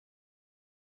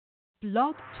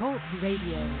Blog Talk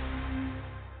Radio.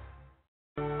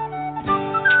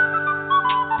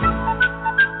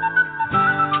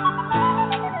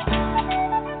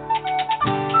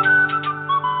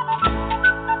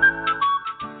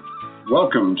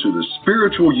 Welcome to the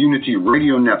Spiritual Unity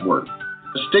Radio Network,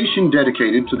 a station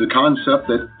dedicated to the concept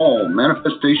that all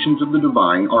manifestations of the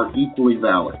divine are equally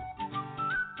valid.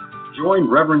 Join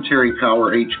Reverend Terry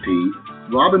Power HP,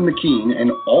 Robin McKean,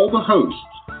 and all the hosts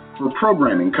for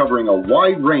programming covering a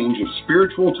wide range of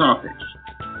spiritual topics,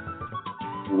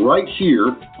 right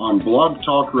here on Blog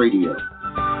Talk Radio.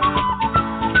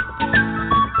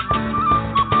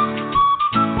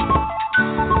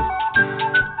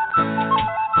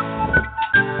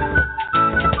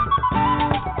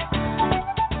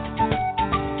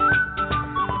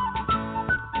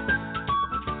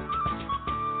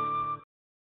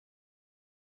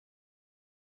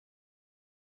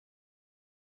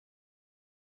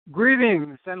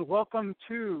 Greetings and welcome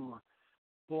to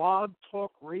Blog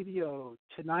Talk Radio.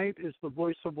 Tonight is the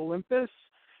voice of Olympus,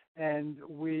 and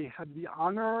we have the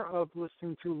honor of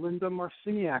listening to Linda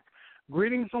Marciniak.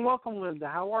 Greetings and welcome, Linda.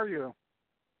 How are you?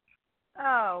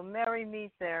 Oh, merry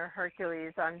meet there,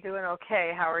 Hercules. I'm doing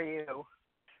okay. How are you?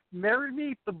 Merry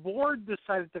meet. The board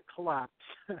decided to collapse.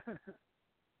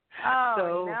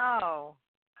 Oh, no.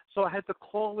 So I had to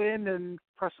call in and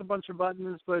press a bunch of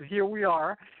buttons, but here we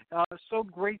are. So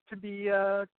great to be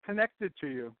connected to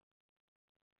you.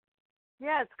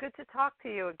 Yeah, it's good to talk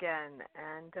to you again.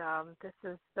 And this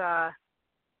is,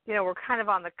 we're kind of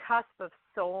on the cusp of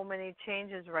so many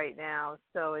changes right now.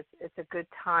 So it's a good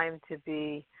time to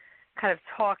be kind of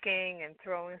talking and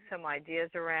throwing some ideas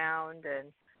around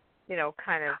and,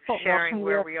 kind of sharing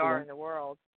where we are in the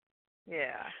world.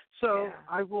 Yeah. So yeah.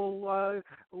 I will,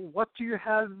 what do you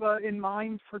have in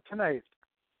mind for tonight?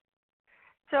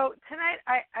 So tonight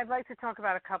I'd like to talk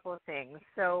about a couple of things.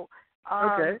 So,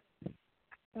 okay.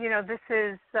 This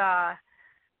is,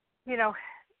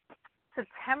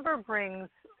 September brings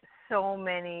so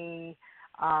many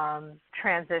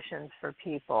transitions for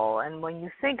people. And when you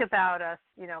think about us,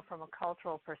 from a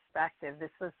cultural perspective,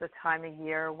 this was the time of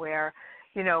year where,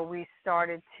 we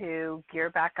started to gear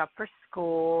back up for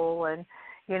school. And,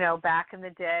 back in the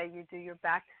day, you do your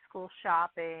back-to-school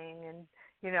shopping and,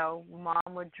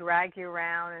 Mom would drag you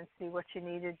around and see what you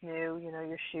needed new,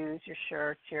 your shoes, your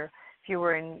shirts, if you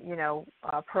were in,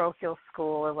 parochial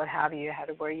school or what have you, you had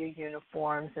to wear your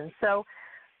uniforms. And so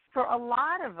for a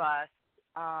lot of us,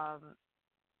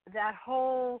 that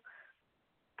whole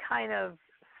kind of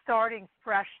starting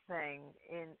fresh thing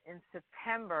in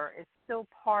September is still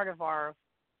part of our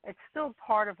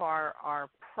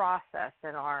process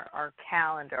and our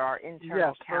calendar, our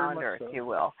internal calendar, if you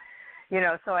will.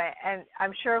 And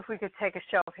I'm sure if we could take a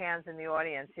show of hands in the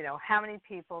audience, how many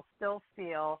people still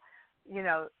feel,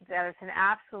 that it's an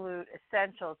absolute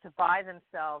essential to buy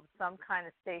themselves some kind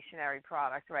of stationery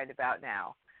product right about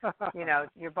now.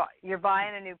 You're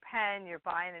buying a new pen, you're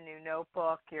buying a new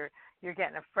notebook, you're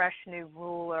getting a fresh new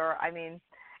ruler. I mean,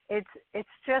 it's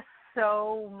just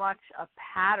so much a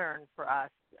pattern for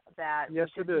us that we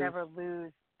just never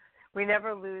lose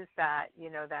that,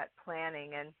 that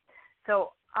planning. And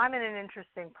so I'm in an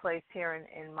interesting place here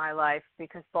in my life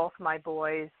because both my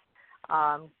boys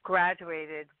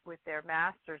graduated with their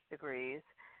master's degrees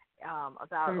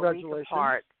about a week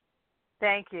apart.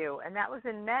 Thank you. And that was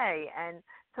in May. And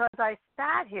so as I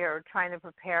sat here trying to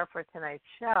prepare for tonight's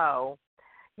show,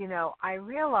 I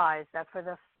realized that for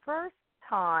the first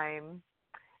time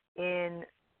in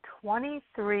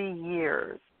 23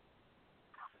 years,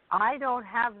 I don't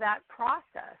have that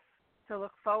process to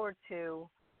look forward to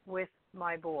with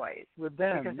my boys. With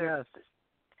them, yes.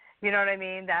 You know what I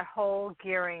mean? That whole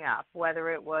gearing up, whether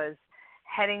it was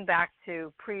heading back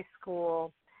to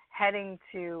preschool, heading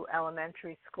to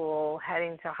elementary school,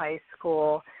 heading to high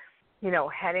school,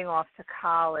 heading off to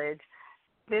college.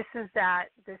 This is that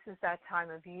time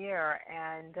of year,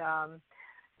 and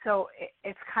so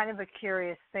it's kind of a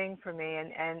curious thing for me.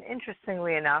 And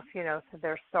interestingly enough, so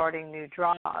they're starting new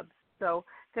jobs, so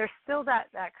there's still that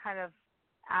kind of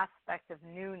aspect of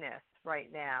newness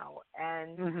right now,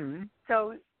 and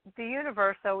so the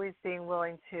universe always being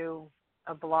willing to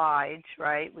oblige,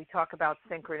 right? We talk about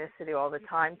synchronicity all the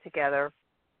time together.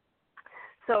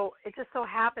 So it just so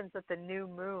happens that the new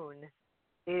moon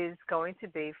is going to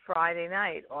be Friday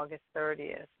night, August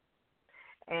 30th.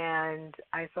 And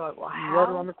I thought, well, right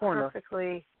around the corner.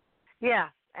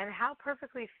 And how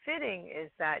perfectly fitting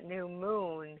is that new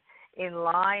moon in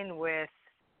line with,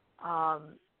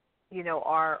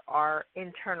 our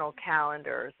internal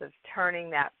calendars of turning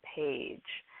that page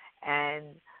and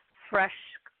fresh,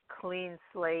 clean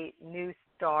slate, new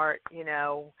start,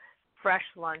 fresh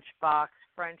lunchbox,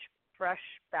 fresh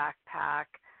backpack,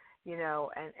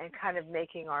 and kind of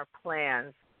making our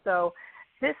plans. So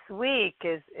this week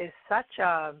is such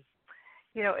a,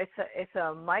 it's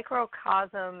a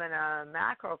microcosm and a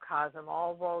macrocosm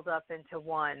all rolled up into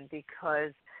one,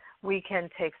 because we can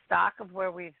take stock of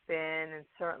where we've been and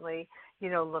certainly,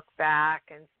 look back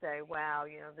and say, wow,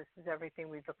 this is everything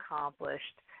we've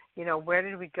accomplished. Where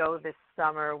did we go this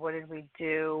summer? What did we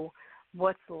do?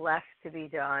 What's left to be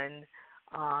done?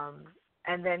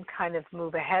 And then kind of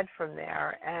move ahead from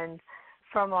there. And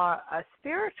from a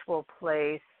spiritual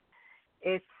place,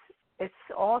 it's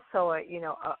also a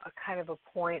kind of a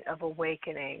point of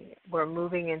awakening. We're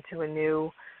moving into a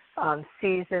new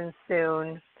season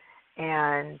soon,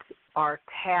 and our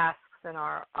tasks and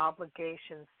our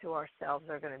obligations to ourselves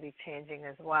are going to be changing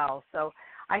as well. So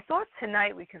I thought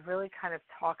tonight we could really kind of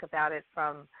talk about it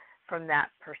from that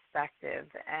perspective.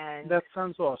 And that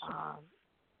sounds awesome.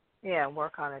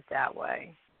 Work on it that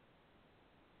way.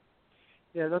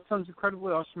 Yeah, that sounds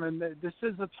incredibly awesome. And this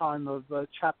is a time of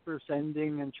chapters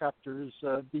ending and chapters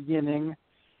beginning,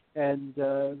 and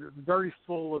very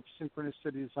full of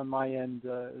synchronicities on my end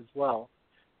as well.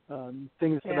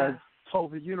 Things that I've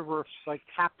told the universe like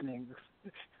happening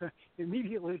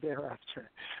immediately thereafter.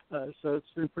 So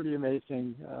it's been pretty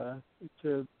amazing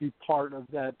to be part of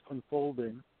that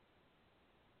unfolding.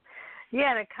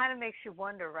 Yeah, and it kind of makes you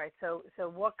wonder, right? So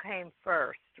what came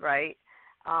first, right?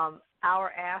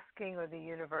 Our asking or the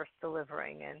universe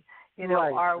delivering? And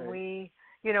are we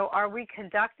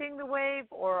conducting the wave,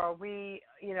 or are we,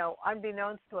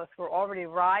 unbeknownst to us, we're already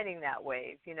riding that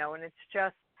wave, and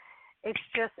it's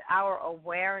just our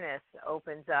awareness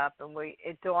opens up, and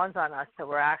it dawns on us that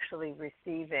we're actually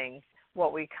receiving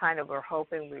what we kind of were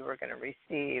hoping we were going to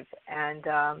receive. And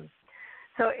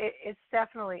so it's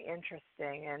definitely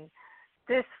interesting. And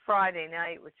this Friday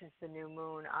night, which is the new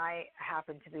moon, I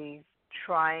happen to be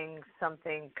trying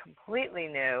something completely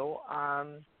new.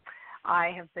 I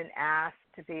have been asked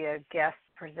to be a guest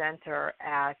presenter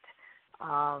at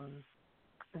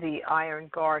the Iron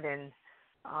Garden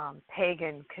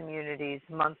Pagan Community's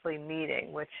monthly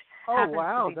meeting, which happens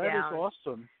to be that down. Is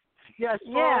awesome. Yeah,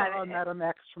 I saw Madam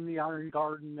X from the Iron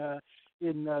Garden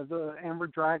in the Amber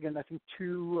Dragon, I think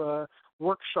 2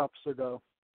 workshops ago.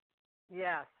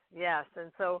 Yes,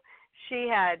 and so she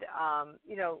had,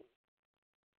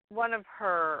 one of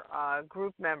her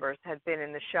group members had been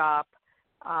in the shop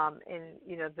in,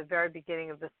 the very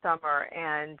beginning of the summer,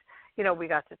 and, we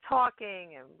got to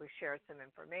talking and we shared some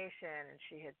information, and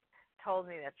she had told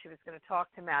me that she was going to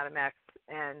talk to Madam X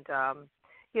and,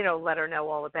 let her know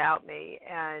all about me.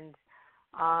 And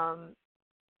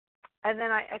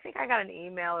then I think I got an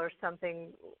email or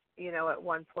something, at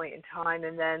one point in time,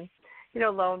 and then,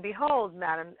 lo and behold,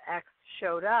 Madam X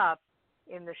showed up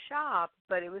in the shop,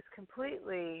 but it was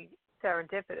completely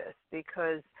serendipitous,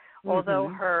 because although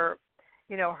her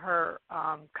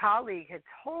colleague had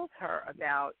told her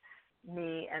about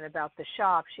me and about the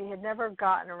shop, she had never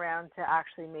gotten around to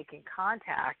actually making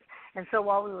contact. And so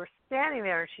while we were standing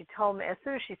there, and she told me, as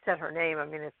soon as she said her name, I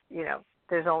mean, it's,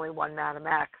 there's only one Madam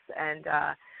X. And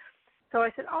so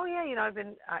I said, oh, yeah, I've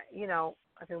been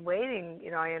waiting.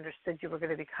 I understood you were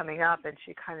going to be coming up. And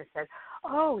she kind of said,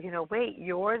 oh, wait,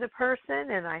 you're the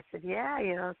person? And I said, yeah,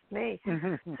 it's me.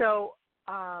 So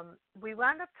we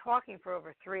wound up talking for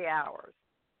over 3 hours.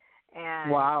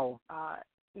 And wow.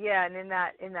 And in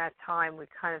that time, we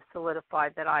kind of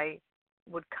solidified that I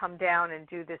would come down and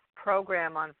do this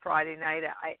program on Friday night.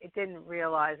 I didn't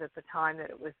realize at the time that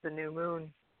it was the new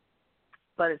moon,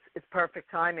 but it's perfect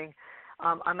timing.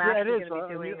 I'm actually going to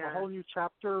be doing a whole new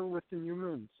chapter with the new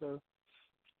moon. So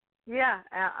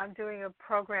I'm doing a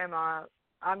program.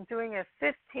 I'm doing a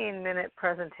 15-minute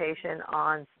presentation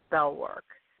on spell work.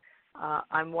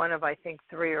 I'm one of, I think,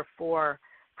 3 or 4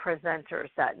 presenters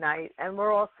that night, and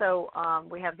we're also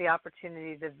we have the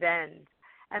opportunity to vend,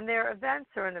 and their events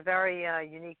are in a very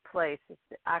unique place.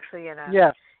 It's actually in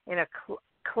a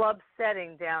club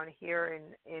setting down here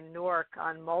in Newark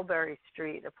on Mulberry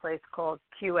Street, a place called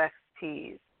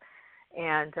QXT's,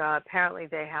 and apparently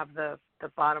they have the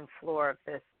bottom floor of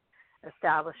this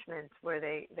establishment where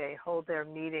they hold their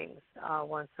meetings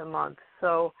once a month.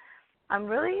 So I'm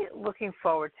really looking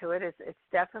forward to it. It's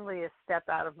definitely a step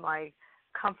out of my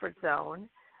comfort zone,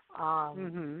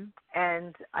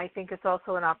 and I think it's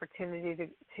also an opportunity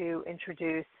to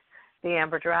introduce the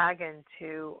Amber Dragon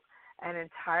to an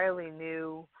entirely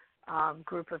new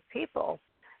group of people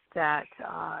that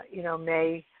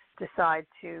may decide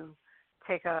to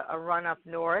take a run up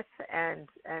north and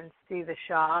see the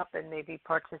shop and maybe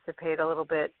participate a little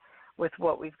bit with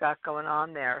what we've got going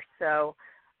on there. So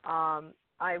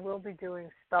I will be doing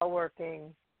spell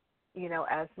working,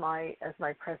 as my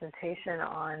presentation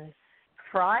on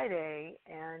Friday,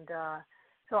 and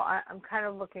so I'm kind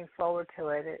of looking forward to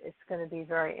it. It's going to be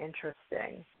very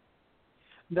interesting.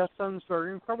 That sounds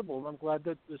very incredible. I'm glad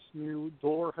that this new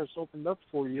door has opened up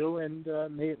for you, and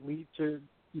may it lead to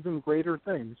even greater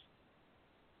things.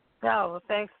 Oh, well,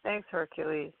 thanks,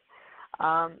 Hercules.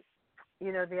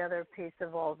 The other piece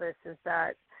of all this is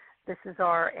that this is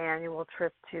our annual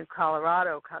trip to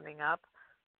Colorado coming up.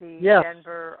 The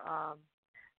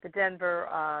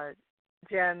Denver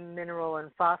Gem, Mineral,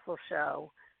 and Fossil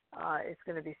Show is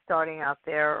going to be starting out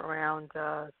there around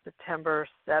September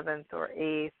 7th or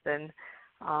 8th, and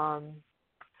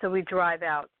so we drive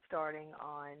out starting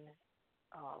on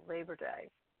Labor Day,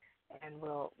 and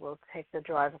we'll take the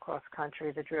drive across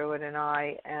country, the Druid and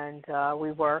I, and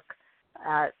we work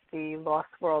at the Lost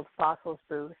World Fossils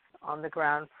booth on the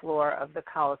ground floor of the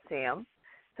Coliseum.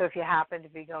 So if you happen to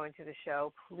be going to the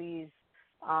show, please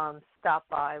stop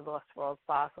by Lost World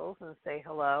Fossils and say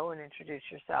hello and introduce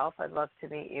yourself. I'd love to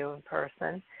meet you in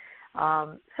person.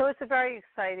 So it's a very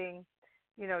exciting,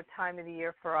 time of the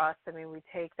year for us. I mean, we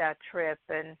take that trip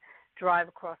and drive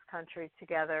across country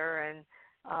together and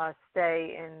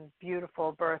stay in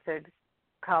beautiful Berthoud,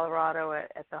 Colorado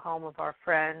at the home of our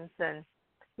friends, and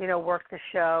work the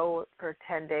show for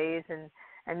 10 days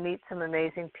and meet some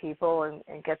amazing people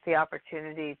and get the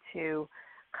opportunity to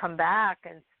come back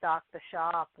and stock the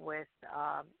shop with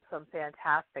some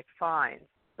fantastic finds.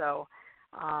 So,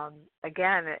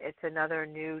 again, it's another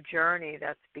new journey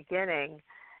that's beginning.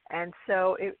 And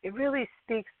so it really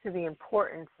speaks to the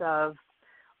importance of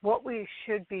what we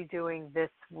should be doing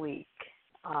this week.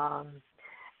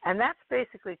 And that's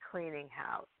basically cleaning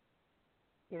house.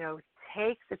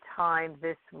 Take the time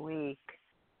this week,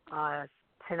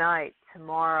 tonight,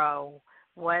 tomorrow,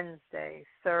 Wednesday,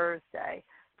 Thursday,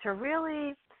 to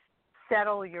really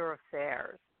settle your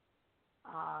affairs.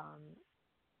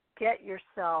 Get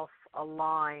yourself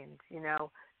aligned,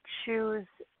 choose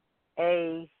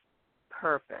a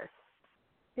purpose.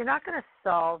 You're not going to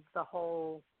solve the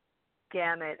whole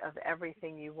gamut of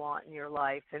everything you want in your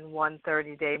life in one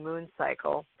 30-day moon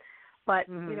cycle, but,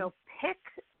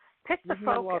 pick the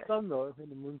focus. A lot done, though, in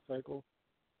the moon cycle.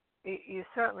 You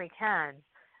certainly can.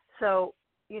 So,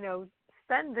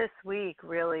 spend this week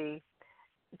really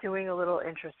doing a little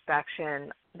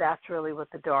introspection. That's really what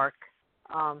the dark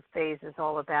phase is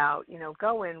all about.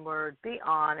 Go inward, be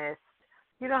honest.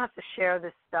 You don't have to share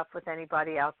this stuff with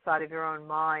anybody outside of your own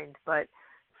mind, but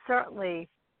certainly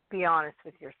be honest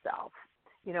with yourself.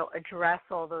 Address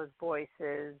all those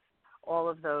voices, all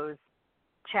of those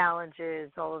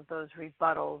challenges, all of those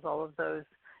rebuttals, all of those,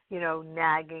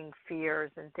 nagging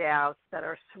fears and doubts that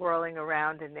are swirling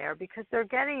around in there, because they're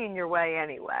getting in your way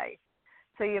anyway.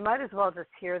 So you might as well just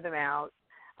hear them out,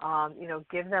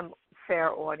 give them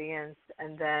fair audience,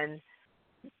 and then,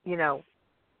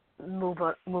 move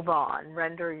on,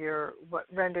 render your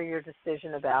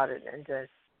decision about it, and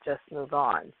just move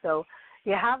on. So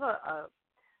you have a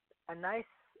nice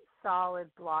solid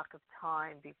block of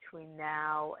time between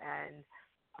now and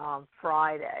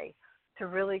Friday to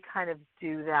really kind of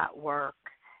do that work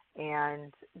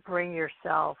and bring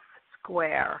yourself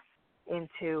square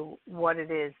into what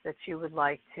it is that you would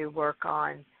like to work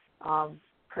on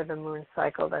for the moon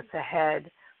cycle that's ahead.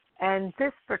 And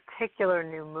this particular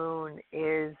new moon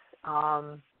is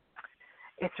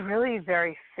it's really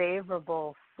very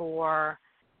favorable for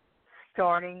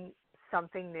starting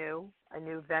something new, a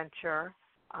new venture,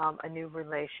 a new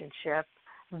relationship.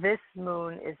 This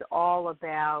moon is all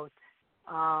about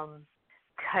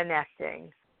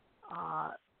connecting,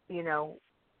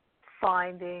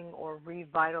 finding or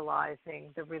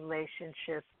revitalizing the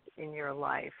relationships in your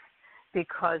life,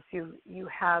 because you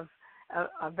have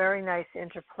a very nice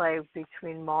interplay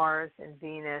between Mars and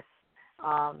Venus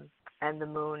and the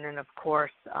moon, and of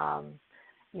course,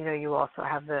 you also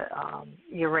have the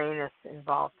Uranus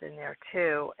involved in there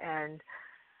too. And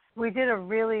we did a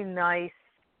really nice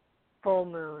full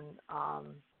moon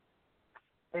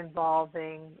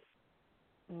involving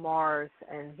Mars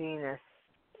and Venus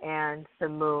and the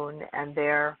moon and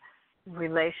their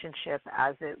relationship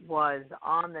as it was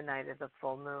on the night of the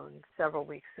full moon several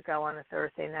weeks ago on a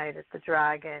Thursday night at the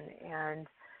Dragon. And,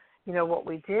 what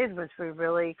we did was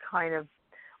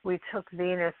we took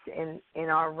Venus in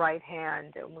our right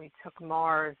hand, and we took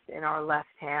Mars in our left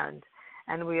hand,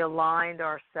 and we aligned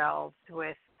ourselves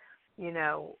with,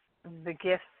 the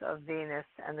gifts of Venus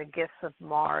and the gifts of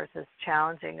Mars, as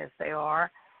challenging as they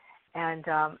are. And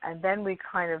then we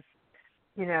kind of,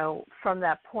 from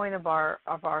that point of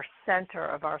our center,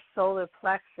 of our solar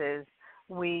plexus,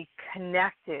 we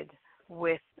connected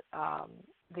with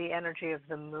the energy of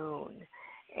the moon,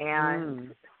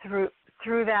 and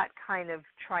through that kind of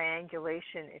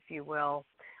triangulation, if you will,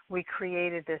 we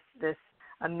created this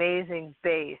amazing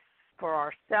base for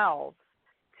ourselves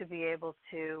to be able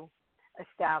to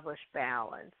establish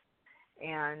balance.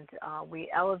 And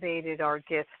we elevated our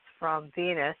gifts from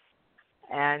Venus,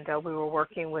 and we were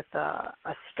working with a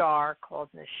star called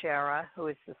Nishera, who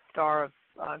is the star of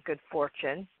good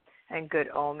fortune and good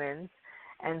omens.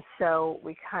 And so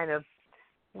we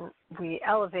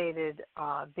elevated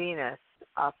Venus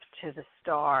up to the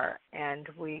star, and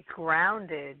we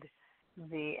grounded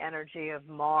the energy of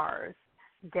Mars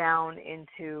down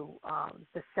into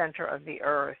the center of the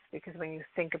Earth, because when you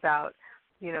think about,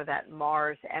 that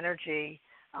Mars energy,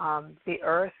 the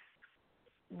Earth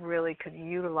really could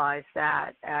utilize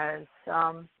that as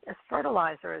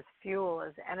fertilizer, as fuel,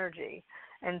 as energy.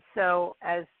 And so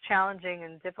as challenging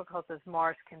and difficult as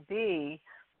Mars can be,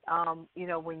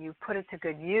 when you put it to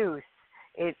good use,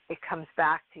 it comes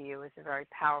back to you as a very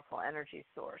powerful energy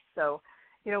source. So,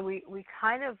 we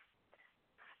kind of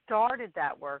started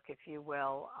that work, if you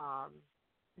will,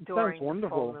 during the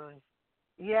full moon.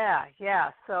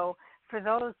 Yeah. So for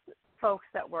those folks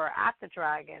that were at the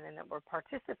Dragon and that were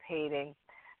participating,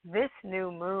 this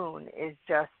new moon is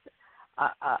just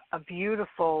a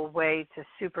beautiful way to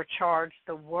supercharge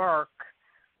the work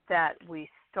that we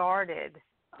started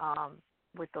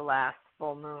with the last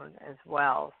full moon as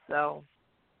well. So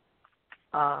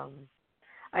I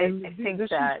think this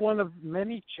that is one of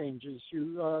many changes.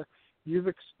 You've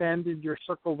expanded your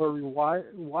circle very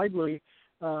widely.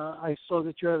 I saw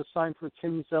that you had a sign for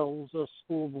Tim Zell's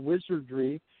School of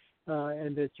Wizardry,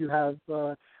 and that you have,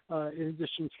 in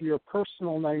addition to your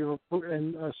personal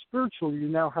and spiritual, you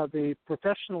now have a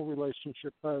professional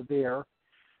relationship there,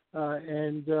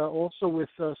 and also with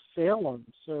Salem.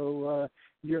 So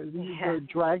the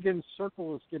Dragon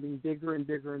Circle is getting bigger and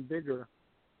bigger and bigger.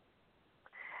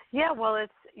 Yeah, well,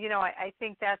 it's I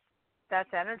think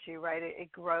that's energy, right?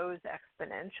 It grows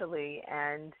exponentially,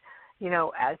 and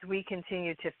as we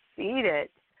continue to feed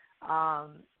it,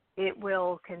 it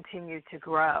will continue to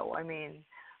grow. I mean,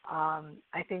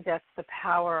 I think that's the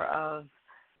power of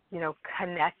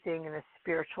connecting in a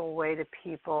spiritual way to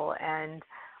people. And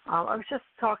I was just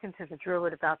talking to the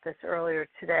Druid about this earlier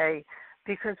today,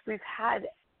 because we've had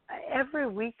every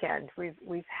weekend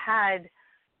we've had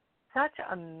such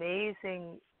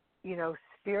amazing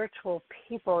spiritual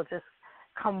people just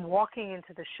come walking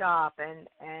into the shop,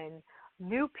 and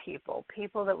new people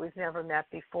that we've never met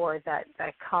before that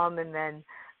come and then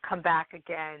come back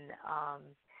again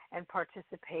and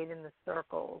participate in the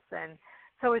circles. And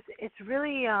so it's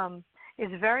really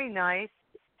it's very nice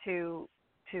to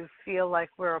feel like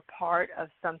we're a part of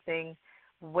something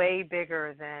way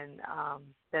bigger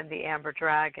than the Amber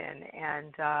Dragon.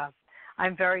 And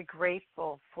I'm very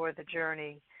grateful for the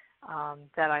journey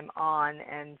that I'm on,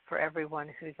 and for everyone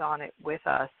who's on it with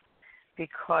us,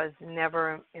 because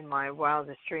never in my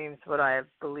wildest dreams would I have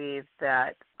believed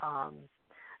that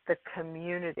the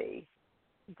community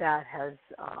that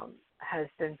has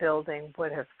been building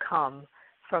would have come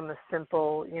from a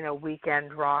simple,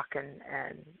 weekend rock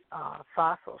and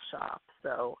fossil shop.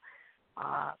 So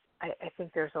I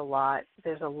think there's a lot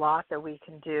that we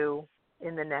can do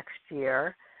in the next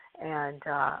year. And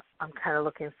I'm kind of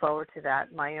looking forward to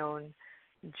that. My own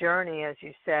journey, as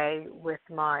you say, with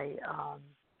my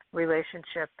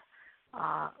relationship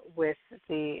with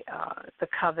the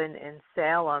coven in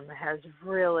Salem has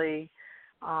really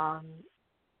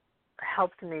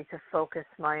helped me to focus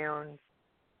my own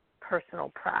personal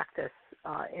practice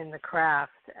in the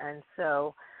craft. And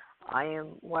so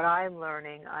what I'm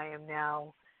learning, I am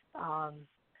now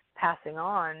passing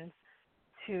on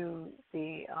to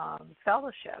the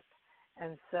fellowship.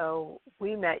 And so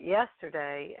we met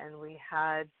yesterday, and we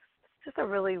had just a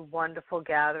really wonderful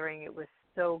gathering. It was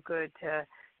so good to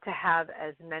have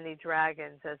as many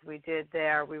dragons as we did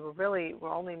there.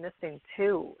 We're only missing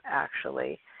 2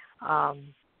 actually,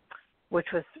 which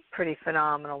was pretty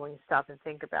phenomenal when you stop and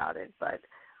think about it. But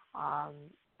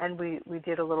and we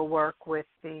did a little work with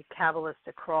the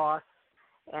Kabbalistic cross,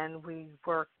 and we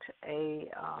worked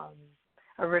a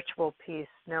ritual piece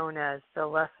known as the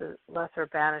lesser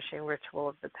banishing ritual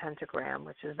of the pentagram,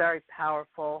 which is a very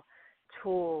powerful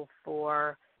tool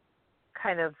for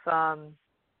kind of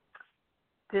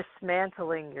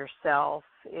dismantling yourself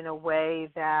in a way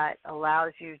that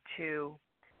allows you to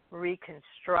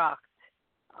reconstruct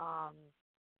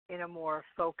in a more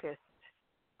focused,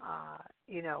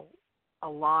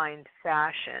 aligned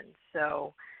fashion.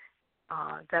 So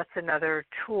that's another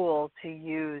tool to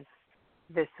use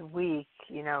this week,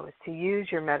 is to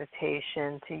use your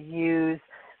meditation, to use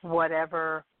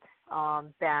whatever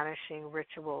banishing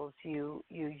rituals you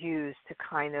use to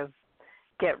kind of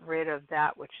get rid of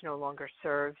that which no longer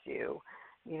serves you.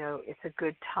 It's a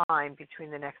good time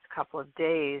between the next couple of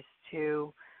days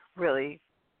to really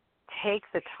take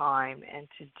the time and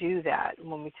to do that.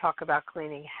 When we talk about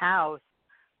cleaning house,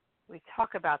 we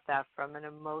talk about that from an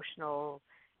emotional,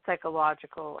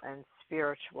 psychological, and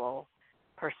spiritual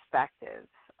perspective,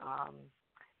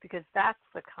 because that's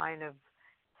the kind of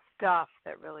stuff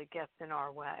that really gets in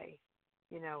our way.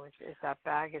 Is that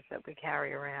baggage that we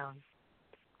carry around.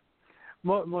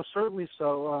 Most certainly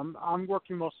so. I'm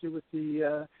working mostly with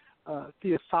the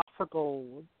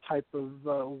theosophical type of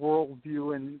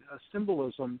worldview and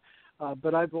symbolism,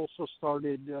 but I've also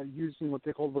started using what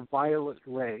they call the violet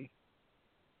ray.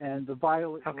 And the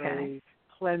violet ray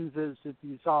cleanses, it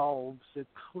dissolves, it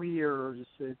clears,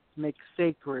 it makes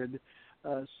sacred.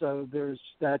 So there's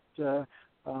that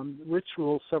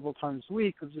ritual several times a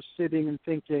week of just sitting and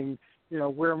thinking,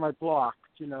 where am I blocked?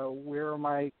 Where am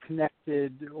I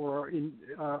connected or in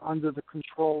under the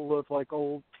control of like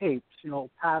old tapes,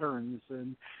 patterns,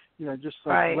 and just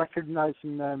like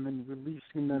recognizing them and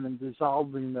releasing them and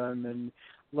dissolving them and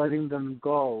letting them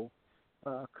go,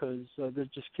 because they're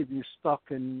just keeping you stuck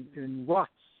in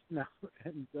ruts now,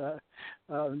 and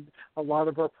a lot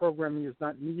of our programming is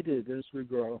not needed as we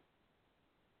grow.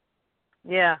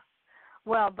 Yeah.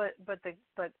 Well, but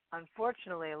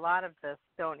unfortunately, a lot of us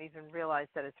don't even realize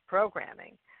that it's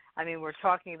programming. I mean, we're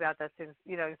talking about that,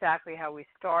 exactly how we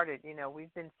started.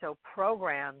 We've been so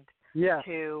programmed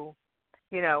to,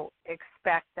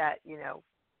 expect that,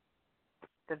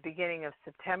 the beginning of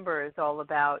September is all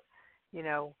about,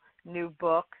 new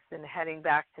books and heading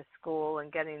back to school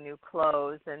and getting new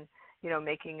clothes and,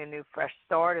 making a new fresh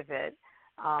start of it,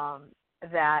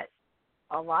 that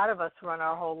a lot of us run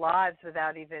our whole lives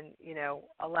without even,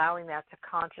 allowing that to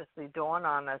consciously dawn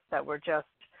on us that we're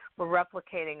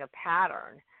replicating a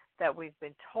pattern that we've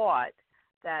been taught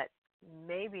that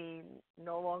maybe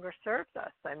no longer serves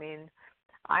us. I mean,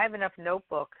 I have enough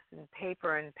notebooks and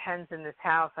paper and pens in this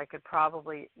house. I could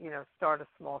probably, start a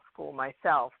small school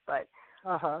myself. But,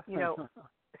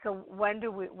 so when do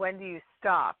you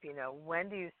stop? When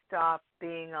do you stop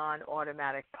being on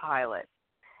automatic pilot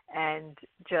and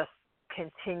just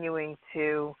continuing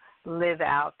to live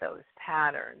out those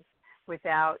patterns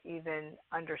without even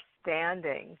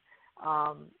understanding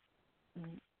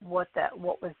what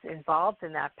was involved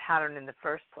in that pattern in the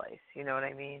first place? You know what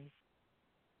I mean?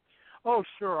 Oh,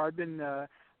 sure. I've been.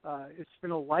 It's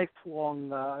been a lifelong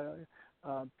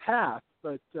path,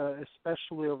 but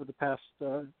especially over the past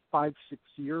 5-6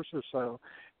 years or so,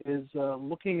 is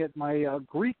looking at my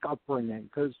Greek upbringing,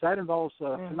 because that involves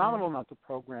a phenomenal amount of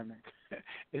programming.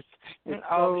 It's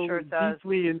so sure it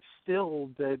deeply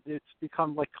instilled that it's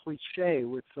become like cliche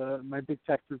with my Big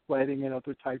Fat Group wedding and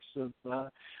other types of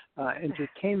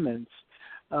entertainments.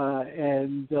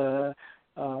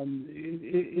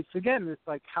 It's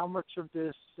like how much of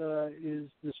this is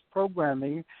this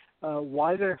programming?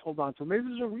 Why did I hold on to it? Maybe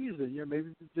there's a reason.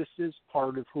 Maybe this is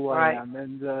part of who I am,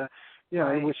 and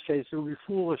in which case it would be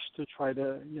foolish to try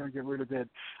to get rid of it.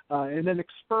 And then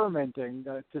experimenting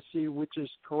to see which is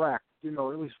correct,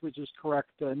 or at least which is correct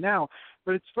now.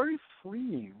 But it's very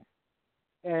freeing.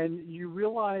 And you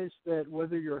realize that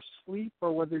whether you're asleep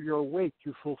or whether you're awake,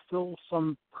 you fulfill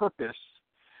some purpose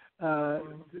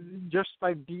just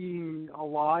by being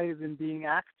alive and being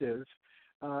active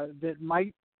that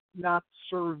might not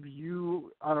serve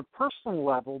you on a personal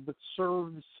level, but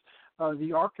serves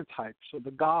the archetypes or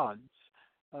the gods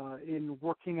in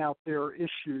working out their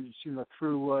issues,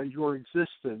 through your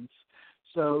existence.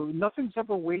 So nothing's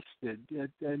ever wasted,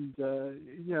 and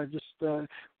just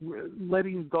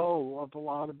letting go of a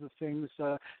lot of the things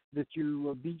that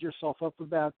you beat yourself up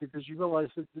about, because you realize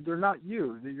that they're not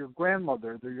you. They're your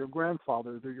grandmother, they're your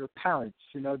grandfather, they're your parents.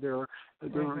 They're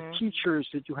teachers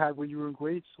that you had when you were in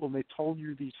grade school, and they told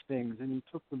you these things, and you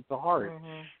took them to heart.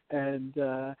 And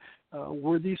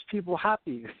were these people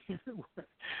happy?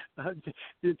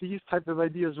 Did these type of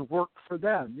ideas work for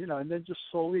them? And then just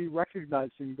slowly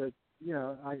recognizing that.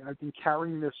 I've been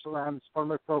carrying this around. It's part of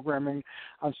my programming.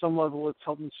 On some level, it's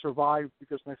helped me survive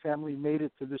because my family made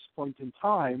it to this point in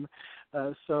time.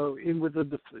 So in with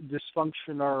the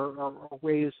dysfunction are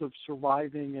ways of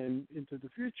surviving and into the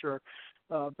future.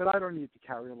 But I don't need to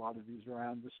carry a lot of these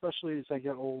around, especially as I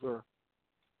get older.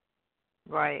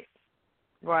 Right.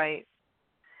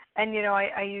 And,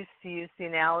 I used to use the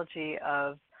analogy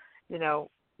of,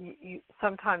 you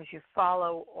sometimes you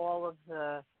follow all of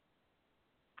the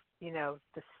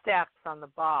steps on the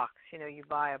box. You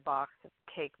buy a box of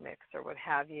cake mix or what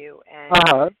have you,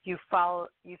 and you follow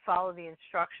the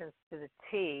instructions to the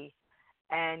T,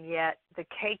 and yet the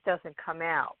cake doesn't come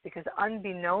out because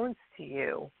unbeknownst to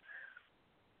you,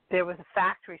 there was a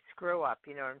factory screw up,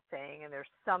 you know what I'm saying, and there's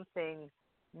something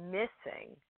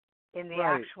missing in the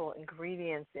actual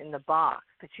ingredients in the box,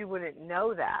 but you wouldn't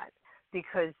know that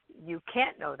because you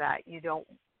can't know that. You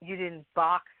didn't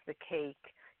box the cake.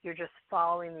 You're just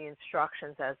following the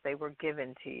instructions as they were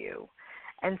given to you.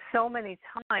 And so many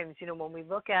times, you know, when we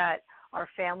look at our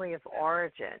family of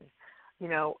origin, you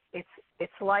know,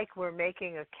 it's like we're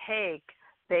making a cake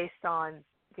based on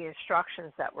the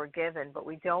instructions that were given, but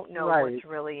we don't know what's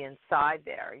really inside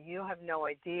there. You have no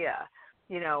idea.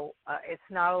 You know, it's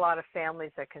not a lot of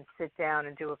families that can sit down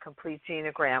and do a complete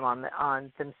genogram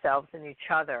on themselves and each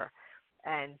other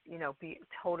and, you know, be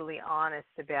totally honest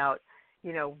about,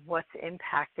 you know, what's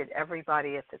impacted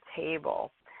everybody at the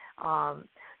table.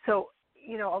 So,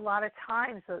 you know, a lot of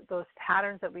times those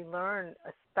patterns that we learn,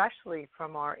 especially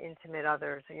from our intimate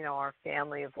others, you know, our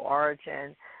family of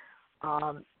origin,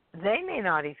 they may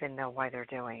not even know why they're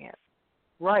doing it.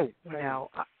 Right. You know,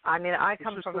 I mean, I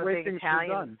come from a big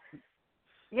Italian.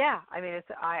 Yeah, I mean,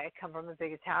 I come from a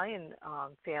big Italian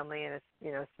family, and it's,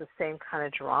 you know, it's the same kind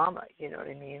of drama. You know what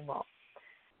I mean? Well,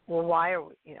 why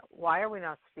are we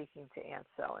not speaking to Aunt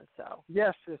so and so?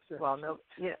 Yes. Well,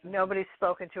 nobody's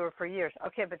spoken to her for years.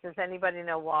 Okay, but does anybody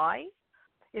know why?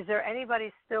 Is there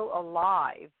anybody still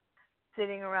alive,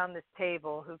 sitting around this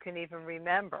table, who can even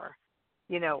remember,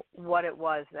 you know, what it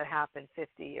was that happened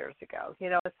 50 years ago? You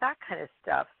know, it's that kind of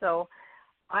stuff. So,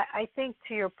 I think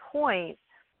to your point.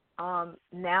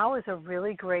 Now is a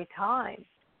really great time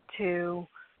to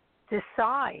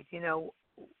decide, you know,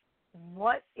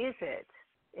 what is it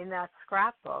in that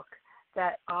scrapbook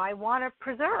that I want to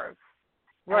preserve?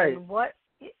 Right. And what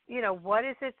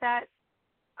is it that,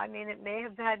 I mean, it may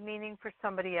have had meaning for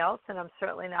somebody else, and I'm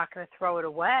certainly not going to throw it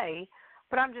away,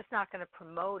 but I'm just not going to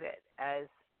promote it as,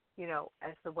 you know,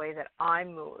 as the way that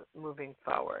I'm moving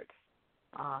forward.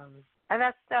 And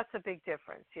that's a big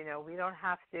difference. You know, we don't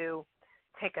have to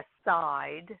take a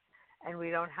side, and we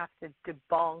don't have to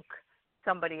debunk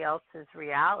somebody else's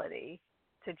reality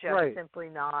to just simply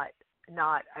not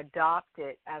adopt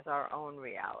it as our own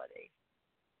reality.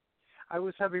 I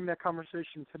was having that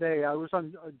conversation today. I was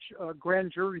on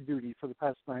grand jury duty for the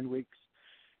past 9 weeks,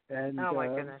 and oh my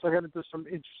goodness. So I got into some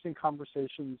interesting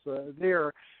conversations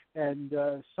there. And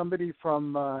somebody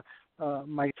from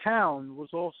my town was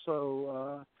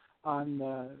also on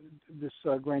this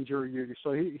grand jury duty.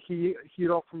 So he'd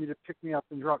offered me to pick me up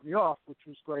and drop me off, which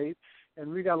was great.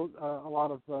 And we got a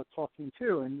lot of talking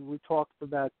too. And we talked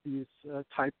about these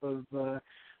type of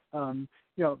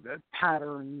you know,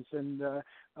 patterns and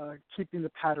keeping the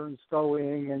patterns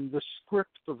going and the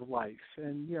script of life.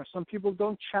 And you know, some people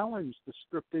don't challenge the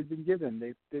script they've been given.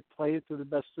 They play it to the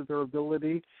best of their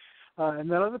ability, and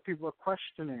then other people are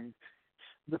questioning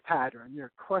the pattern,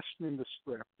 you're questioning the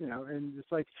script, you know, and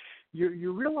it's like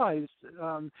you realize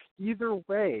either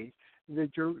way that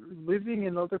you're living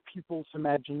in other people's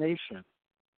imagination.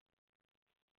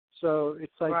 So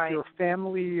it's like your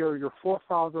family or your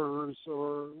forefathers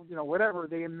or, you know, whatever,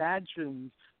 they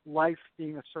imagined life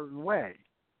being a certain way.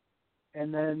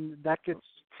 And then that gets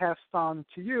passed on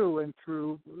to you, and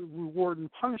through reward and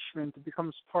punishment, it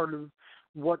becomes part of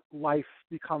what life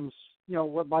becomes, you know,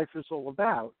 what life is all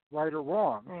about, right or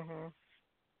wrong.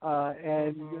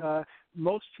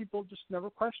 Most people just never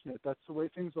question it. That's the way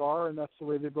things are, and that's the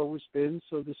way they've always been,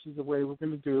 so this is the way we're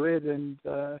going to do it. And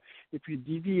if you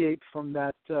deviate from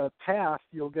that path,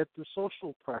 you'll get the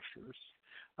social pressures,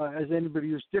 as anybody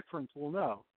who's different will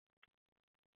know.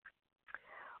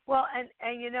 Well,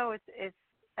 and you know,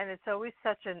 it's always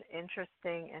such an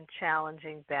interesting and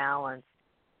challenging balance,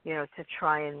 you know, to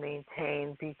try and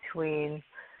maintain between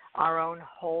our own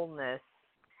wholeness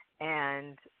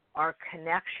and our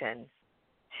connection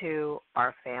to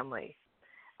our family.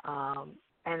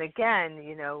 And again,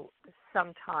 you know,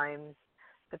 sometimes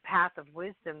the path of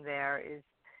wisdom there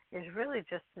is really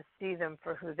just to see them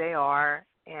for who they are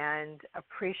and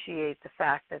appreciate the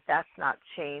fact that that's not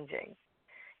changing.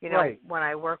 You know, when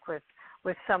I work with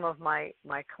some of my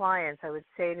clients, I would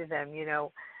say to them, you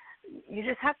know, you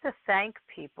just have to thank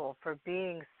people for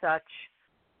being such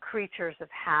creatures of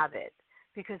habit,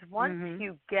 because once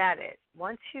you get it,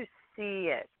 once you see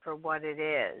it for what it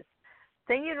is,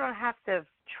 then you don't have to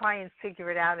try and figure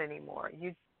it out anymore.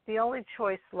 The only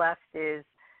choice left is,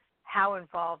 how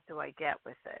involved do I get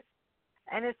with it?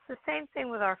 And it's the same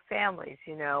thing with our families,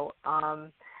 you know,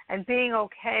 and being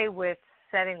okay with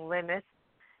setting limits,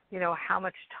 you know, how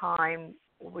much time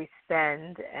we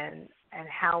spend and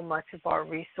how much of our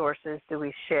resources do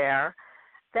we share.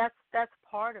 That's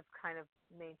part of kind of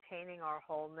maintaining our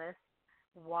wholeness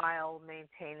while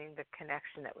maintaining the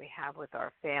connection that we have with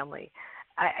our family.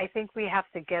 I think we have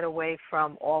to get away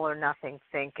from all or nothing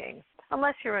thinking,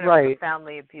 unless you're in a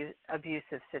profoundly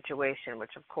abusive situation,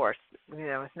 which, of course,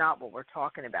 is not what we're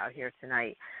talking about here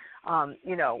tonight. But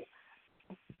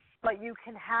you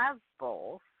can have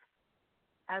both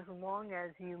as long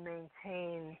as you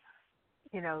maintain,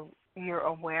 your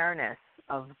awareness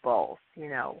of both,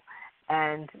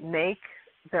 and make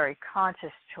very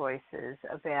conscious choices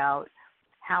about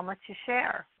how much you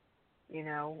share,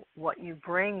 what you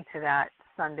bring to that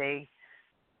Sunday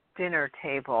dinner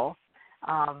table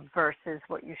versus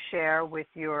what you share with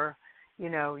your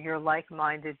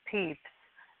like-minded peeps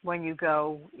when you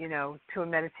go, to a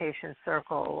meditation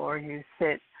circle or you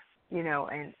sit,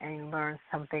 and learn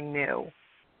something new.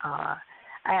 And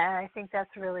I think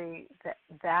that's really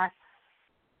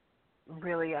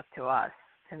up to us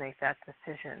to make that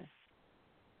decision.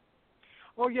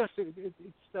 Oh yes, it's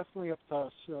definitely up to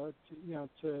us, to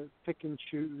pick and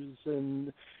choose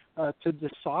and to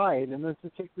decide, and then to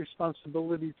take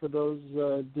responsibility for those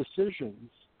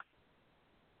decisions.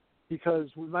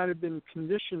 Because we might have been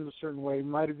conditioned a certain way,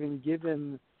 might have been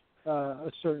given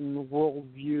a certain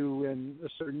worldview and a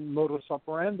certain modus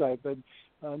operandi, but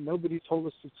nobody told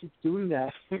us to keep doing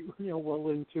that, well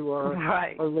into our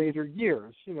later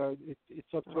years.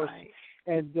 It's up to us.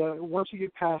 And once you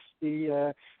get past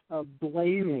the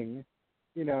blaming,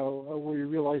 where you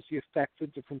realize the effect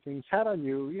that different things had on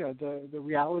you, the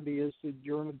reality is that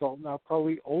you're an adult now,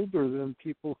 probably older than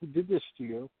people who did this to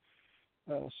you.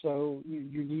 So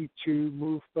you need to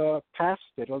move past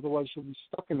it. Otherwise, you'll be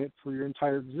stuck in it for your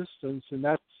entire existence, and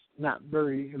that's not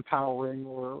very empowering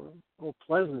or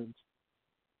pleasant.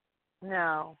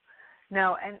 No.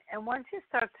 And once you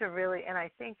start to really, and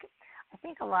I think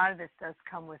a lot of this does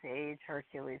come with age,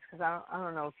 Hercules, because I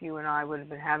don't know if you and I would have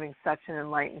been having such an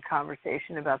enlightened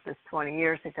conversation about this 20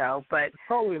 years ago, but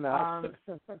probably not.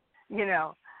 But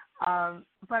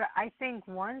I think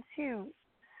once you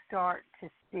start to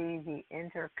see the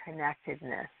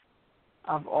interconnectedness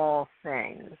of all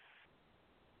things,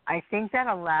 I think that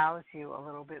allows you a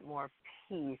little bit more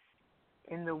peace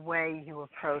in the way you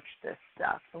approach this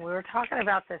stuff. And we were talking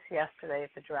about this yesterday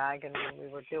at the Dragon when we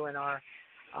were doing our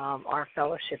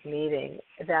fellowship meeting,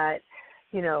 that,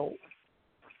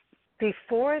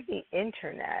 before the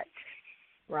Internet,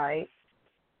 right,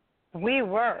 we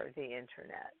were the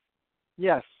Internet.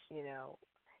 Yes.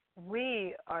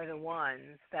 We are the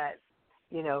ones that,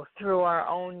 through our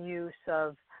own use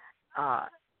of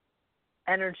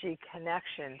energy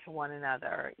connection to one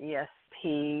another,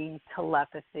 ESP,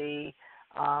 telepathy,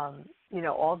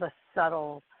 all the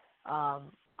subtle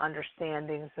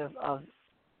understandings of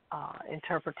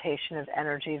interpretation of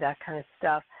energy, that kind of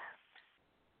stuff,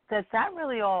 that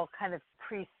really all kind of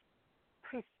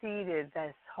preceded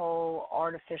this whole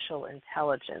artificial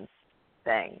intelligence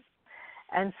thing.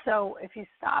 And so if you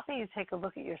stop and you take a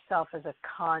look at yourself as a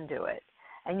conduit,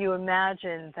 and you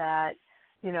imagine that,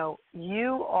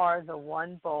 you are the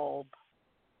one bulb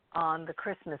on the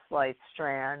Christmas light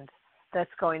strand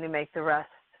that's going to make the rest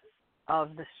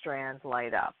of the strands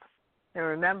light up. Now,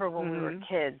 remember when we were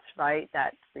kids, right,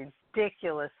 that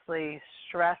ridiculously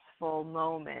stressful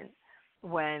moment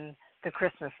when the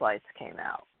Christmas lights came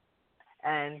out,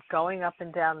 and going up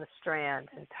and down the strand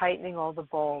and tightening all the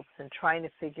bolts and trying to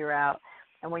figure out.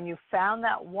 And when you found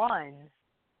that one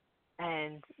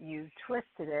and you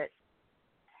twisted it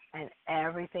and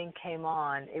everything came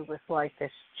on, it was like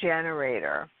this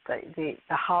generator, the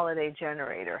holiday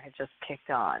generator had just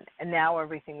kicked on, and now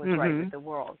everything was right with the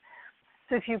world.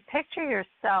 So if you picture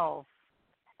yourself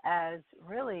as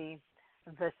really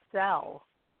the cell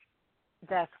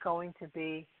that's going to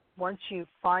be, once you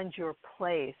find your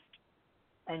place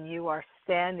and you are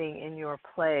standing in your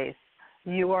place,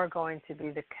 you are going to be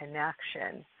the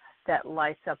connection that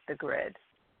lights up the grid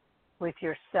with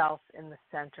yourself in the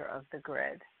center of the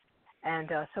grid. And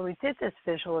so we did this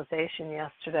visualization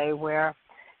yesterday where,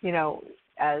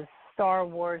 as Star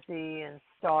Warsy and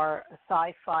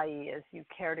sci-fi as you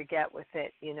care to get with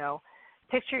it,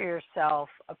 picture yourself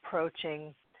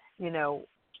approaching,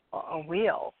 a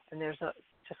wheel, and there's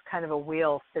just kind of a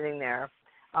wheel sitting there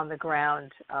on the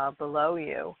ground below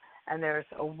you, and there's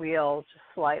a wheel just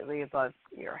slightly above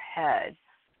your head.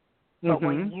 But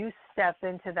when you step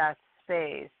into that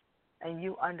space and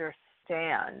you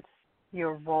understand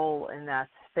your role in that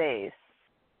space,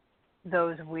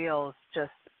 those wheels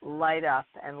just light up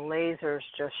and lasers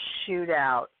just shoot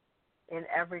out in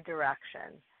every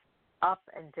direction, up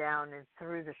and down and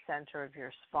through the center of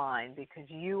your spine, because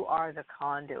you are the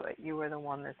conduit. You are the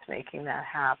one that's making that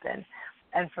happen.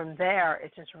 And from there,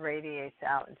 it just radiates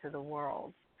out into the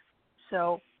world.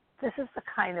 So this is the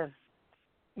kind of,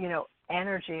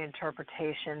 energy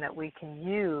interpretation that we can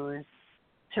use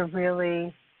to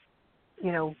really,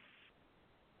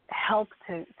 help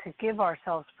to give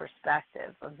ourselves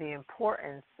perspective of the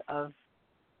importance of,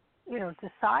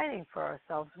 deciding for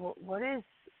ourselves what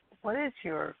is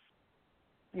your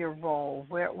role,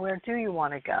 where do you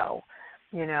want to go,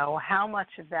 how much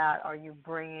of that are you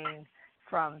bringing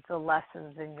from the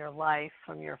lessons in your life,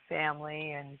 from your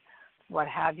family and what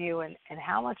have you, and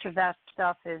how much of that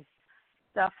stuff is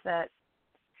stuff that,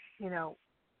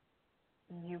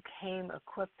 you came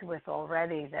equipped with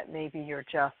already that maybe you're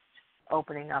just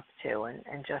opening up to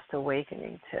and just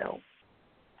awakening to.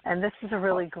 And this is a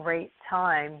really great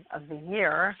time of the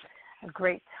year, a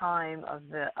great time of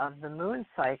the moon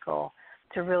cycle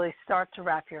to really start to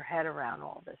wrap your head around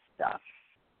all this stuff.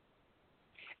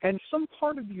 And some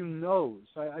part of you knows.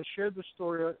 I shared the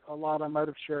story a lot. I might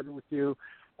have shared it with you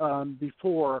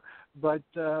before, but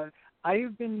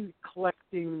I've been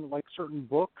collecting like certain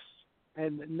books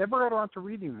and never got around to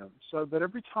reading them. So that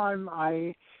every time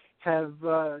I have,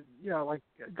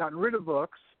 gotten rid of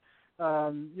books,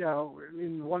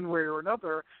 in one way or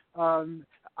another,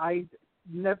 I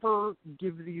never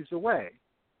give these away.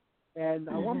 And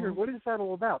I wonder, what is that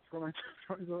all about? Why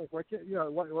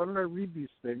don't I read these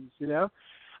things,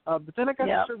 But then I got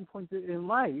to a certain point in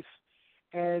life,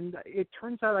 and it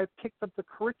turns out I picked up the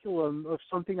curriculum of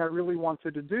something I really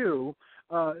wanted to do,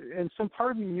 and some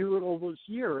part of me knew it all those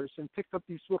years and picked up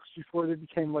these books before they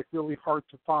became like really hard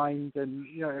to find and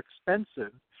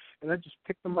expensive. And I just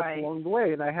picked them up along the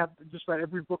way, and I have just about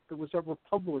every book that was ever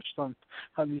published on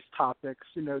these topics,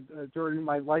 during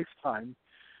my lifetime.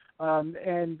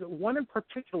 And one in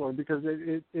particular, because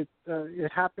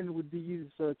it happened with these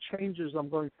changes I'm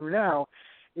going through now,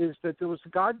 is that there was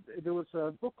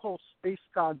a book called Space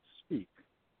Gods Speak,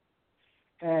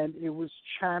 and it was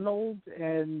channeled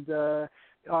and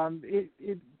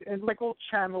like all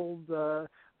channeled,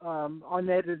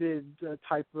 unedited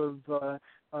type of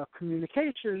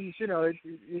communications.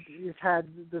 It had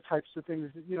the types of things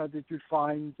that you'd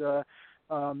find.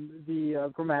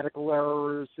 The grammatical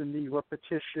errors and the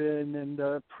repetition and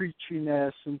the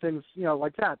preachiness and things,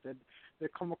 like that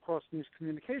come across in these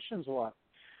communications a lot.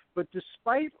 But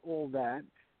despite all that,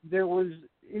 there was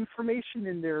information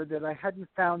in there that I hadn't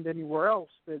found anywhere else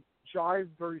that jived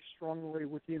very strongly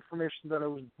with the information that I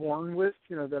was born with,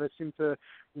 that I seemed to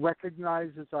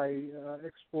recognize as I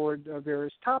explored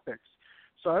various topics.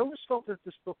 So I always felt that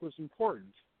this book was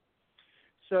important.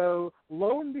 So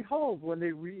lo and behold, when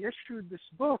they reissued this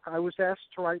book, I was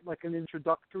asked to write like an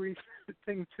introductory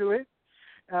thing to it.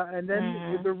 And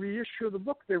then with the reissue of the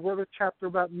book, they wrote a chapter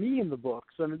about me in the book.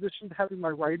 So in addition to having my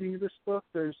writing in this book,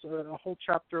 there's a whole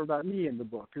chapter about me in the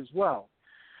book as well.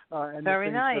 And very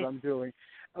the things nice. that I'm doing.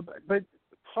 But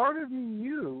part of me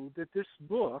knew that this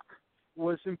book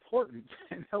was important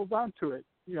and held on to it,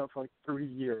 for like 3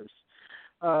 years.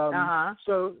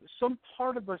 So some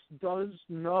part of us does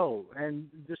know, and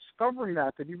discovering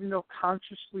that even though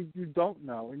consciously you don't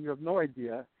know and you have no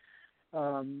idea,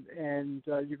 and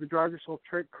you could drive yourself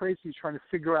crazy trying to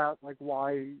figure out like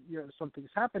why something's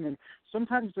happening.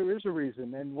 Sometimes there is a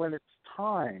reason, and when it's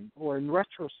time or in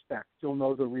retrospect, you'll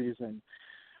know the reason.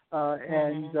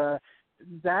 And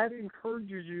that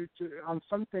encourages you to, on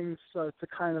some things, to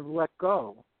kind of let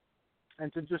go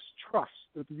and to just trust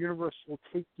that the universe will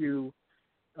take you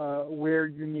where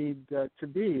you need to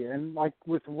be. And like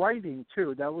with writing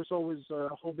too, that was always a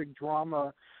whole big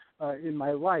drama in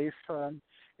my life.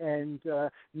 And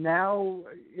now,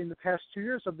 in the past 2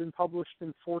 years, I've been published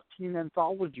in 14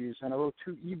 anthologies, and I wrote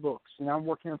 2 ebooks, and now I'm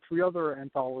working on 3 other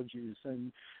anthologies,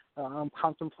 and I'm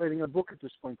contemplating a book at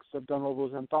this point because I've done all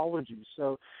those anthologies.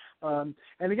 So, and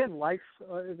again, life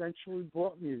eventually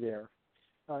brought me there.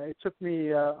 It took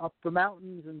me up the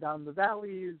mountains and down the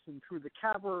valleys and through the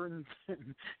caverns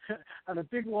and on a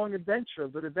big, long adventure,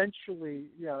 but eventually,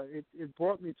 it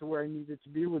brought me to where I needed to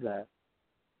be with that.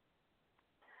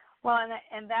 Well,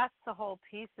 and that's the whole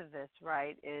piece of this,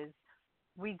 right, is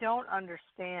we don't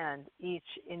understand each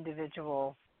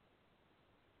individual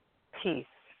piece.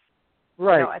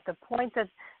 Right. At the point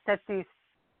that these,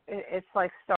 it's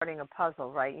like starting a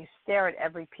puzzle, right? You stare at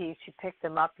every piece, you pick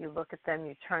them up, you look at them,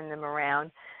 you turn them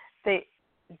around. They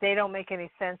don't make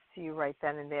any sense to you right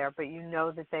then and there, but you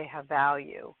know that they have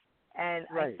value. And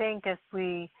right. I think if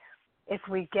we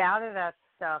gather that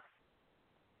stuff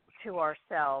to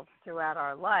ourselves throughout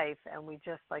our life, and we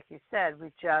just, like you said,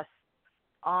 we just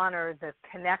honor the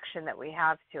connection that we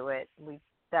have to it,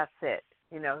 that's it.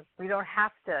 We don't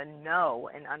have to know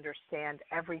and understand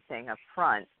everything up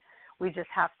front. We just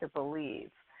have to believe.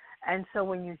 And so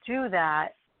when you do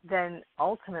that, then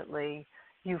ultimately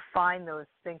you find those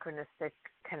synchronistic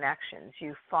connections.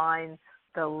 You find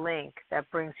the link that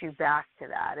brings you back to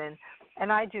that.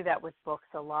 And I do that with books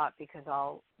a lot because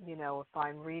I'll, if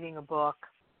I'm reading a book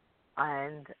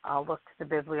and I'll look to the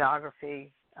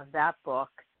bibliography of that book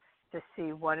to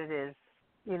see what it is,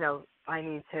 I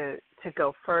need to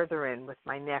go further in with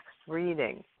my next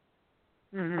reading.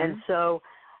 Mm-hmm. And so,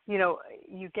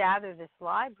 you gather this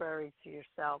library to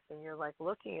yourself and you're like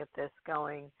looking at this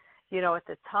going, at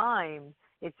the time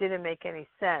it didn't make any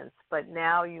sense, but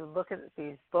now you look at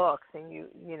these books and you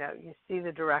see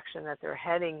the direction that they're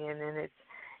heading in, and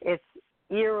it's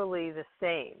eerily the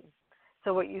same.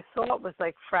 So what you thought was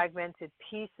like fragmented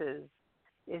pieces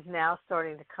is now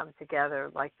starting to come together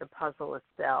like the puzzle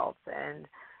itself, and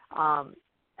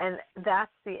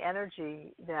that's the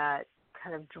energy that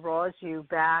kind of draws you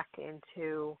back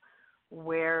into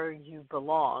where you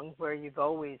belong, where you've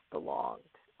always belonged.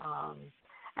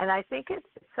 And I think it's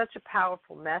such a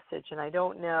powerful message, and I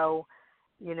don't know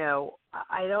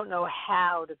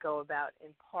how to go about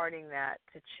imparting that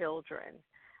to children,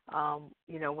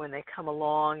 when they come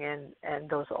along and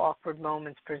those awkward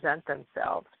moments present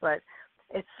themselves. But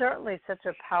it's certainly such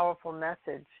a powerful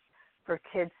message for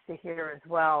kids to hear as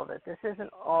well, that this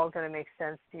isn't all going to make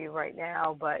sense to you right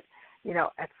now, but,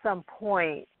 at some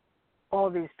point, all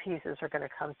these pieces are going to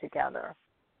come together.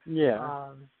 Yeah.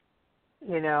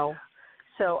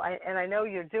 So I know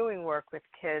you're doing work with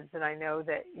kids, and I know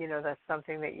that that's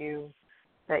something that you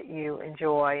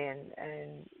enjoy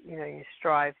and you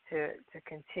strive to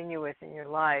continue with in your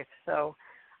life. So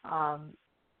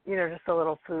just a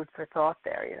little food for thought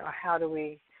there. How do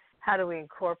we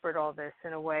incorporate all this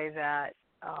in a way that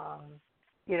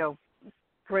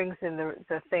brings in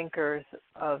the thinkers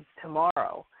of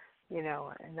tomorrow,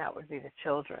 and that would be the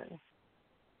children.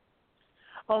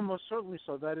 Almost certainly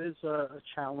so. That is a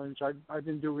challenge. I've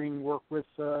been doing work with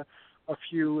a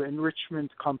few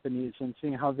enrichment companies and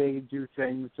seeing how they do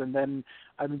things, and then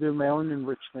I've been doing my own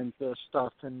enrichment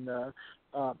stuff, and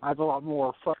I have a lot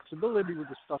more flexibility with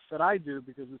the stuff that I do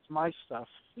because it's my stuff.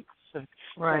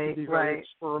 Right, it can be very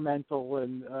experimental,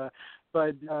 and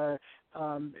but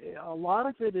a lot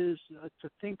of it is to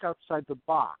think outside the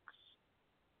box.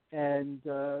 And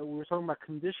we were talking about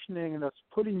conditioning, and that's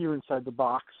putting you inside the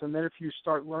box. And then if you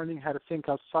start learning how to think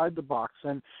outside the box,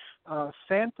 and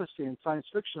fantasy and science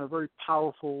fiction are very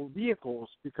powerful vehicles,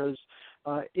 because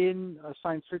in a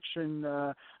science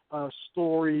fiction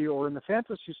story or in a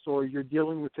fantasy story, you're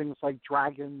dealing with things like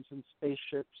dragons and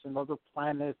spaceships and other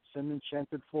planets and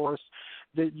enchanted forests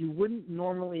that you wouldn't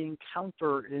normally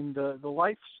encounter in the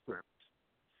life script.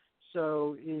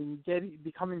 So in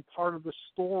becoming part of the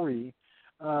story,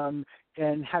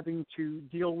 and having to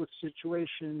deal with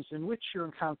situations in which you're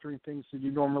encountering things that you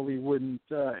normally wouldn't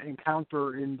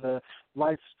encounter in the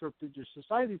life script that your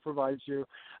society provides you,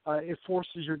 it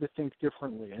forces you to think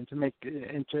differently and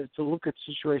to look at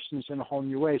situations in a whole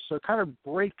new way. So it kind of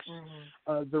breaks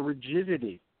the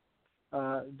rigidity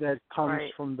that comes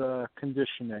from the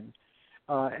conditioning.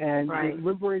 And it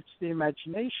liberates the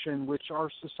imagination, which our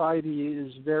society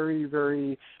is very,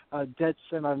 very dead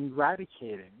set on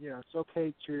eradicating. It's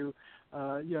okay to,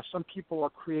 some people are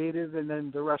creative, and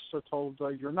then the rest are told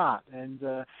you're not. And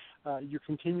you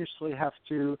continuously have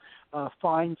to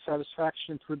find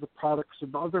satisfaction through the products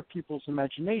of other people's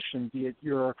imagination, be it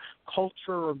your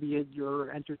culture or be it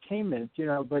your entertainment.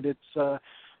 But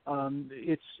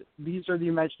these are the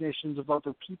imaginations of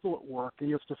other people at work, and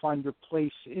you have to find your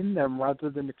place in them rather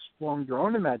than exploring your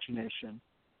own imagination.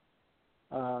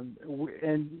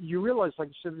 And you realize, like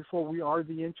you said before, we are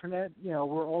the internet.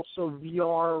 We're also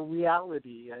VR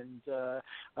reality. And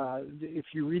if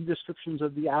you read descriptions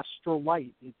of the astral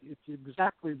light, it's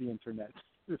exactly the internet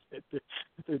that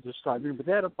they're describing, but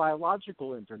they had a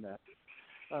biological internet.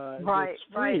 It's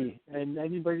free, and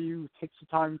anybody who takes the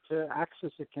time to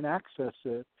access it can access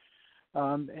it.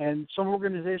 And some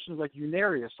organizations like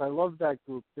Unarius, I love that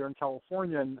group. They're in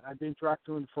California, and I've been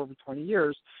interacting with them for over 20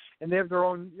 years, and they have their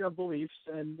own beliefs.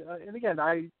 And again,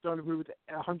 I don't agree with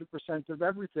 100% of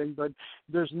everything, but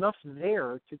there's enough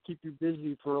there to keep you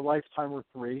busy for a lifetime or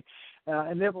three.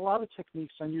 And they have a lot of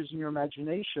techniques on using your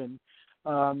imagination,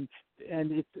 and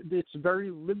it's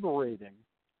very liberating.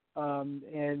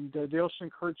 And they also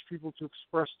encourage people to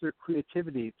express their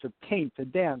creativity, to paint, to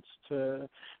dance, to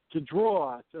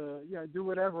draw, to do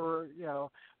whatever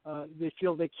they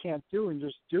feel they can't do, and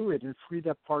just do it and free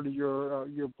that part of your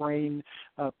brain,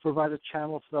 provide a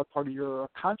channel for that part of your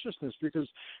consciousness, because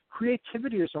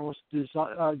creativity is almost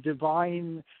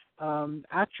divine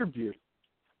attribute.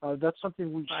 That's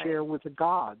something we share with the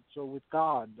gods or with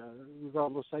God,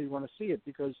 regardless how you want to see it,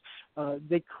 because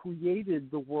they created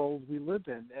the world we live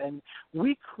in. And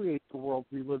we create the world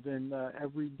we live in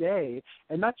every day,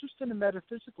 and not just in a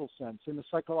metaphysical sense, in a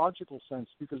psychological sense,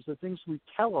 because the things we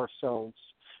tell ourselves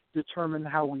determine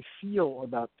how we feel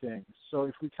about things. So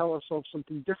if we tell ourselves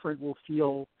something different, we'll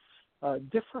feel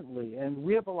differently, and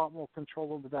we have a lot more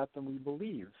control over that than we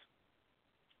believe.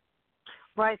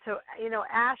 Right. So,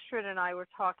 Astrid and I were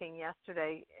talking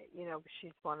yesterday.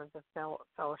 She's one of the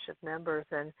fellowship members,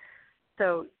 and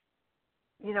so,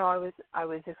 I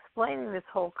was explaining this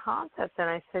whole concept, and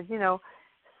I said,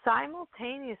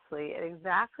 simultaneously at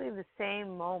exactly the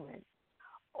same moment,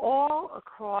 all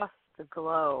across the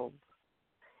globe,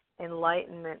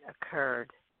 enlightenment occurred,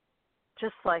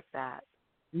 just like that.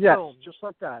 Yes, boom. Just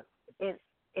like that.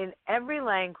 In every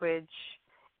language,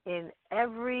 in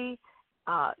every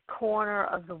corner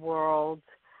of the world,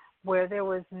 where there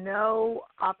was no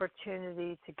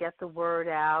opportunity to get the word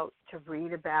out, to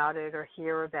read about it or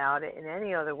hear about it in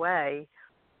any other way,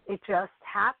 it just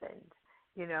happened,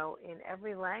 in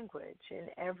every language, in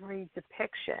every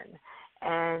depiction.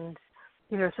 And,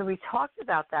 so we talked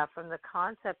about that from the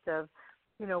concept of,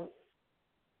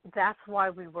 that's why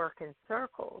we work in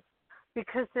circles,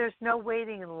 because there's no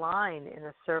waiting in line in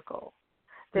a circle.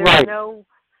 There's no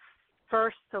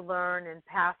first to learn and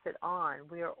pass it on.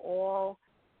 We are all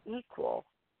equal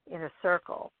in a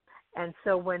circle. And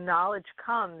so when knowledge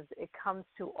comes, it comes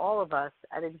to all of us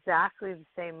at exactly the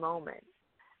same moment,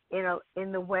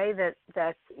 in the way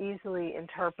that's easily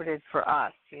interpreted for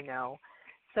us,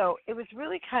 So it was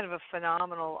really kind of a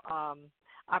phenomenal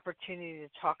opportunity to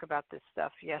talk about this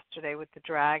stuff yesterday with the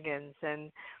dragons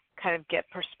and kind of get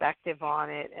perspective on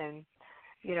it and,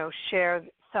 share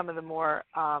some of the more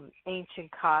ancient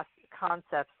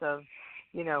concepts of,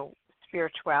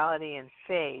 spirituality and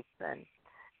faith and,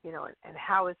 and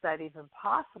how is that even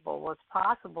possible? Well, it's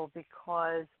possible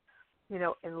because,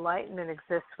 enlightenment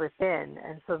exists within.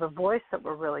 And so the voice that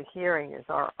we're really hearing is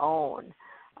our own.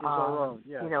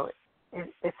 Yes.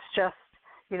 It's just,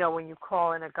 when you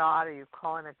call in a god or you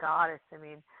call in a goddess,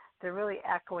 they're really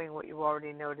echoing what you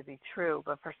already know to be true.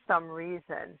 But for some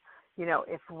reason,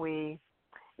 if we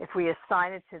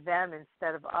assign it to them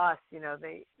instead of us,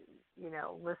 they,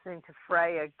 listening to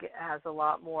Freya has a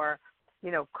lot more,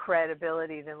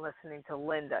 credibility than listening to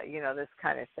Linda, this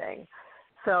kind of thing.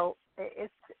 So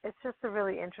it's just a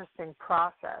really interesting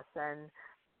process. And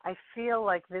I feel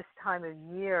like this time of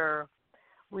year,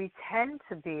 we tend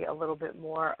to be a little bit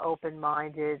more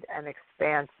open-minded and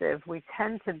expansive. We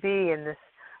tend to be in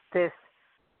this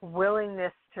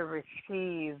willingness to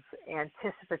receive,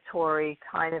 anticipatory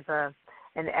kind of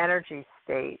an energy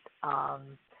state,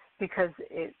 because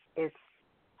it's,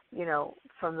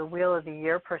 from the Wheel of the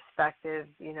Year perspective,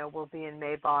 we'll be in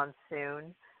Mabon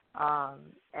soon,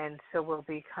 and so we'll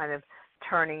be kind of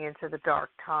turning into the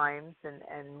dark times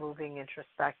and moving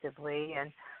introspectively,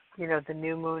 and the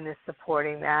new moon is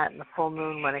supporting that, and the full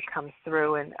moon, when it comes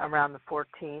through and around the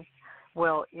 14th,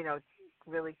 will,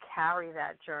 really carry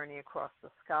that journey across the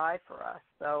sky for us.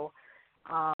 So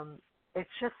it's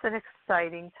just an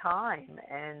exciting time,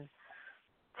 and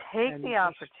take the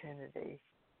opportunity,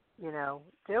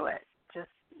 do it. Just,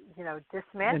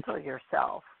 dismantle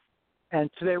yourself. And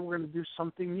today we're going to do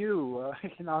something new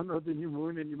in honor of the new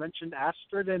moon. And you mentioned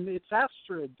Astrid, and it's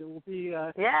Astrid. It will be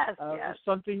yes.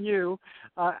 something new.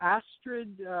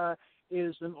 Astrid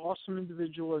is an awesome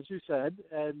individual, as you said,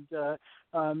 and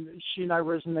she and I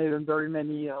resonate on very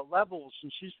many levels.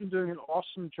 And she's been doing an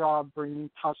awesome job bringing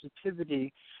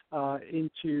positivity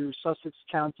into Sussex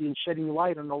County and shedding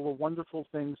light on all the wonderful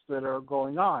things that are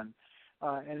going on.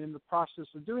 And in the process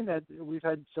of doing that, we've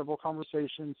had several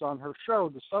conversations on her show,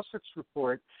 The Sussex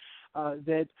Report,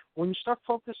 that when you start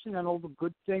focusing on all the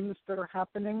good things that are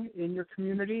happening in your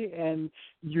community, and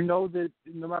you know that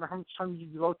no matter how much time you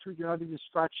devote to it, you're not even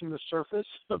scratching the surface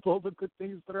of all the good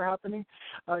things that are happening,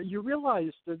 you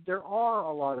realize that there are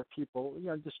a lot of people,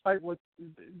 despite what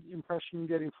the impression you're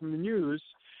getting from the news,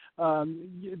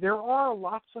 there are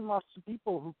lots and lots of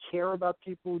people who care about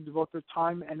people, who devote their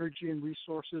time, energy, and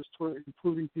resources toward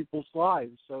improving people's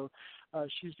lives. So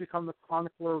she's become the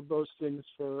chronicler of those things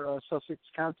for Sussex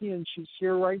County, and she's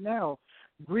here right now.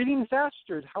 Greetings,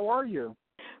 Astrid. How are you?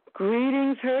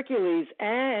 Greetings, Hercules,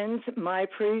 and my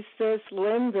priestess,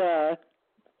 Linda.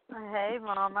 Hey,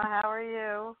 Mama. How are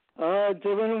you? Oh,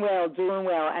 doing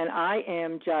well. And I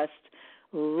am just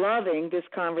loving this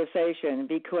conversation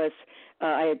because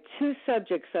I had two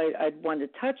subjects I'd want to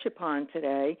touch upon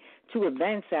today, two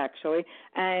events actually,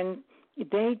 and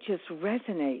they just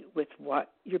resonate with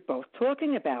what you're both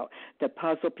talking about. The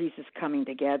puzzle pieces coming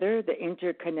together, the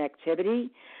interconnectivity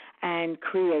and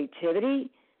creativity,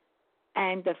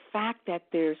 and the fact that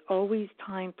there's always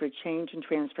time for change and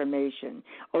transformation.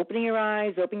 Opening your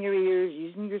eyes, opening your ears,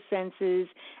 using your senses,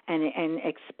 and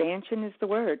expansion is the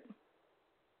word.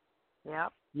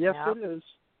 Yep. Yes, yep. it is.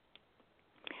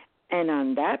 And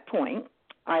on that point,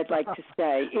 I'd like to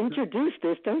say, introduce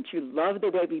this. Don't you love the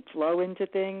way we flow into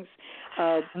things?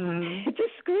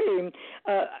 Just scream.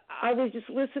 I was just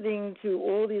listening to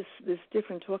all this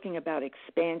different talking about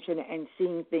expansion and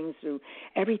seeing things through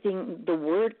everything, the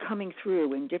word coming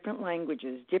through in different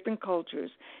languages, different cultures,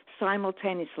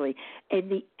 simultaneously. And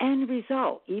the end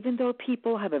result, even though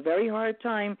people have a very hard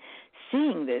time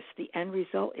seeing this, the end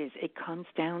result is it comes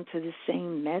down to the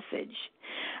same message.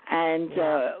 And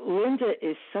Linda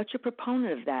is such a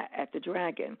proponent of that at the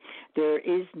Dragon. There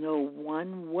is no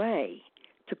one way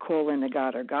to call in a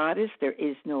god or goddess. There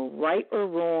is no right or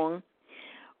wrong,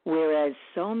 whereas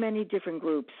so many different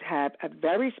groups have a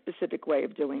very specific way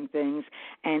of doing things,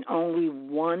 and only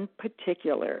one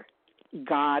particular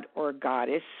god or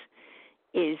goddess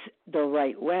is the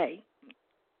right way.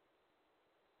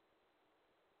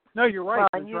 No, you're right.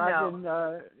 Well, the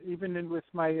Dragon, even with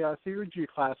my theurgy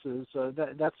classes,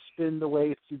 that's been the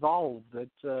way it's evolved. That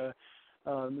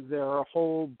there are a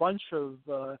whole bunch of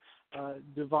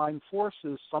divine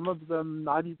forces, some of them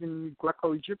not even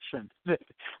Greco-Egyptian, that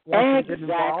want to get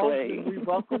involved, and we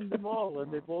welcome them all,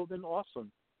 and they've all been awesome.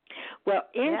 Well,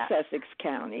 in Sussex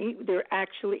County, there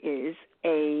actually is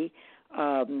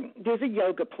there's a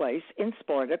yoga place in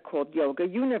Sparta called Yoga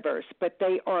Universe, but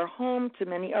they are home to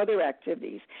many other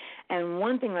activities. And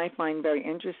one thing I find very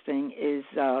interesting is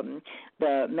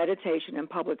the meditation and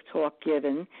public talk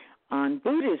given on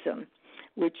Buddhism,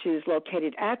 which is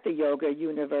located at the Yoga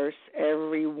Universe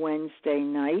every Wednesday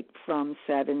night from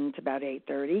 7 to about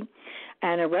 8:30.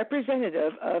 And a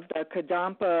representative of the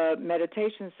Kadampa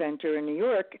Meditation Center in New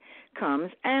York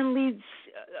comes and leads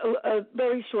a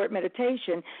very short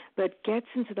meditation, but gets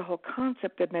into the whole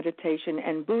concept of meditation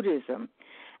and Buddhism.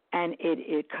 And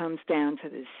it comes down to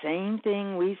the same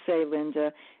thing we say,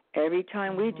 Linda, every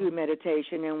time we do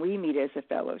meditation and we meet as a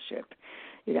fellowship.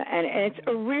 You know, and it's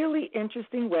a really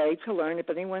interesting way to learn if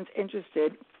anyone's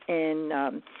interested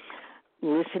in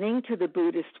listening to the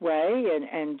Buddhist way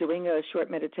and doing a short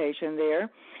meditation there.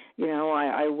 You know,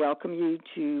 I welcome you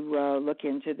to look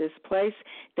into this place.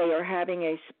 They are having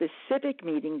a specific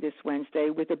meeting this Wednesday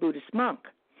with a Buddhist monk.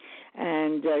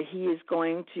 And he is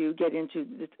going to get into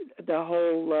the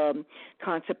whole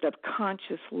concept of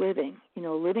conscious living, you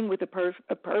know, living with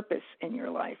a purpose in your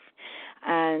life,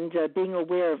 and being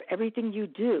aware of everything you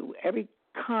do, every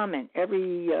comment,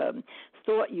 every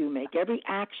thought you make, every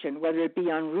action, whether it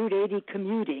be on Route 80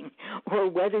 commuting or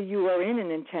whether you are in an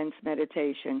intense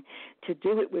meditation, to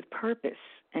do it with purpose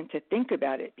and to think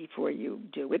about it before you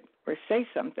do it or say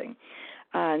something.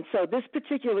 And so this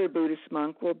particular Buddhist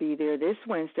monk will be there this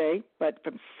Wednesday, but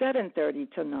from 7:30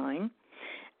 to 9.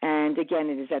 And again,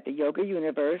 it is at the Yoga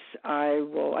Universe.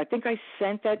 I think I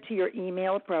sent that to your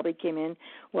email. It probably came in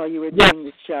while you were doing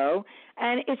the show.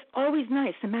 And it's always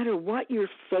nice, no matter what your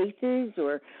faith is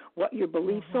or what your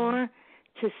beliefs are,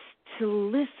 to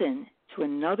listen to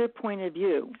another point of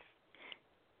view.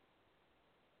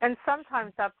 And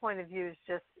sometimes that point of view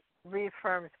just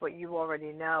reaffirms what you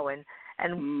already know, and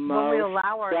Most when we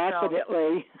allow ourselves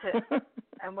definitely.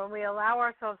 and when we allow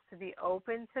ourselves to be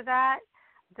open to that,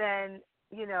 then,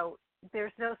 you know,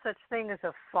 there's no such thing as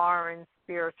a foreign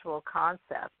spiritual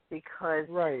concept, because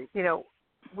you know,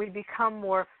 we become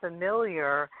more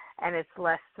familiar and it's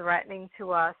less threatening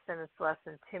to us and it's less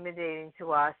intimidating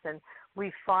to us, and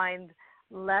we find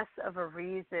less of a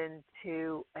reason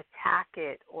to attack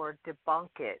it or debunk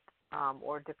it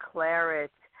or declare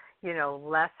it, you know,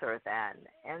 lesser than.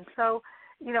 And so,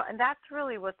 you know, and that's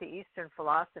really what the Eastern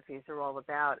philosophies are all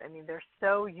about. I mean, they're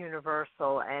so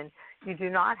universal, and you do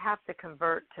not have to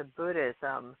convert to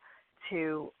Buddhism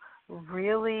to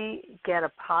really get a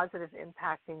positive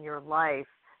impact in your life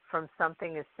from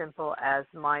something as simple as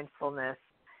mindfulness,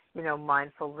 you know,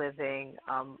 mindful living,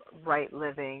 right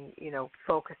living, you know,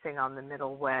 focusing on the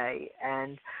middle way.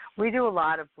 And we do a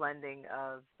lot of blending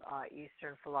of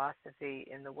Eastern philosophy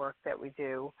in the work that we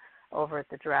do over at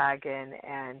the Dragon,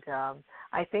 and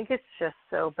I think it's just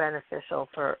so beneficial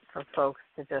for folks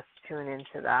to just tune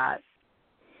into that.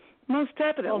 Most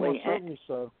definitely. Almost certainly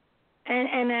so.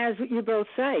 And as you both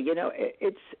say, you know,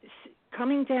 it's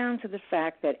coming down to the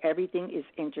fact that everything is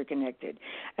interconnected.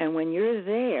 And when you're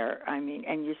there, I mean,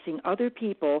 and you're seeing other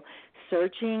people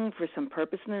searching for some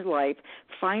purpose in their life,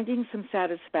 finding some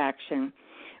satisfaction,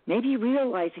 maybe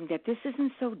realizing that this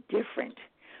isn't so different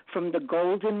from the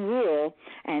golden rule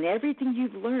and everything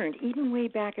you've learned, even way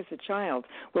back as a child,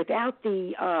 without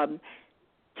the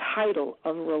title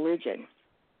of religion.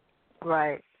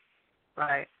 Right.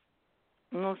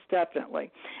 Most definitely.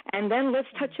 And then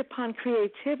let's touch upon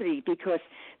creativity, because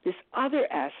this other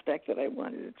aspect that I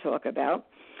wanted to talk about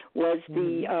was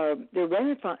the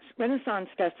Renaissance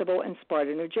Festival in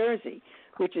Sparta, New Jersey,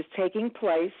 which is taking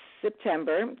place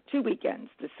September, 2 weekends,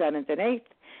 the 7th and 8th,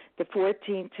 the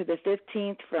 14th to the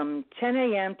 15th from 10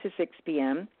 a.m. to 6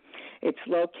 p.m. It's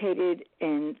located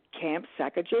in Camp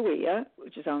Sacagawea,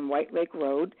 which is on White Lake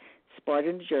Road,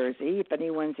 Sparta, New Jersey. If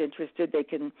anyone's interested, they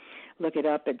can look it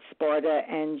up at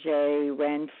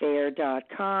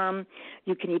spartanjrenfair.com.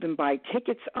 You can even buy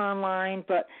tickets online.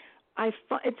 But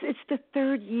it's the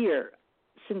third year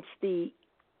since the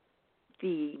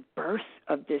birth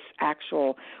of this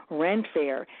actual Ren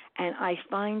Fair, and I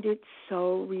find it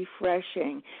so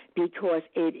refreshing because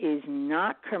it is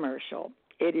not commercial.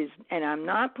 It is, and I'm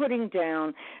not putting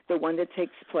down the one that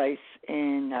takes place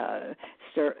in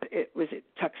was it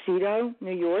Tuxedo,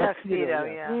 New York? Tuxedo,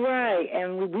 yeah. Right,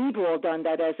 and we've all done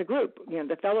that as a group,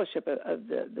 the Fellowship of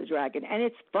the Dragon, and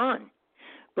it's fun.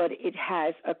 But it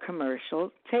has a commercial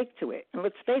take to it. And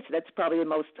let's face it, that's probably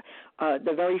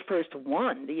the very first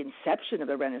one, the inception of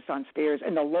the Renaissance fairs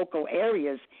in the local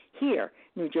areas here,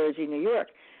 New Jersey, New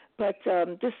York. But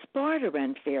the Sparta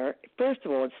Ren Fair, first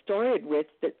of all, it started with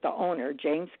the owner,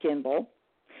 James Kimball,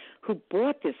 who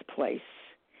bought this place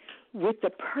with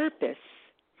the purpose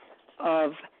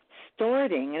of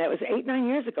starting, and it was 8-9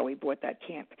 years ago he bought that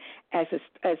camp, as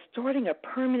starting a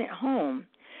permanent home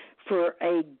for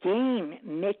a game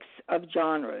mix of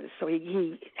genres. So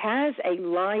he has a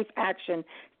live-action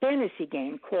fantasy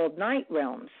game called Night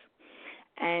Realms,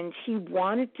 and he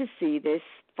wanted to see this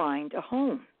find a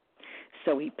home.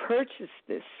 So he purchased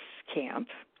this camp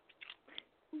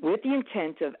with the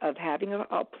intent of having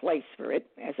a place for it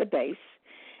as a base,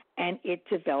 and it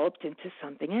developed into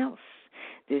something else.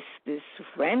 This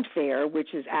Ren Fair,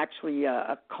 which is actually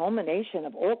a culmination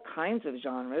of all kinds of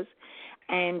genres,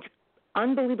 and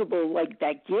unbelievable, like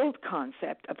that guild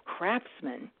concept of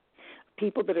craftsmen,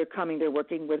 people that are coming, they're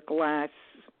working with glass,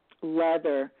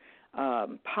 leather,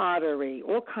 pottery,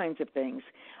 all kinds of things.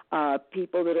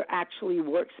 People that are actually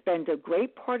spend a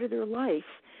great part of their life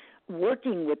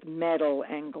working with metal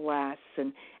and glass,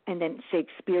 and then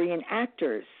Shakespearean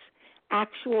actors,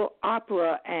 actual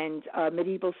opera and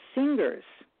medieval singers.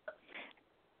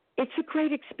 It's a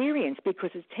great experience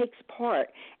because it takes part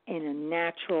in a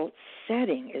natural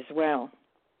setting as well.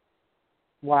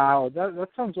 Wow, that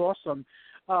sounds awesome.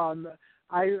 I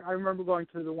remember going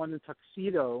to the one in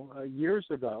Tuxedo years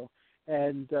ago,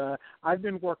 and I've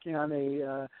been working on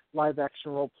a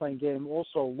live-action role-playing game,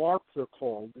 also LARP they're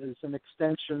called. It's an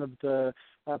extension of the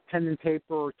pen and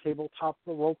paper or tabletop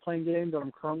role-playing game that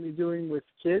I'm currently doing with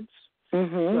kids.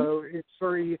 Mm-hmm. So it's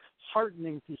very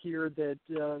heartening to hear that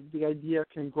the idea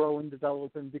can grow and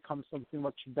develop and become something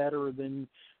much better than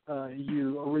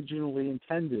you originally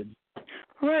intended.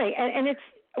 Right, and it's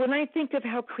when I think of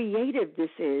how creative this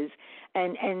is,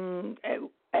 and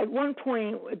at one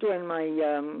point during my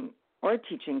art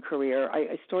teaching career,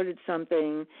 I started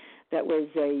something that was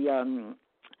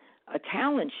a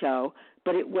talent show,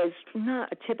 but it was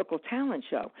not a typical talent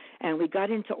show. And we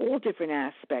got into all different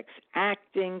aspects,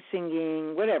 acting,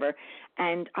 singing, whatever.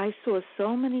 And I saw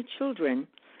so many children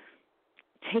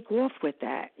take off with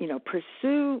that,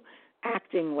 pursue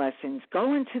acting lessons,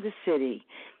 go into the city,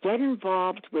 get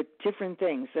involved with different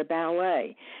things, the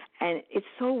ballet. And it's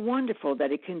so wonderful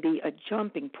that it can be a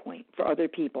jumping point for other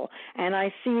people. And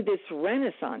I see this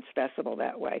Renaissance Festival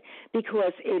that way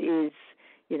because it is,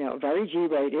 very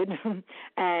G-rated,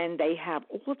 and they have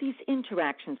all these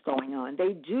interactions going on.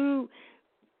 They do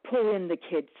pull in the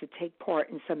kids to take part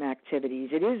in some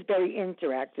activities. It is very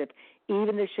interactive.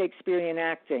 Even the Shakespearean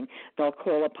acting, they'll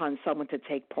call upon someone to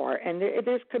take part, and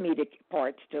there's comedic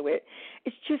parts to it.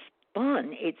 It's just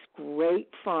fun. It's great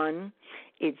fun.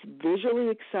 It's visually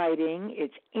exciting.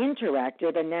 It's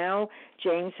interactive, and now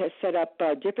James has set up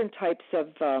different types of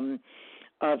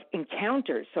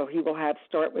encounters. So he will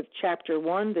start with Chapter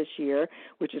 1 this year,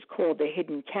 which is called The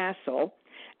Hidden Castle,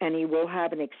 and he will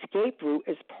have an escape route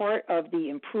as part of the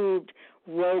improved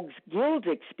Rogues Guild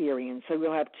experience. So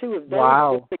we'll have 2 of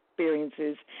those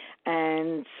experiences.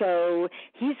 And so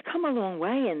he's come a long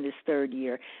way in this third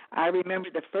year. I remember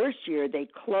the first year they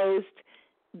closed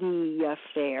the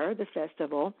fair, the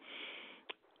festival,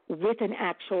 with an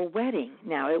actual wedding.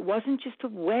 Now, it wasn't just a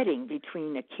wedding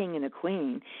between a king and a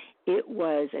queen. It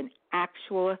was an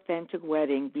actual authentic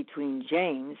wedding between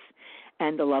James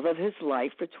and the love of his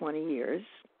life for 20 years,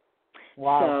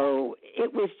 Wow. So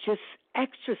it was just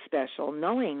extra special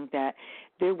knowing that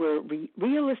there were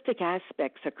realistic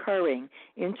aspects occurring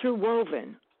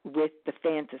interwoven with the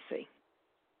fantasy.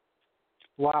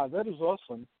 Wow, that is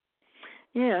awesome.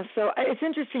 Yeah, so it's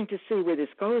interesting to see where this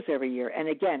goes every year. And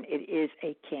again, it is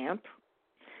a camp.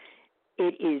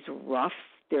 It is rough.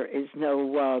 There is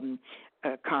no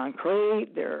concrete.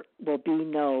 There will be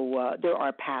no. There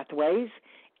are pathways.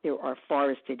 There are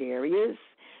forested areas.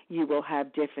 You will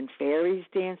have different fairies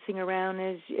dancing around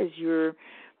as you're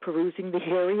perusing the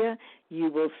area.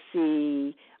 You will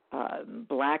see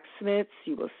blacksmiths.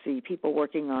 You will see people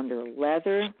working on their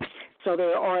leather. So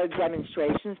there are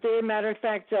demonstrations there. Matter of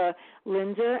fact,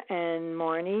 Linda and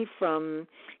Marnie from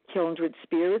Kindred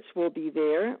Spirits will be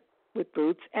there with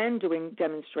booths and doing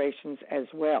demonstrations as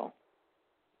well.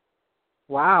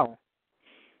 Wow.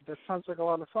 That sounds like a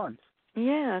lot of fun.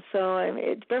 Yeah, so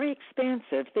it's very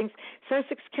expansive.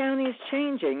 Sussex County is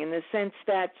changing in the sense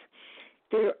that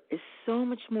there is so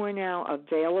much more now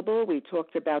available. We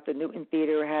talked about the Newton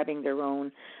Theater having their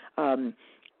own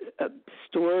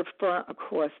storefront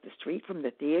across the street from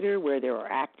the theater where there are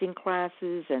acting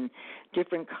classes and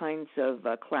different kinds of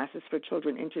classes for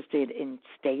children interested in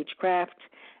stagecraft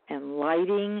and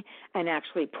lighting and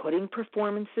actually putting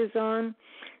performances on.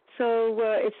 So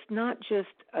it's not just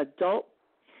adult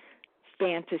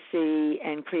fantasy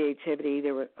and creativity.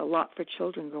 There were a lot for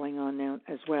children going on now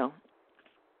as well.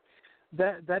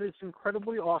 That is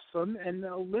incredibly awesome. And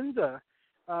Linda,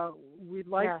 we'd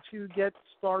like to get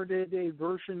started a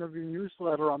version of your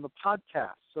newsletter on the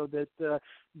podcast so that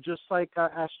just like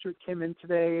Astrid came in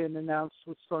today and announced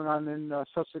what's going on in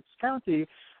Sussex County,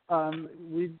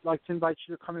 we'd like to invite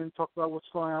you to come in and talk about what's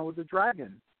going on with the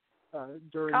dragon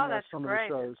during some of the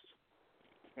shows.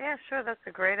 Yeah, sure. That's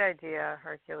a great idea,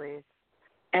 Hercules.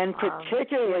 And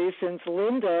particularly since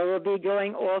Linda will be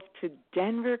going off to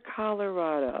Denver,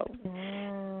 Colorado,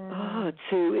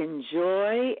 to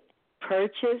enjoy,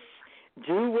 purchase,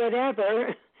 do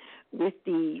whatever with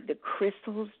the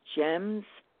crystals, gems,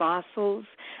 fossils.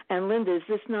 And Linda, is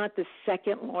this not the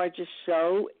second largest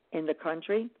show in the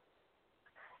country?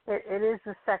 It is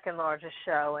the second largest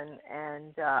show,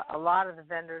 and a lot of the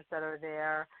vendors that are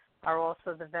there are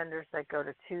also the vendors that go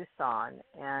to Tucson.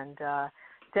 And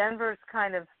Denver's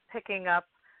kind of picking up,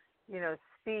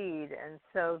 speed, and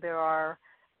so there are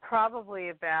probably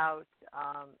about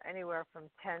anywhere from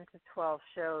 10 to 12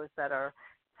 shows that are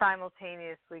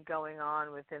simultaneously going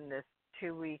on within this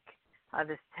 2-week,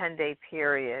 this 10-day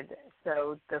period.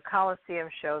 So the Coliseum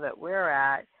show that we're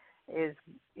at is,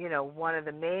 one of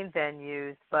the main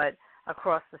venues, but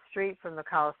across the street from the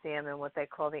Coliseum in what they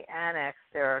call the Annex,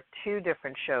 there are 2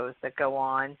 different shows that go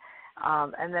on.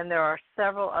 And then there are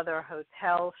several other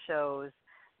hotel shows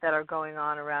that are going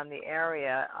on around the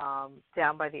area,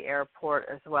 down by the airport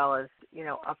as well as,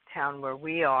 uptown where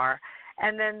we are.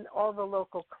 And then all the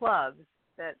local clubs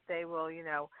that they will,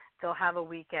 they'll have a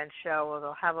weekend show or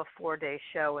they'll have a 4-day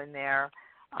show in there.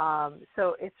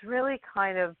 So it's really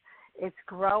it's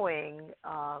growing,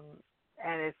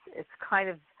 and it's kind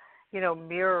of,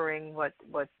 mirroring what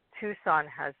Tucson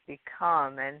has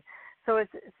become. And so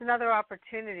it's another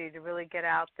opportunity to really get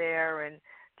out there and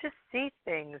just see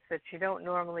things that you don't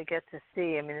normally get to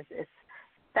see. I mean, it's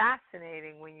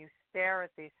fascinating when you stare at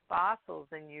these fossils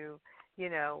and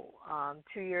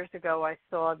 2 years ago I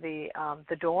saw the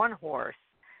Dawn horse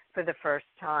for the first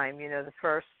time, the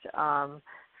first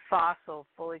fossil,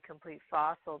 fully complete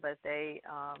fossil that they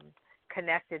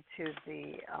connected to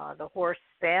the horse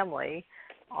family.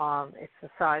 It's the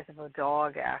size of a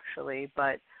dog, actually,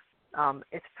 but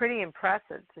it's pretty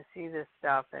impressive to see this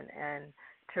stuff and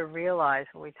to realize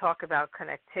when we talk about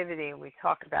connectivity and we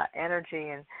talk about energy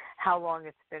and how long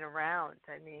it's been around.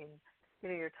 I mean,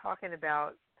 you're talking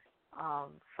about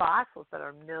fossils that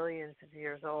are millions of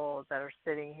years old that are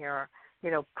sitting here,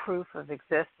 proof of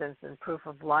existence and proof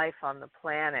of life on the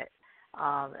planet,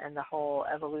 and the whole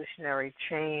evolutionary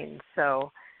chain.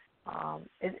 So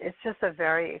it's just a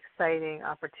very exciting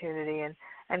opportunity.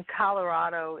 And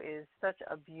Colorado is such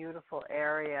a beautiful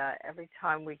area. Every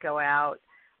time we go out,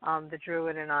 the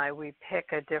Druid and I, we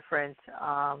pick a different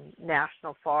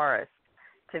national forest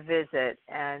to visit.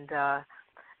 And,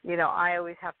 I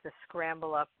always have to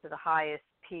scramble up to the highest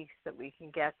peaks that we can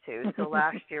get to. So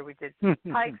last year we did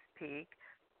Pikes Peak.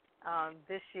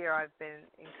 This year I've been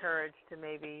encouraged to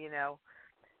maybe,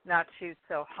 not shoot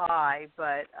so high,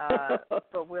 but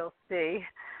we'll see.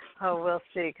 We'll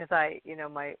see, because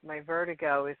my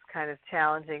vertigo is kind of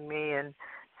challenging me, and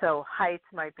so heights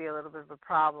might be a little bit of a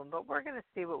problem. But we're going to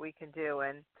see what we can do,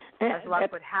 and as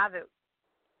luck would have it,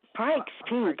 Pikes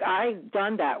Peak. I've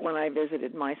done that when I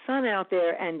visited my son out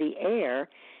there, and the air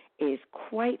is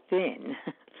quite thin.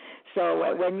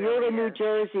 So when you're a New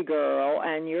Jersey girl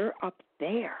and you're up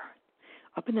there,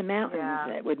 up in the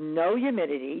mountains with no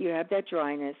humidity, you have that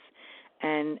dryness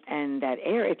and that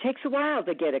air. It takes a while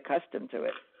to get accustomed to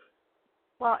it.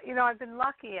 Well, I've been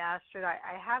lucky, Astrid. I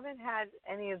haven't had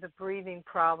any of the breathing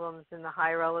problems in the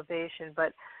higher elevation,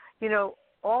 but,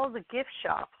 all the gift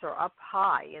shops are up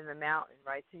high in the mountain,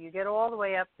 right? So you get all the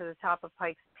way up to the top of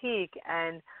Pikes Peak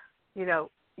and,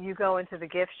 you go into the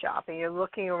gift shop and you're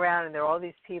looking around and there are all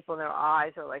these people and their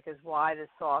eyes are like as wide as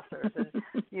saucers and,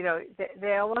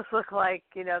 they almost look like,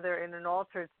 they're in an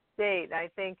altered state. And I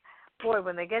think, boy,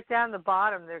 when they get down the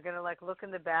bottom, they're going to like look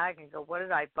in the bag and go, what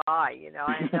did I buy?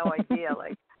 I had no idea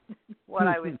like what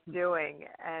I was doing.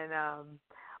 And,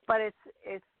 but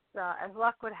it's as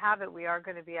luck would have it, we are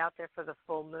going to be out there for the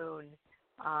full moon,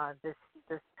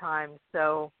 this time.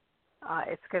 So,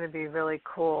 it's going to be really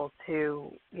cool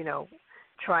to,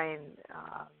 try and,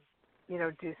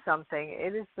 do something.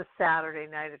 It is the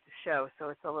Saturday night of the show, so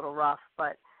it's a little rough,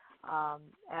 but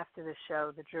after the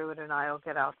show, the Druid and I will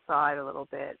get outside a little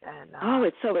bit. And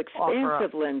it's so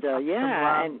expensive, Linda.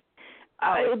 Yeah, and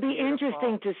it'll be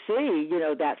interesting to see,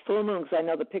 that full moon, because I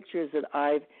know the pictures that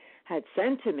I've had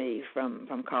sent to me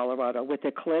from Colorado with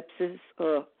eclipses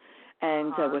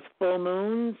and with full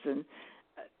moons, and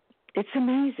it's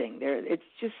amazing. It's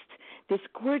just this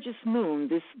gorgeous moon,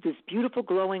 this beautiful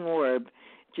glowing orb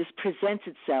just presents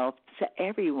itself to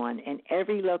everyone in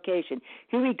every location.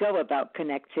 Here we go about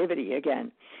connectivity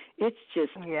again. It's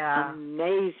just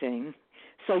amazing.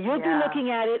 So you'll be looking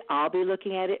at it. I'll be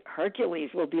looking at it. Hercules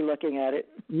will be looking at it.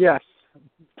 Yes.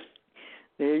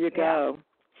 There you go.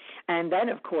 And then,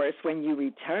 of course, when you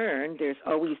return, there's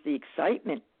always the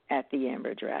excitement at the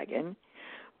Amber Dragon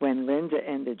when Linda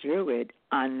and the Druid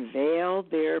unveil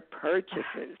their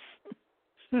purchases.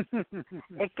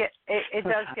 It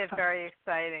does get very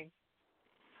exciting.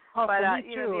 Oh, but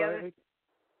me too.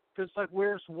 Because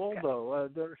where's Waldo?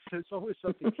 There's always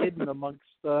something hidden amongst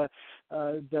the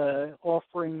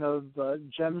offering of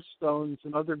gemstones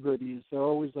and other goodies. They're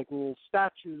always like little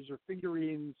statues or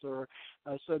figurines, or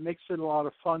so it makes it a lot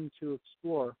of fun to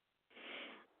explore.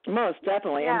 Most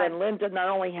definitely. And then Linda not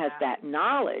only has that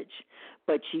knowledge,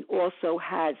 but she also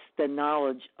has the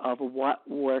knowledge of what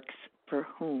works for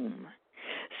whom.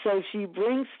 So she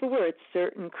brings forth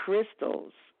certain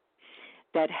crystals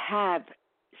that have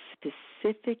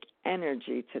specific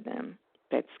energy to them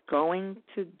that's going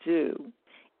to do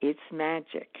its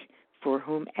magic for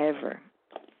whomever.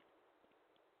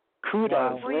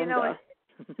 Kudos, well, Linda.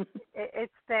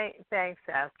 Thanks,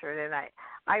 Astrid. And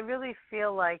I really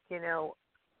feel like,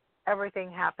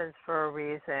 everything happens for a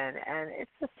reason. And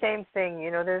it's the same thing,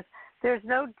 there's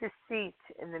no deceit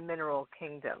in the mineral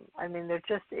kingdom. I mean, there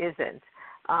just isn't.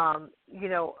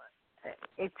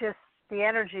 It just, the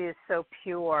energy is so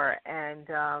pure, and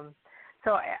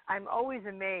so I'm always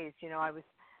amazed.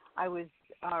 I was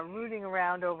rooting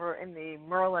around over in the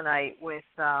Merlinite with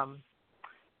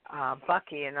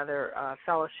Bucky, another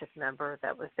fellowship member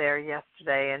that was there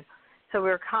yesterday, and so we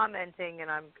were commenting. And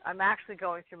I'm actually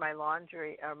going through my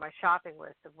my shopping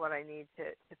list of what I need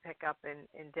to pick up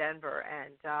in Denver,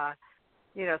 and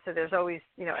so there's always,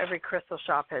 every crystal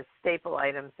shop has staple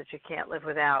items that you can't live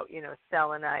without,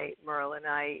 selenite,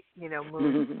 merlinite,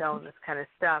 moonstone, this kind of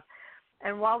stuff.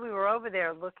 And while we were over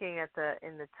there looking at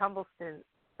in the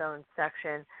tumblestone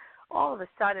section, all of a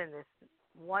sudden this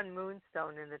one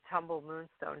moonstone in the tumble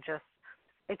moonstone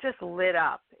just lit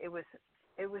up. It was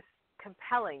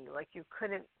compelling, like you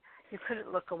couldn't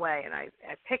look away. And I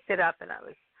picked it up and I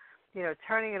was,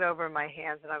 turning it over in my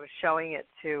hands, and I was showing it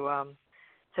to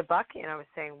Bucky, and I was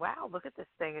saying, wow, look at this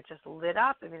thing. It just lit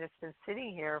up. I mean, it's been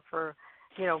sitting here for,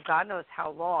 God knows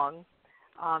how long.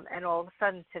 And all of a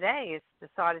sudden today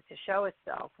it's decided to show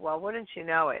itself. Well, wouldn't you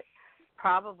know it,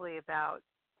 probably about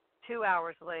 2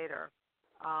 hours later,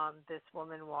 this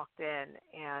woman walked in,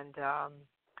 and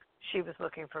she was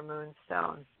looking for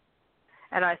moonstone.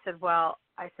 And I said,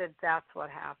 that's what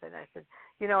happened. I said,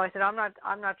 I'm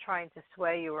not trying to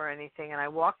sway you or anything. And I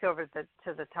walked over to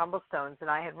the tumblestones, and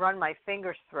I had run my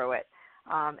fingers through it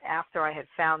after I had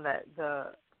found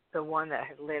the one that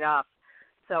had lit up.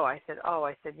 So I said,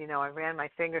 I ran my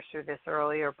fingers through this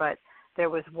earlier, but there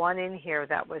was one in here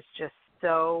that was just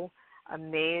so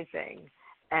amazing.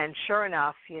 And sure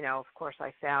enough, of course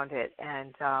I found it.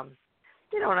 And,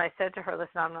 and I said to her,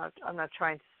 listen, I'm not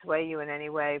trying to sway you in any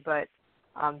way, but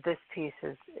this piece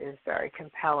is very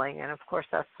compelling. And of course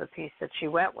that's the piece that she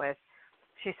went with.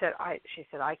 She said,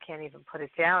 I can't even put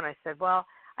it down. I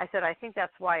said, I think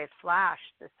that's why it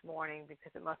flashed this morning,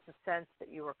 because it must have sensed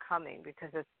that you were coming, because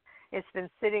it's been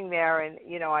sitting there, and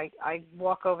I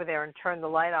walk over there and turn the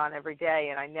light on every day,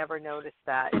 and I never noticed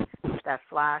that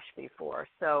flash before.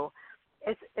 So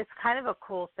it's kind of a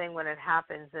cool thing when it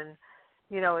happens, and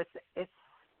it's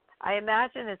I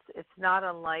imagine it's not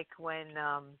unlike when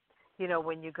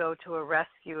when you go to a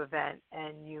rescue event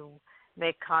and you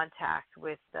make contact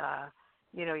with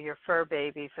your fur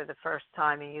baby for the first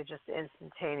time, and you just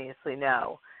instantaneously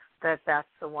know that that's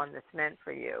the one that's meant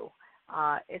for you.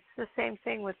 It's the same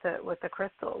thing with the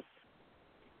crystals.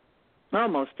 Oh,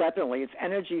 most definitely. It's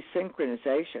energy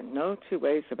synchronization. No two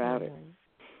ways about it.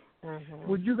 Mm-hmm.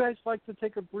 Would you guys like to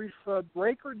take a brief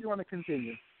break, or do you want to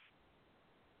continue?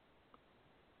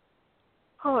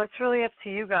 Oh, it's really up to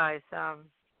you guys.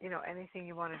 Anything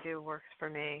you want to do works for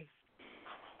me.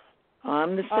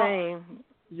 I'm the same.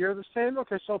 You're the same?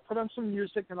 Okay, so I'll put on some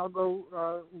music, and I'll go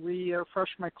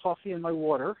refresh my coffee and my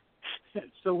water.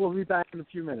 So we'll be back in a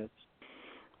few minutes.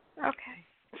 Okay.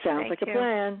 Sounds like a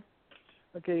plan.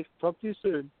 Okay, talk to you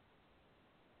soon.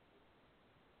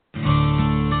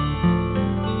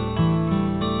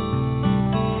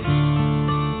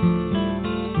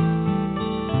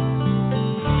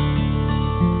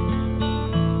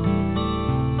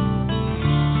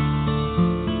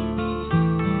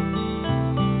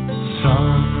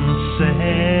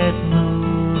 Sunset,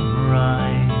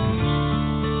 moonrise,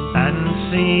 and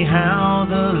see how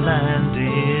the land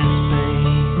is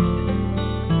bathed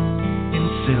in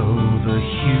silver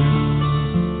hue.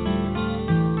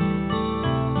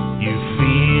 You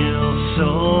feel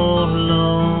so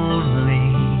lonely.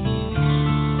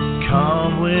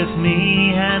 Come with me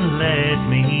and let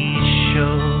me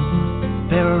show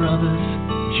there are others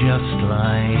just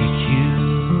like you,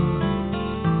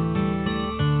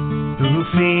 who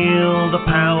feel the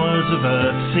powers of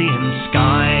earth, sea and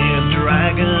sky, of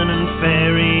dragon and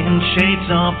fairy and shades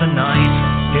of the night.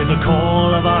 Hear the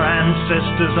call of our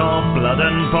ancestors of blood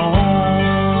and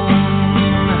bone,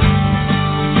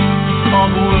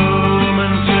 of womb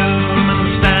and tomb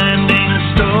and standing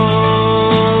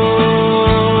stone.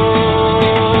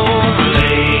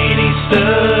 Lady,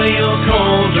 stir your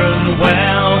cauldron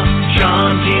well,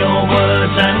 chant your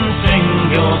words and sing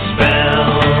your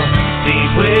spell.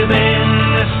 Deep within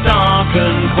this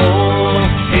darkened hall,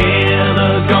 hear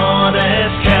the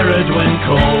goddess Ceridwen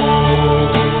call.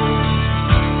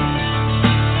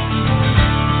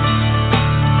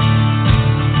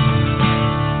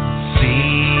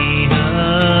 See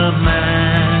a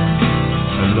man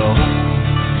alone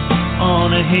on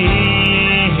a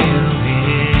hill,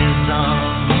 his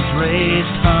arms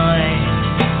raised high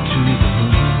to the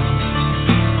moon.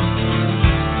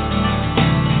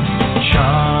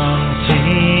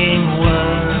 Chanting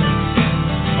words,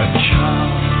 a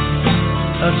charm,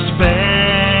 a spell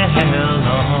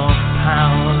of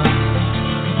power,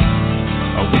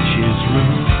 a witch's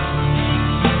rune.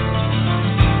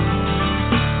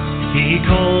 He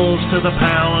calls to the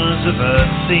powers of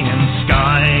earth, sea and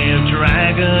sky, of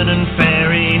dragon and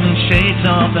fairy and shades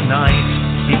of the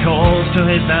night. He calls to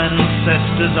his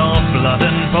ancestors of blood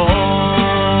and bone,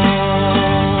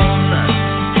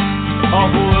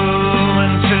 of womb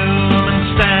and tomb and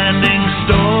standing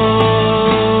stone.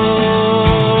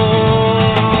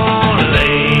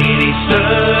 Lady,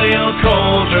 stir your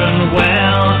cauldron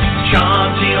well,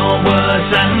 chant your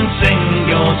words and sing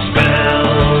your spell.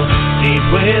 Deep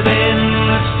within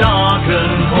this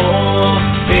darkened hall,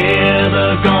 hear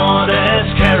the goddess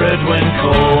Ceridwen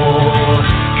call.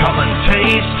 Come and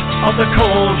taste of the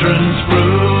cauldron's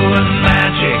brew and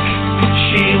magic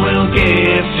she will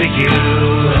give to you.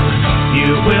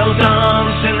 You will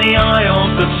dance in the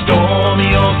aisles that storm,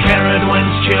 your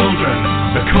Ceridwen's children,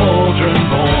 the cauldron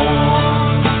born.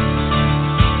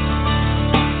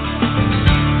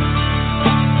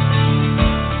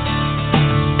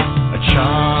 A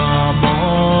charm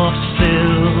of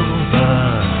silver,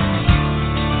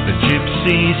 the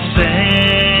gypsy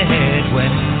said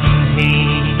when he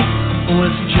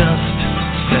was just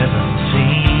 17.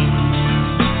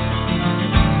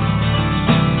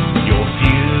 Your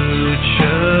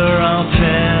future, I'll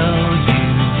tell you,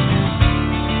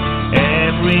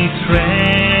 every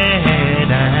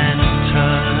thread and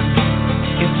turn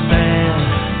is there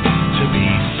to be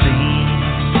seen.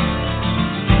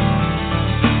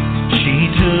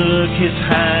 She took his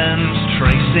hands,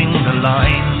 tracing the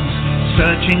lines,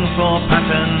 searching for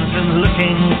patterns and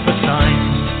looking for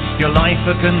signs. Your life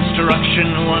a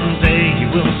construction, one day you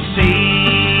will see.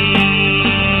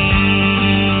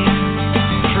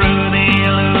 Through the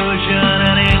illusion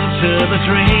and into the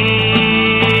dream.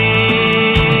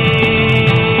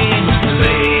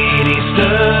 Lady,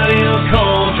 stir your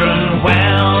cauldron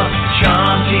well,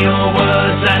 chant your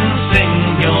words and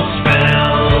sing your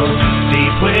spell.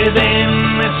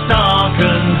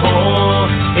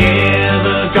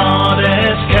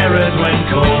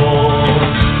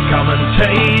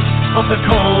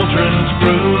 cauldrons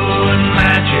brew and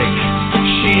magic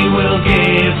she will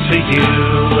give to you.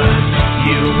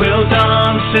 You will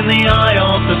dance in the eye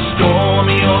of the storm,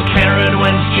 your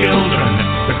Ceridwen's children,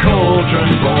 the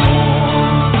cauldron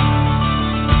born.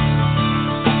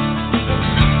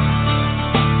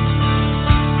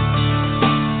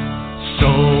 So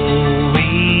we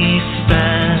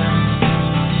stand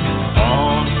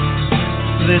on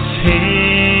this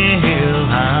hill,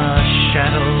 our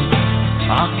shadows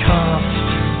are cast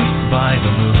by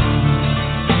the moon,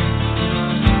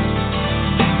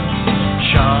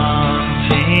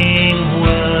 chanting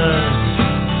words,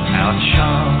 our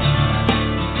charm,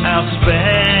 our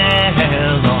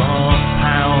spell of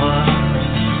power,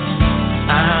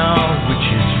 our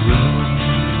witch's rune.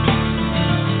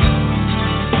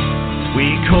 We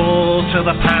call to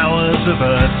the powers of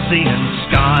earth, sea and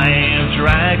sky, of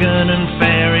dragon and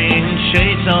fairy and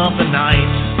shades of the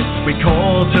night. We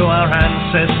call to our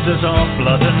ancestors of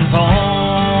blood and bone,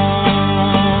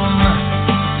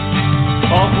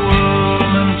 of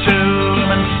womb and tomb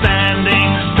and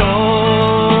standing stone.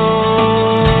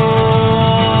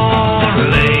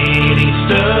 Lady,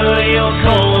 stir your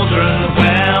cauldron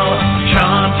well,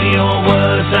 chant your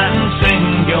words and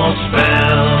sing your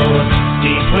spell.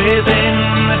 Deep within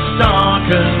this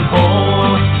darkened hall,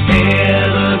 hear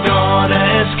the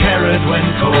goddess Ceridwen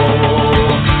call.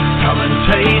 Come and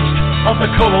taste of the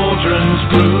cauldron's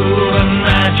brew and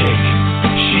magic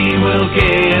she will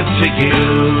give to you.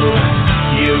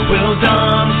 You will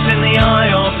dance in the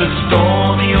eye of the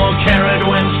storm, your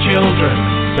Ceridwen's children,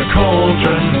 the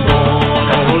cauldron born.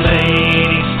 Oh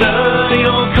lady, stir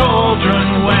your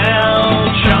cauldron well,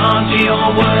 chant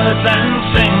your words and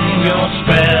sing your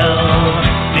spell.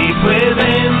 Deep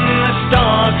within this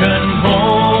darkened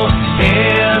hall,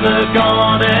 hear the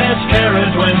goddess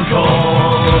Ceridwen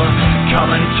call.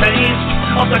 Come and taste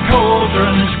of the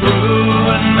cauldron's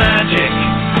brew and magic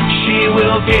she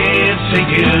will give to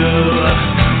you.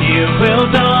 You will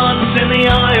dance in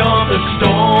the eye of the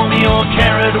storm, your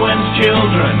Ceridwen's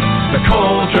children, the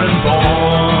cauldron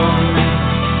born.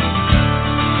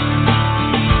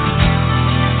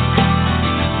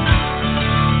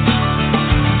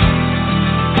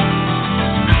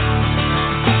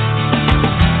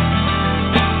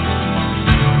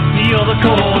 You're the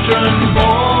cauldron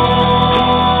born,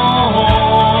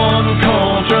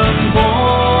 cauldron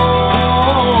born.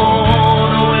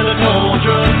 We're the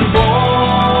cauldron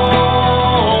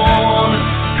born,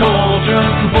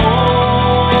 cauldron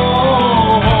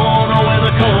born. We're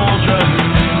the cauldron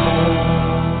born.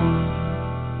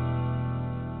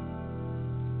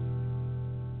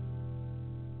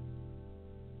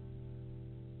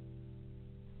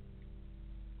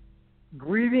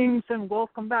 Greetings and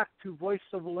welcome back to Voice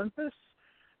of Olympus.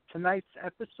 Tonight's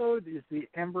episode is the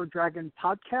Amber Dragon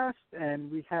podcast,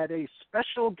 and we had a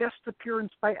special guest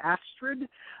appearance by Astrid,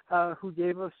 who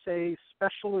gave us a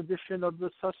special edition of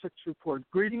the Sussex Report.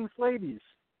 Greetings, ladies.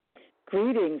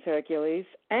 Greetings, Hercules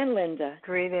and Linda.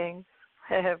 Greetings.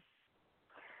 Hello.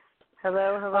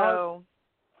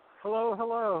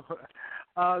 Hello.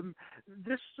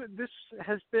 This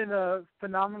has been a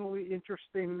phenomenally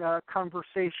interesting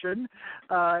conversation,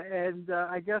 and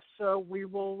I guess we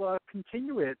will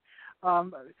continue it.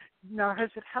 Now, has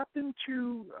it happened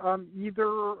to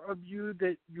either of you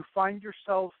that you find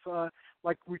yourself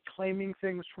like reclaiming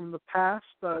things from the past?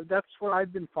 That's what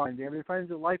I've been finding. I've been finding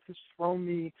that life has thrown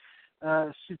me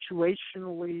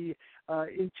situationally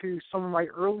into some of my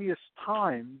earliest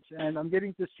times, and I'm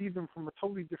getting to see them from a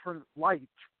totally different light.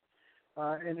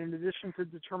 And in addition to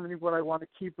determining what I want to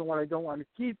keep and what I don't want to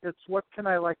keep, it's what can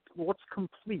I like, what's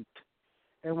complete,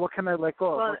 and what can I let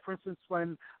go of. Well, like, for instance,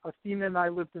 when Athena and I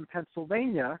lived in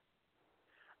Pennsylvania,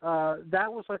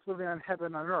 that was like living on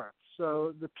heaven on earth.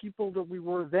 So the people that we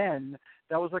were then,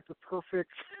 that was like the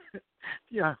perfect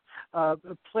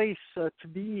place to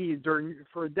be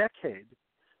for a decade.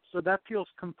 So that feels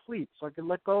complete. So I can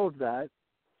let go of that.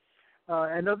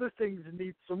 And other things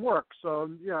need some work. So,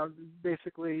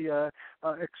 basically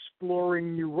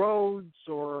exploring new roads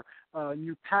or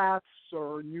new paths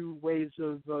or new ways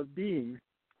of being.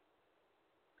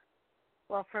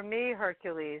 Well, for me,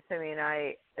 Hercules, I mean,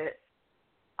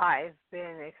 I've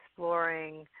been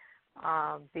exploring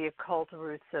the occult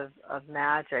roots of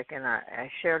magic, and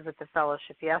I shared with the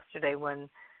fellowship yesterday when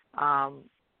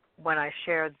I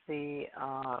shared the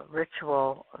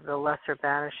ritual of the lesser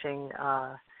banishing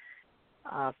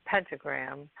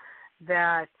pentagram,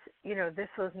 that this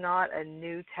was not a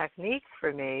new technique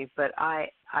for me, but I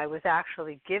was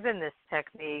actually given this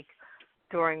technique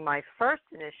during my first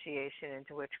initiation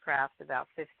into witchcraft about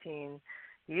 15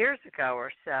 years ago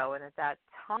or so, and at that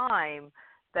time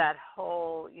that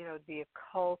whole, the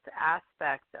occult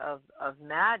aspect of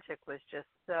magic was just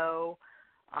so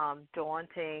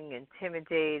daunting,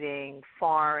 intimidating,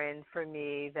 foreign for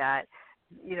me that,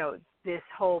 this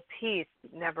whole piece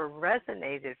never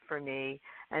resonated for me.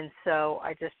 And so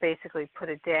I just basically put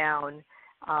it down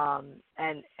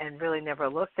and really never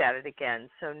looked at it again.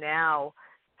 So now,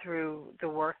 through the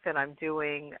work that I'm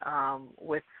doing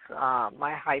with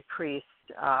my high priest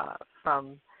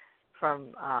from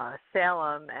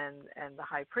Salem and the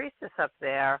high priestess up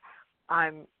there,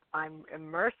 I'm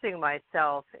immersing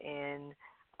myself in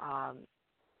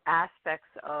aspects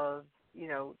of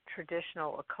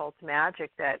traditional occult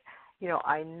magic that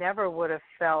I never would have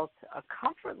felt a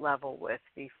comfort level with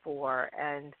before.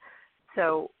 And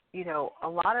so a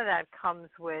lot of that comes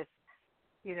with,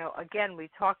 again, we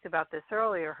talked about this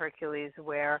earlier, Hercules,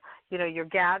 where you're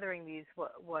gathering these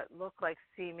what look like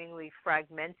seemingly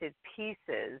fragmented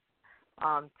pieces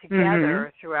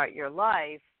together throughout your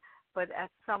life, but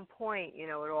at some point, it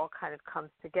all kind of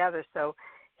comes together. So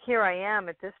here I am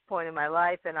at this point in my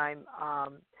life, and I'm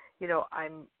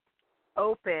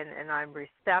open and I'm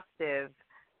receptive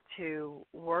to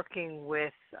working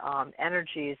with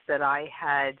energies that I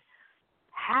had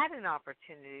an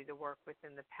opportunity to work with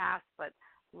in the past, but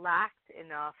lacked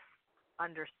enough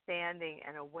understanding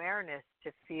and awareness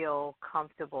to feel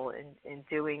comfortable in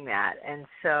doing that. And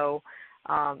so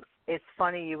it's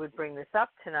funny you would bring this up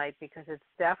tonight, because it's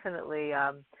definitely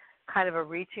kind of a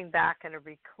reaching back and a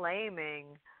reclaiming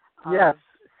of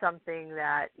something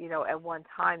that, at one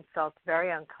time felt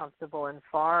very uncomfortable and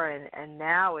foreign, and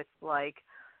now it's like,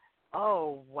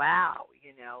 oh, wow,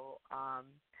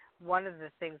 one of the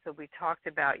things that we talked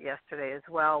about yesterday as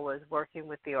well was working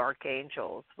with the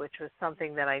archangels, which was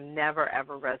something that I never,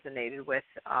 ever resonated with,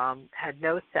 had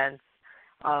no sense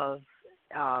of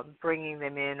bringing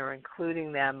them in or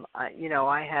including them.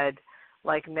 I had,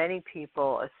 like many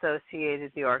people,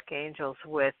 associated the archangels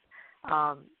with,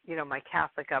 my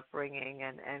Catholic upbringing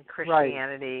and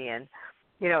Christianity, and,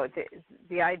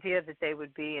 the idea that they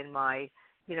would be in my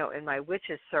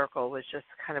witches circle was just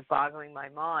kind of boggling my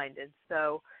mind. And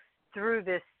so through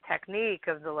this technique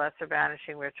of the lesser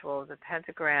banishing ritual of the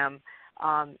pentagram,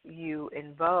 you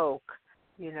invoke,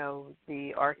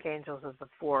 the archangels of the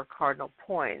 4 cardinal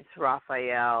points,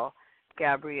 Raphael,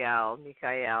 Gabriel,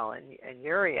 Michael, and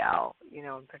Uriel,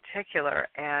 in particular.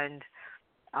 And,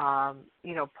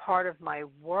 part of my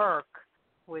work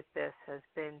with this has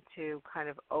been to kind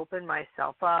of open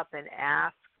myself up and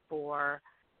ask for,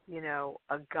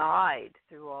 a guide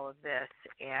through all of this.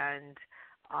 And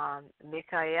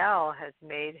Michael has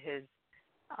made his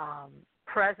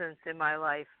presence in my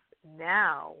life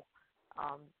now,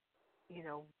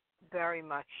 very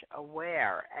much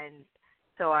aware. And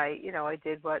so I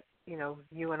did what,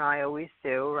 you and I always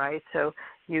do, right? So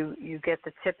you get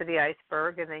the tip of the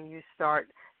iceberg, and then you start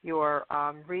your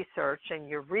research and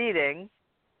your reading.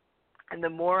 And the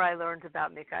more I learned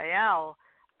about Michael,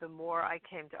 the more I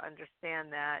came to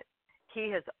understand that he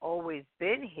has always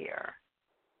been here.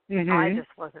 I just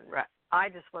wasn't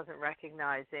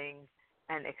recognizing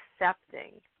and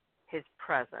accepting his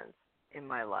presence in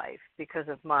my life because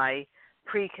of my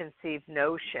preconceived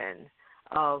notion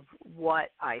of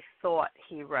what I thought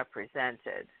he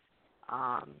represented.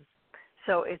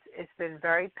 So it's been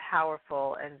very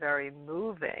powerful and very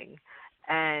moving.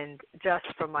 And just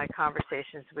from my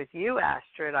conversations with you,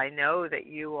 Astrid, I know that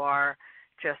you are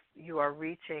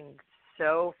reaching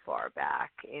so far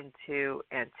back into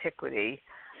antiquity,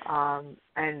 and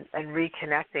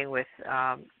reconnecting with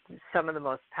some of the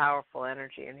most powerful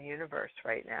energy in the universe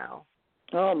right now.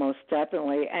 Oh, most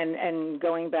definitely. And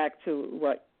going back to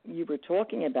what you were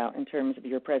talking about in terms of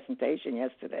your presentation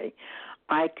yesterday,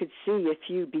 I could see a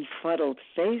few befuddled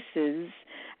faces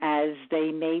as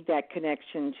they made that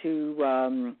connection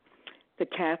to the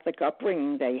Catholic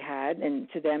upbringing they had, and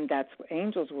to them that's what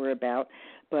angels were about.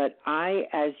 But I,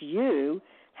 as you,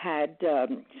 had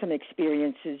some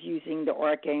experiences using the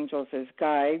archangels as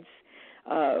guides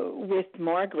with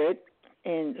Margaret,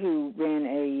 who ran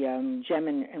a gem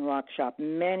and rock shop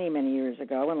many, many years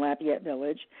ago in Lafayette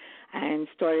Village, and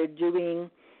started doing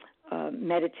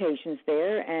meditations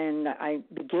there. And I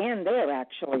began there,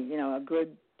 actually, a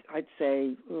good, I'd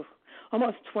say,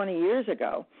 almost 20 years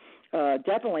ago,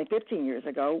 definitely 15 years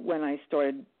ago, when I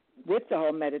started with the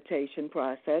whole meditation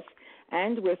process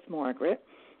and with Margaret.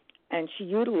 And she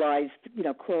utilized,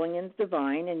 calling in the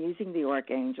divine and using the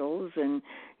archangels, and,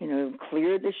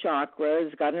 cleared the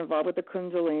chakras, got involved with the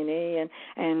Kundalini. And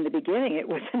in the beginning, it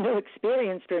was a new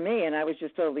experience for me, and I was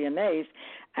just totally amazed.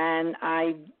 And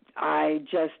I I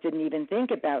just didn't even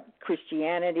think about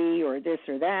Christianity or this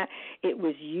or that. It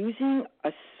was using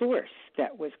a source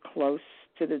that was close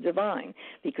to the divine,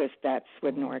 because that's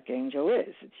what an archangel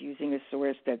is. It's using a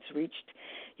source that's reached,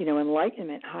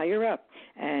 enlightenment higher up,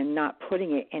 and not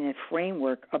putting it in a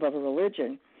framework of a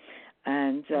religion.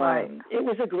 And it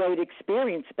was a great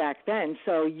experience back then.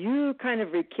 So you kind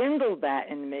of rekindled that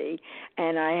in me,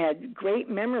 and I had great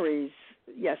memories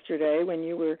yesterday when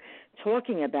you were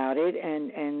talking about it,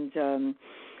 and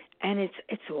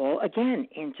it's all again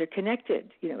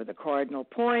interconnected. The cardinal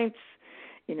points,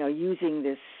 using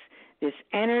this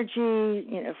energy,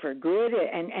 for good,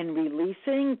 and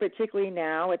releasing, particularly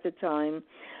now at the time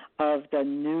of the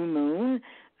new moon.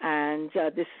 And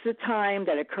this is a time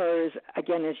that occurs,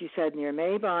 again, as you said, near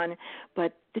Mabon,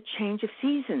 but the change of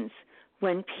seasons,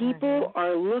 when people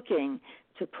are looking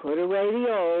to put away the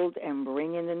old and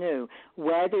bring in the new,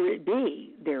 whether it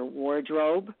be their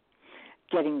wardrobe,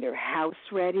 getting their house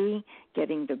ready,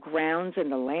 getting the grounds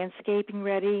and the landscaping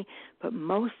ready, but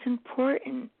most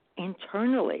important,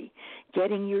 internally,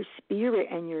 getting your spirit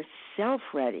and yourself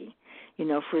ready,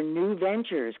 for new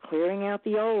ventures, clearing out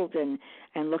the old and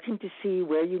looking to see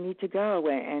where you need to go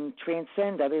and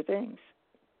transcend other things.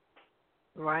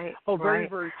 Right. Oh, very,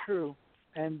 very true.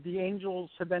 And the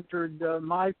angels have entered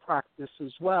my practice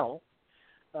as well.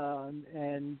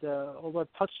 And although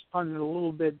I've touched on it a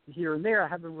little bit here and there, I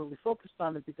haven't really focused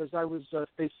on it because I was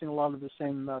facing a lot of the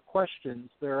same questions.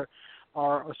 There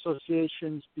are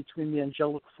associations between the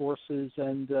angelic forces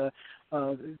and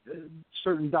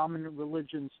certain dominant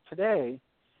religions today.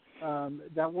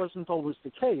 That wasn't always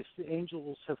the case. The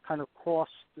angels have kind of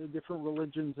crossed different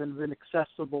religions and been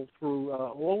accessible through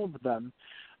all of them.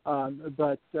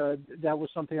 But that was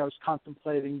something I was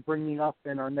contemplating bringing up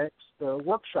in our next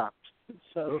workshop.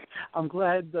 So I'm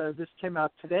glad this came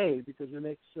out today because it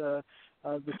makes the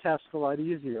task a lot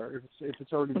easier if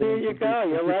it's already been introduced. There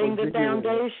you go. You're laying the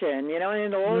foundation, and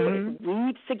it all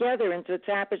weaves together into a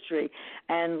tapestry.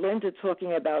 And Linda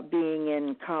talking about being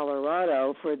in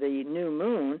Colorado for the new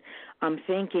moon, I'm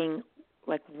thinking,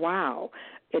 like, wow.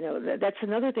 That's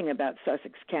another thing about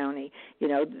Sussex County.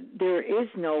 There is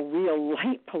no real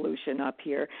light pollution up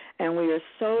here, and we are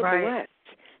so blessed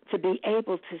to be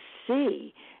able to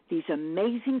see these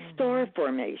amazing star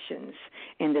formations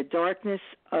in the darkness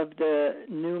of the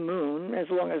new moon, as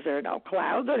long as there are no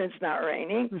clouds and it's not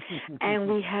raining. And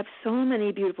we have so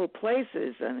many beautiful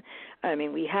places. And I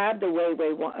mean, we have the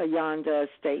Wawayanda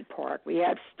State Park. We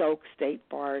have Stoke State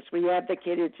Forest. We have the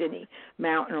Kittatinny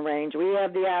Mountain Range. We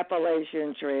have the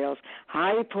Appalachian Trails,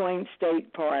 High Point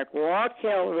State Park, Walk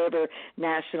Hill River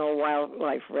National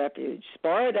Wildlife Refuge.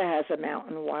 Sparta has a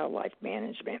mountain wildlife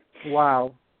management.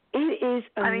 Wow. It is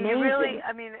amazing.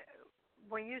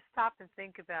 When you stop and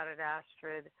think about it,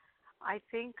 Astrid, I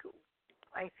think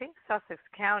Sussex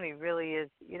County really is,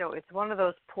 it's one of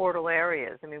those portal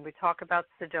areas. I mean, we talk about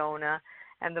Sedona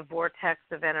and the vortex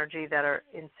of energy that are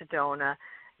in Sedona.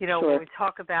 When we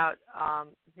talk about I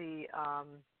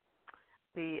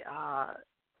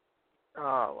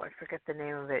forget the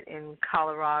name of it, in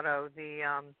Colorado,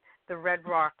 the Red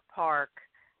Rock Park.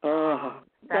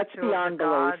 That's beyond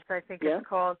gods, I think it's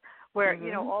called, where,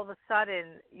 all of a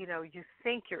sudden, you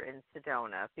think you're in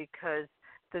Sedona because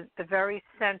the very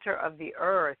center of the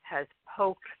earth has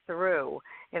poked through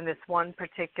in this one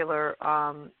particular,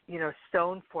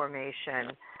 stone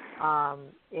formation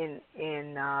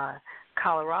in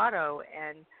Colorado.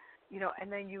 And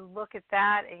then you look at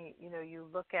that and, you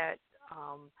look at,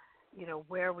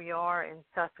 where we are in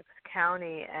Sussex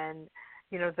County and,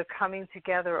 the coming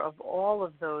together of all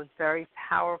of those very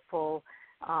powerful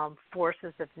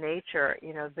forces of nature.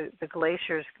 The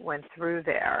glaciers went through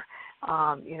there.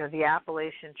 The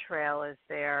Appalachian Trail is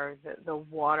there. The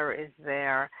water is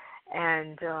there.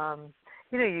 And,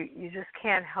 you just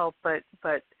can't help but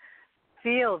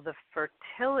feel the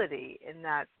fertility in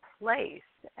that place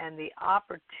and the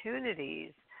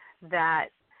opportunities that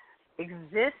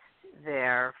exist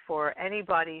there for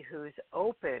anybody who's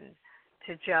open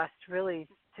to just really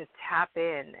to tap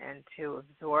in and to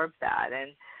absorb that.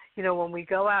 And, when we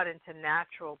go out into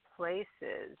natural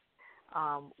places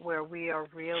where we are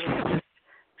really just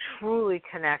truly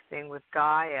connecting with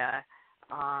Gaia,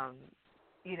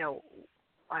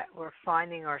 we're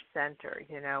finding our center,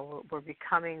 we're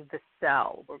becoming the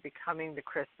cell, we're becoming the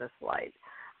Christmas light.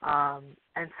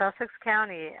 And Sussex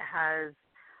County has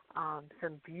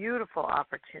some beautiful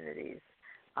opportunities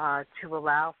to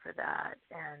allow for that,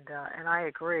 and I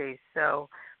agree. So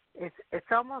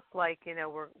it's almost like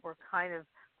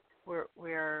we're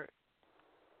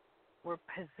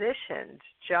positioned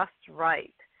just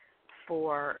right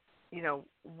for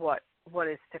what what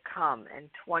is to come. And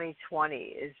 2020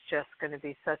 is just going to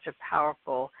be such a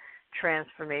powerful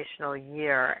transformational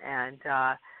year, and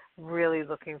really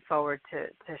looking forward to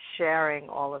sharing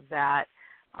all of that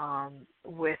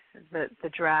with the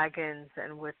dragons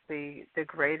and with the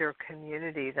greater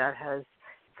community that has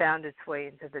found its way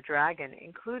into the dragon,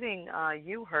 including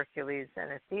you, Hercules,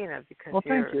 and Athena, because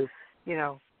thank you.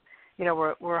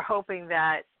 We're hoping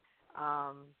that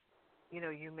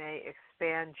you may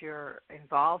expand your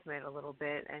involvement a little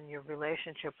bit and your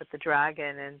relationship with the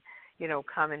dragon, and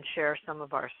come and share some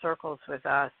of our circles with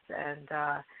us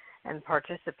and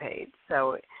participate.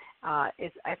 So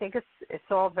I think it's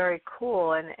all very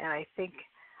cool, and I think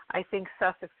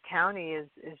Sussex County is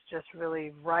just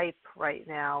really ripe right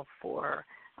now for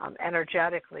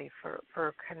energetically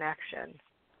for connection.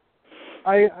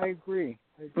 I agree.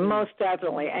 Most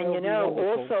definitely. And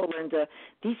wonderful. also, Linda,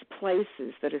 these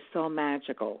places that are so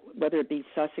magical, whether it be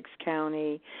Sussex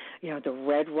County, the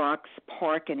Red Rocks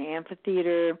Park and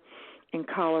Amphitheater in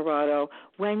Colorado,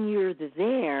 when you're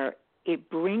there,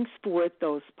 it brings forth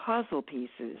those puzzle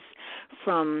pieces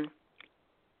from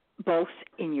both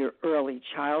in your early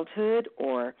childhood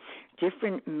or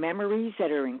different memories that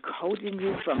are encoded in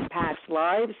you from past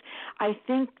lives. I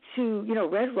think to,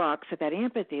 Red Rocks at that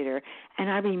amphitheater, and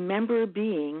I remember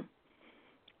being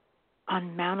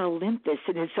on Mount Olympus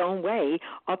in its own way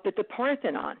up at the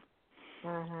Parthenon.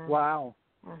 Mm-hmm. Wow.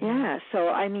 Mm-hmm. Yeah,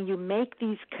 so, you make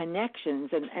these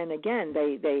connections, and again,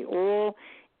 they all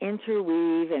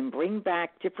interweave and bring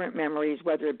back different memories,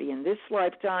 whether it be in this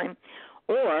lifetime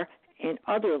or in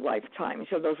other lifetimes.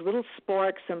 So those little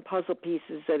sparks and puzzle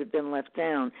pieces that have been left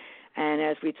down. And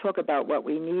as we talk about what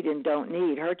we need and don't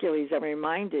need, Hercules, I'm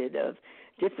reminded of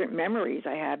different memories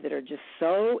I have that are just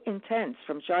so intense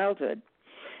from childhood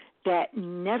that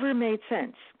never made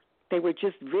sense. They were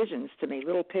just visions to me,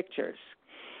 little pictures.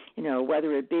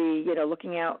 Whether it be,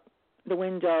 looking out the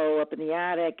window up in the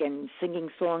attic and singing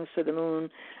songs to the moon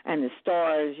and the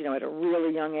stars, at a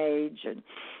really young age,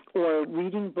 or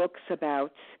reading books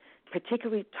about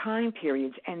particularly time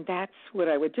periods, and that's what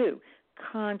I would do,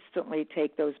 constantly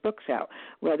take those books out,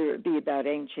 whether it be about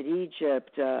ancient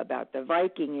Egypt, about the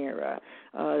Viking era,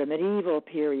 the medieval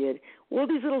period, all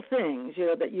these little things,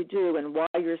 that you do, and why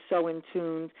you're so in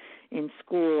tune in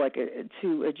school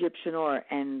to Egyptian art.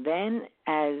 And then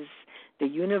as the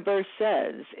universe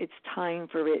says, it's time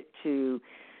for it to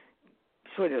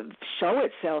sort of show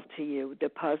itself to you, the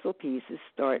puzzle pieces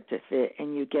start to fit,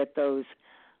 and you get those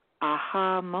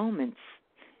aha moments,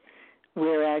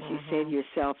 whereas you say to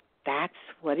yourself, that's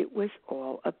what it was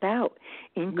all about,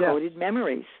 encoded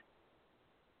memories.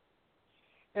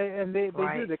 And they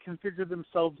right. do. They configure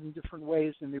themselves in different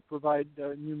ways, and they provide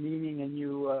new meaning and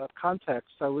new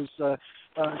context. I was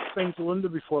explaining to Linda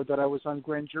before that I was on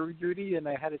grand jury duty, and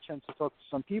I had a chance to talk to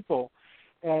some people,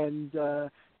 and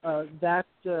that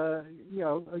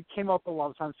it came up a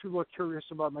lot of times. People are curious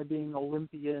about my being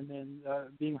Olympian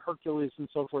and being Hercules and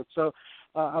so forth. So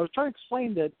I was trying to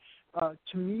explain that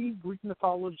to me, Greek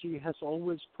mythology has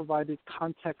always provided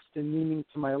context and meaning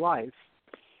to my life.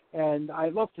 And I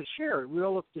love to share it. We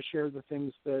all love to share the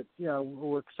things that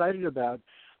we're excited about.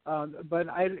 But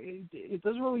it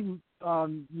doesn't really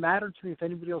matter to me if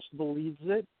anybody else believes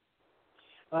it,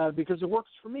 because it works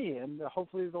for me, and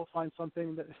hopefully they'll find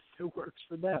something that works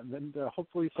for them, and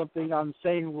hopefully something I'm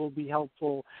saying will be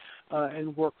helpful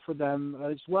and work for them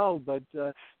as well. But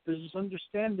there's this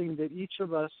understanding that each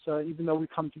of us, even though we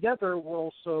come together, we're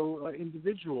also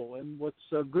individual, and what's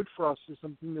good for us is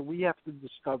something that we have to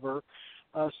discover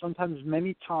sometimes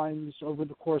many times over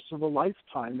the course of a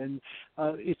lifetime. And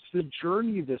it's the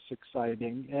journey that's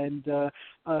exciting. And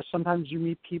sometimes you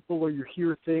meet people or you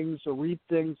hear things or read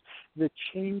things that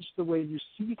change the way you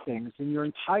see things. And your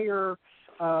entire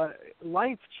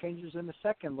life changes in a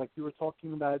second, like you were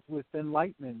talking about with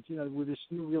enlightenment. With this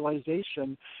new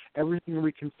realization, everything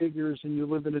reconfigures and you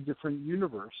live in a different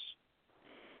universe.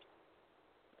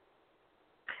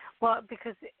 Well,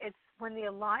 because it's when the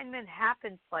alignment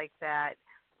happens like that,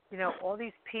 all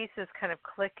these pieces kind of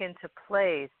click into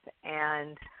place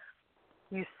and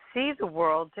you see the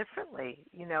world differently.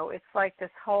 It's like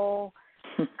this whole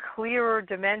clearer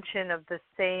dimension of the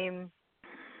same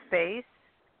space.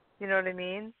 You know what I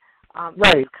mean?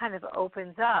 Right. It kind of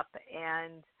opens up.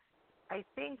 And I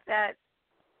think that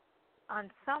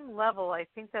on some level, I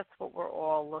think that's what we're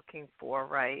all looking for,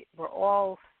 right? We're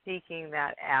all seeking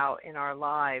that out in our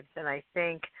lives, and I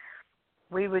think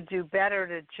we would do better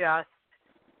to just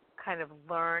kind of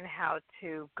learn how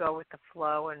to go with the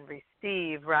flow and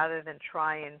receive rather than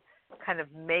try and kind of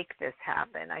make this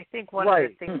happen. I think one of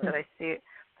the things that I see,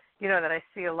 that I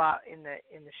see a lot in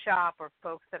the shop, or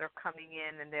folks that are coming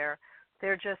in and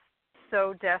they're just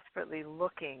so desperately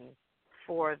looking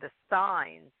for the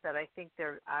signs that I think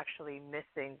they're actually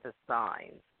missing the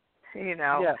signs.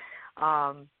 Yes.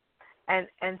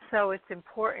 And so it's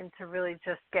important to really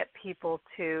just get people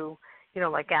to,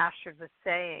 like Astrid was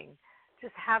saying,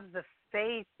 just have the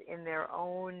faith in their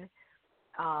own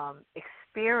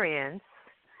experience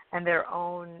and their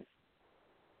own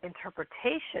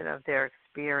interpretation of their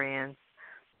experience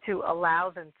to allow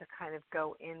them to kind of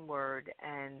go inward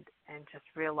and just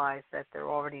realize that they're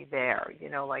already there.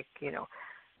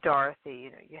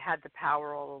 Dorothy, you had the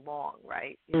power all along,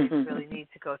 right? You didn't really need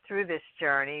to go through this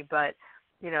journey, but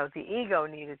the ego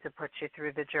needed to put you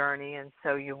through the journey, and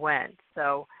so you went.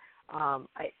 So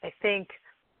I think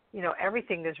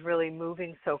everything is really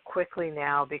moving so quickly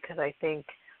now, because I think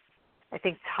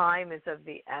time is of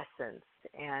the essence,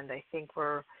 and I think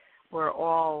we're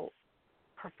all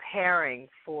preparing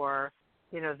for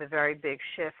the very big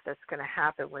shift that's going to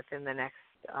happen within the next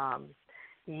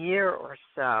year or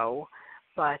so.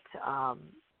 But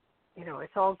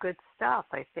it's all good stuff.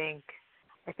 I think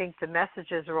the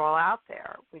messages are all out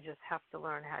there. We just have to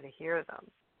learn how to hear them.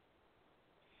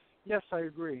 Yes, I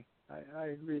agree. I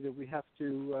agree that we have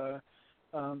to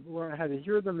learn how to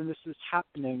hear them, and this is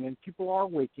happening, and people are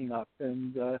waking up,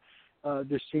 and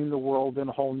they're seeing the world in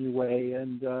a whole new way.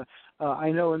 And I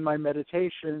know in my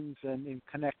meditations and in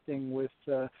connecting with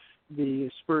the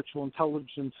spiritual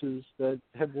intelligences that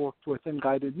have worked with and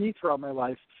guided me throughout my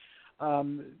life,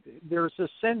 there's a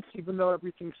sense, even though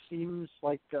everything seems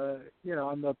like,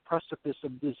 on the precipice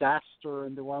of disaster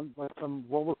and they're on like some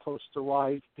roller coaster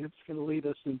ride, it's going to lead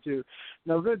us into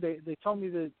no good. They tell me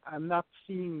that I'm not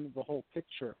seeing the whole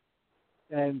picture,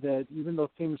 and that even though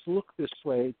things look this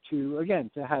way, to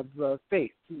have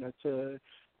faith, to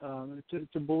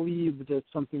believe that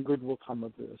something good will come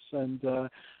of this. And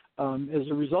as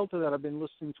a result of that, I've been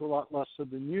listening to a lot less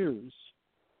of the news.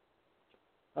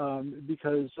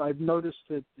 Because I've noticed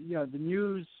that the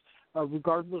news,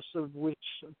 regardless of which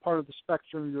part of the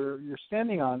spectrum you're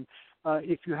standing on,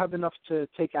 if you have enough to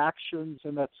take actions,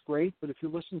 and that's great. But if you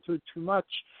listen to it too much,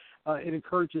 it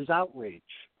encourages outrage.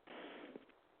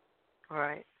 All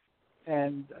right.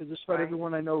 And just about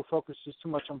everyone I know who focuses too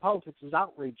much on politics is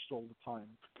outraged all the time.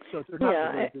 So they're not in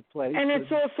a very good place. And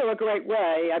it's also a great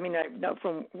way. I mean, I know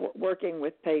from working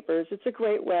with papers, it's a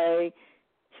great way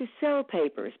to sell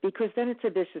papers, because then it's a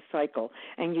vicious cycle,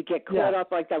 and you get caught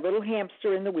up like that little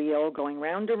hamster in the wheel going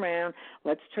round and round.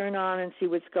 Let's turn on and see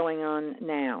what's going on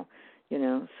now,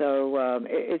 So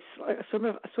it's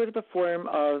sort of a form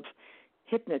of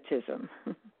hypnotism.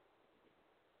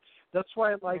 That's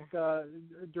why I like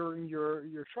during your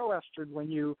show, Astrid, when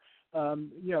you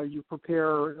you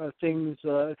prepare things,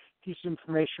 piece of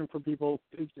information for people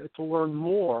to learn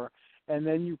more. And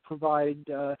then you provide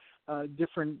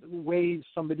different ways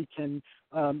somebody can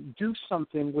do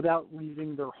something without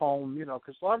leaving their home,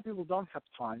 because a lot of people don't have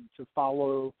time to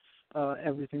follow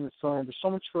everything that's going on. There's so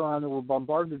much going on that we're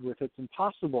bombarded with. It's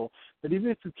impossible. But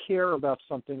even if you care about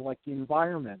something like the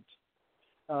environment,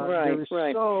 there is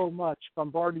so much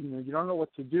bombarding you. You don't know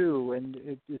what to do, and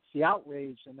it's the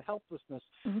outrage and the helplessness.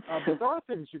 But there are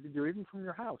things you can do, even from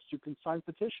your house. You can sign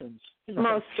petitions.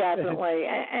 Most definitely.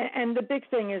 And the big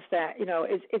thing is that,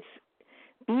 it's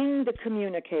being the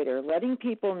communicator, letting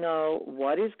people know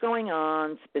what is going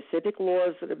on, specific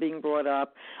laws that are being brought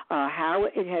up, how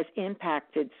it has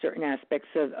impacted certain aspects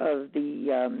of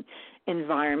the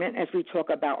environment as we talk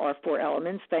about our 4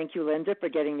 elements. Thank you, Linda, for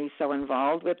getting me so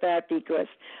involved with that, because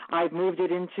I've moved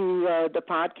it into the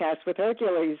podcast with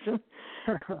Hercules.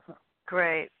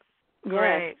 Great.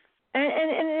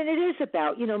 And it is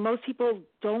about, most people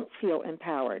don't feel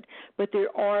empowered, but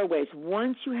there are ways.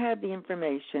 Once you have the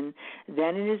information,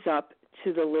 then it is up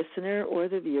to the listener or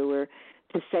the viewer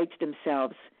to say to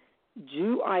themselves,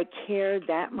 do I care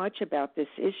that much about this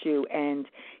issue? And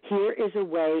here is a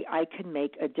way I can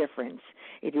make a difference.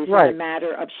 It isn't a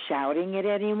matter of shouting at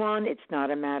anyone. It's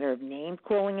not a matter of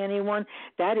name-calling anyone.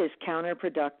 That is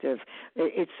counterproductive.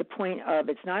 It's the point of,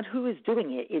 it's not who is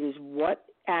doing it. It is what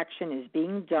action is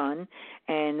being done,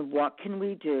 and what can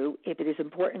we do, if it is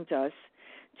important to us,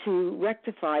 to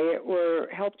rectify it or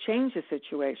help change the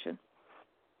situation.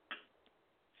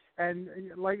 And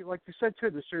like you said,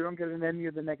 too, so you don't get in any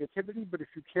of the negativity, but if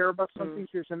you care about something,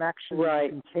 here's an action you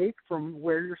can take from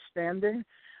where you're standing.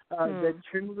 that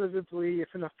cumulatively,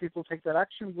 if enough people take that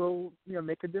action, will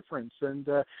make a difference. And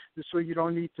this way, you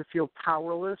don't need to feel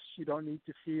powerless. You don't need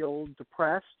to feel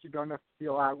depressed. You don't have to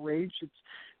feel outraged.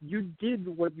 You did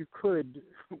what you could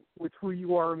with who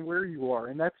you are and where you are,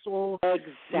 and that's all we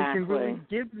can really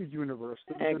give the universe.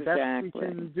 The best we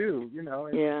can do,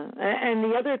 Yeah, and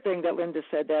the other thing that Linda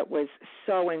said that was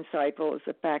so insightful is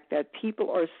the fact that people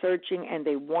are searching and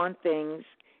they want things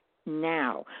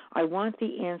now. I want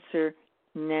the answer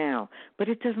now, but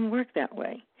it doesn't work that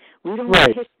way. We don't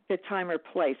pick the time or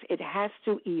place. It has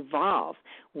to evolve.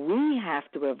 We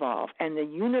have to evolve, and the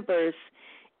universe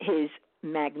is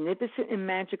magnificent and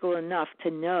magical enough to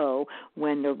know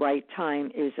when the right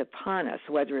time is upon us,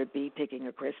 whether it be picking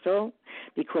a crystal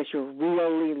because you're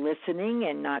really listening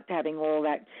and not having all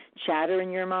that chatter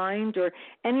in your mind, or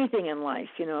anything in life.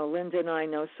 Linda and I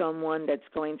know someone that's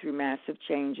going through massive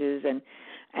changes and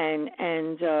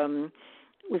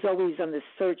was always on this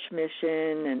search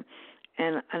mission,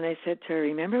 and I said to her,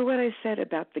 remember what I said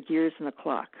about the gears in the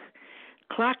clock?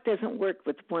 Clock doesn't work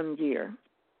with one gear.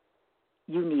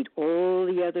 You need all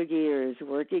the other gears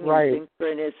working in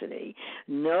synchronicity.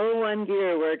 No one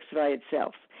gear works by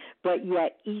itself, but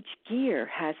yet each gear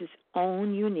has its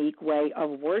own unique way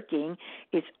of working,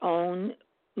 its own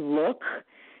look,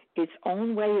 its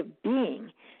own way of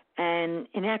being. And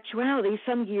in actuality,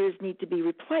 some gears need to be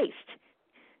replaced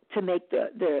to make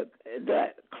the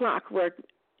clock work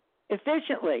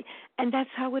efficiently. And that's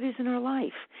how it is in our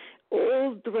life.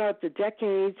 All throughout the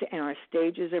decades and our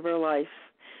stages of our life,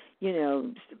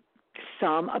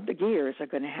 some of the gears are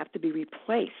going to have to be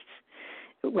replaced,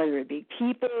 whether it be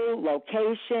people,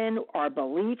 location, or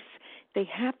beliefs. They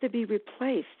have to be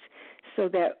replaced so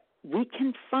that we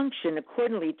can function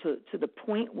accordingly to the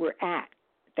point we're at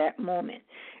that moment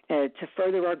to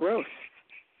further our growth.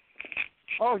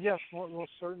 Oh, yes, well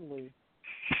certainly.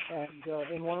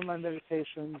 And in one of my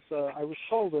meditations, I was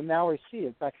told, and now I see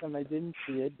it. Back then I didn't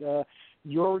see it.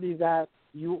 You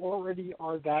already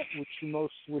are that which you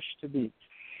most wish to be.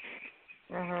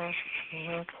 And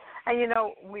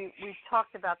we've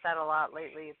talked about that a lot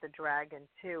lately at the Dragon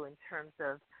too, in terms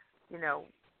of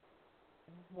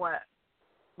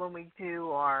when we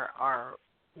do our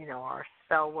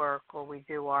spell work, or we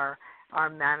do our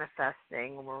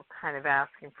manifesting, we're kind of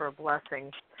asking for a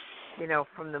blessing,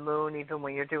 from the moon, even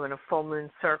when you're doing a full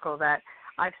moon circle, that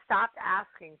I've stopped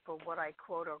asking for what I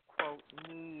quote unquote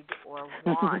need or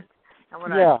want. And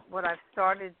what I've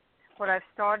started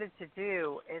to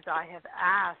do is I have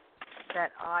asked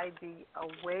that I be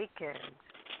awakened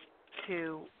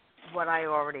to what I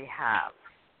already have.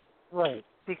 Right.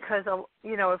 Because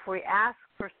if we ask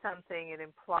for something, it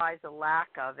implies a lack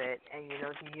of it, and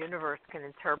the universe can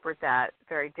interpret that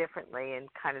very differently and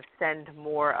kind of send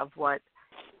more of what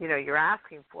you're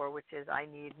asking for, which is, I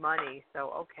need money.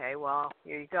 So, okay, well,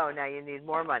 here you go. Now you need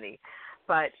more money.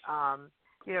 But,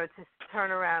 to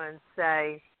turn around and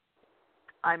say,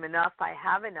 I'm enough, I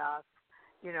have enough,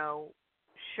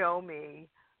 show me,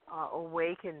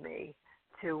 awaken me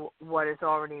to what is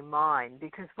already mine.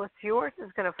 Because what's yours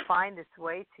is going to find its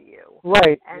way to you.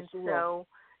 Right. And so,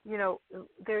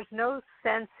 there's no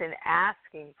sense in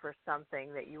asking for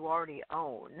something that you already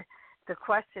own. The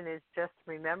question is just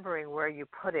remembering where you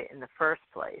put it in the first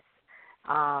place.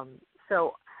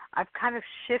 So I've kind of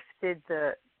shifted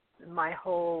my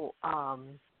whole,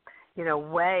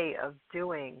 way of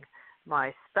doing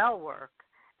my spell work,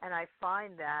 and I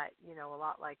find that, a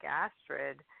lot like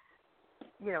Astrid,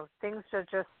 things are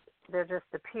just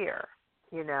appear,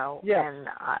 Yes. and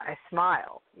I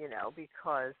smile,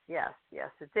 because yes,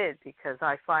 it did, because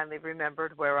I finally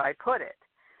remembered where I put it.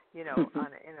 In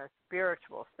a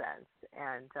spiritual sense,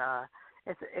 and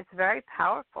it's very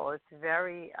powerful. It's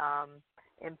very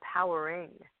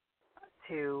empowering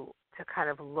to kind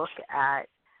of look at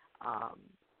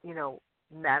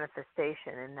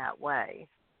manifestation in that way.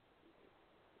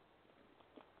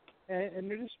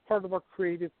 And it is part of our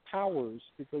creative powers,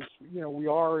 because we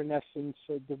are in essence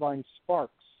divine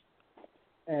sparks,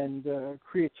 and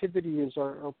creativity is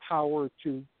our power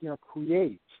to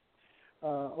create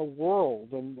a world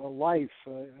and a life,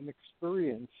 an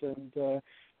experience, and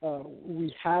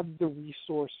we have the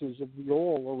resources of the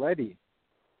all already.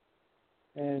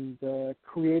 And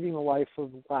creating a life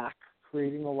of lack,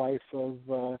 creating a life of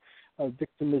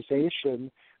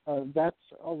victimization, that's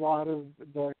a lot of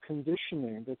the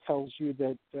conditioning that tells you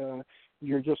that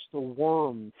you're just a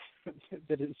worm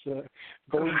that is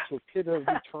going to a pit of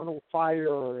eternal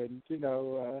fire, and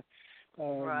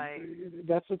right.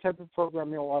 That's the type of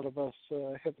programming a lot of us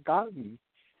have gotten,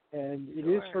 and it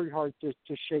is very hard to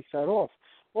shake that off.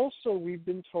 Also, we've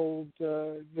been told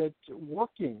that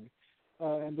working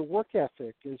and the work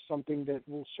ethic is something that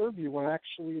will serve you when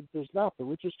actually it does not. The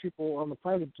richest people on the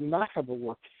planet do not have a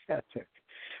work ethic.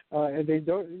 And they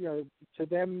don't, to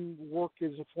them, work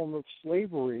is a form of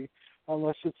slavery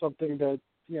unless it's something that,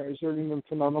 is earning them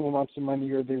phenomenal amounts of money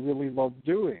or they really love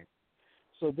doing.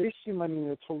 So they see money in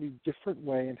a totally different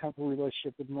way and have a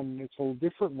relationship with money in a totally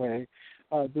different way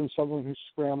than someone who's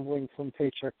scrambling from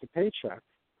paycheck to paycheck.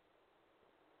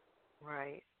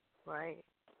 Right.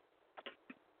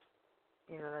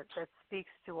 That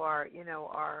speaks to our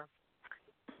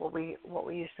what we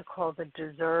used to call the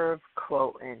deserve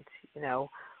quotient.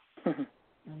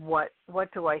 What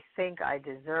do I think I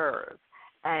deserve?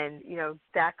 And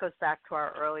that goes back to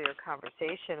our earlier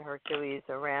conversation, Hercules,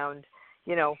 around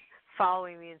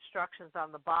following the instructions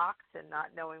on the box and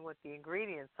not knowing what the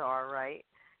ingredients are, right?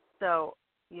 So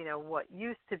what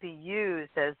used to be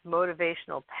used as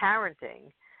motivational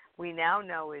parenting, we now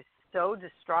know is so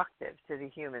destructive to the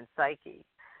human psyche.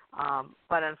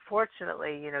 But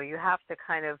unfortunately, you have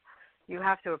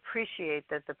to appreciate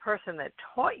that the person that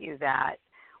taught you that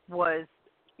was,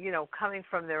 coming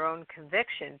from their own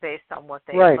conviction based on what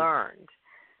they learned,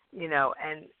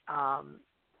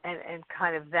 and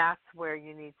kind of that's where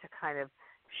you need to kind of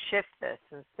shift this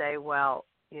and say, well,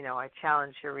 I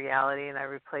challenge your reality and I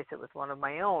replace it with one of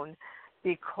my own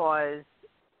because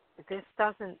this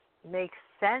doesn't make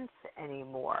sense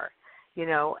anymore,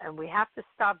 and we have to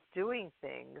stop doing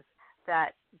things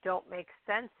that don't make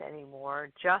sense anymore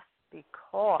just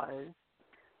because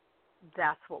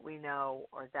that's what we know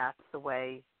or that's the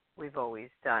way we've always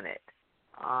done it.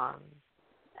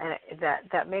 And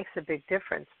that makes a big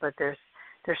difference, but there's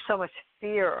so much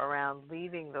fear around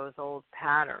leaving those old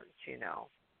patterns,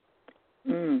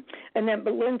 And then,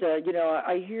 but Linda,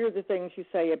 I hear the things you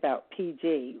say about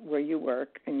PD, where you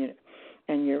work, and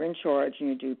you're in charge, and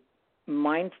you do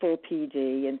mindful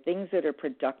PD and things that are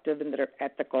productive and that are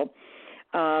ethical.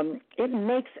 It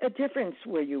makes a difference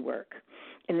where you work,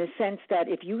 in the sense that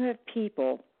if you have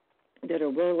people that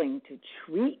are willing to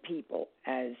treat people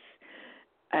as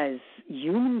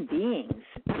human beings,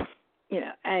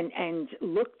 and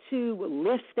look to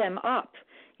lift them up,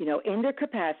 in their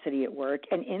capacity at work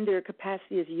and in their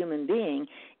capacity as a human being,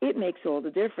 it makes all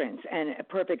the difference. And a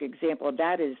perfect example of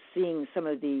that is seeing some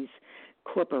of these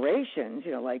corporations,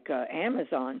 like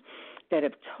Amazon, that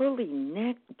have totally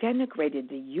denigrated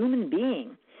the human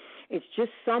being. It's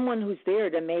just someone who's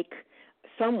there to make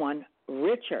someone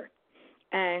richer.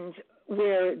 And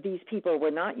where these people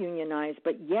were not unionized,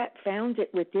 but yet found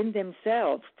it within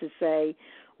themselves to say,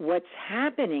 what's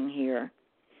happening here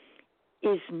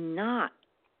is not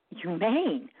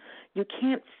humane. You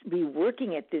can't be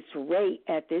working at this rate,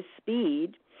 at this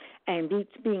speed, and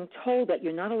being told that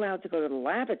you're not allowed to go to the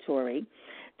lavatory,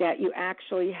 that you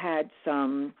actually had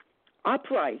some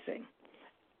uprising.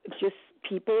 Just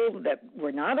people that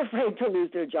were not afraid to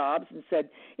lose their jobs and said,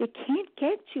 it can't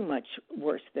get too much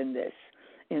worse than this.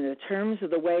 In the terms of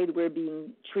the way we're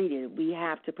being treated, we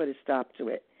have to put a stop to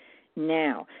it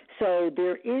now. So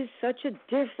there is such a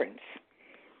difference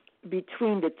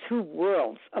between the two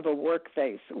worlds of a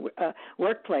workplace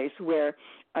where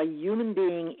a human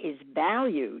being is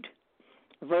valued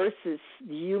versus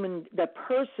the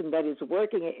person that is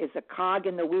working it is a cog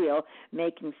in the wheel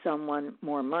making someone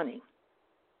more money.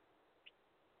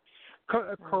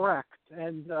 Correct.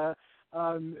 And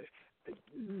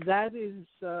that is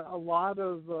a lot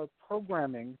of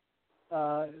programming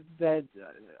that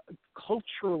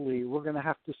culturally we're going to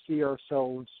have to see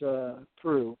ourselves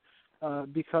through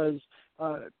because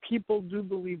people do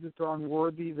believe that they're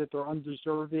unworthy, that they're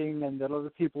undeserving, and that other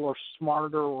people are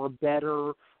smarter or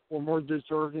better or more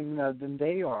deserving than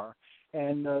they are.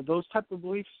 And those type of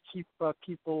beliefs keep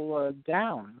people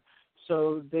down.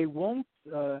 So they won't,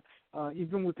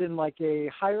 even within like a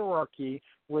hierarchy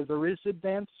where there is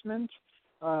advancement,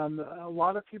 a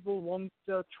lot of people won't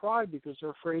try because they're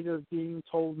afraid of being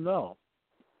told no.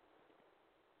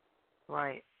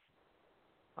 Right.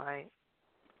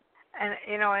 And,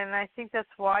 and I think that's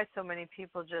why so many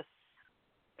people just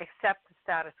accept the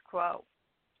status quo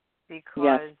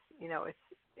because, yes.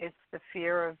 It's the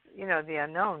fear of, the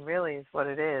unknown really is what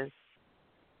it is.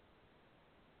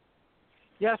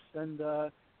 Yes, and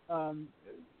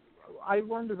I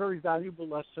learned a very valuable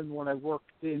lesson when I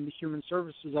worked in the human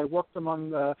services. I worked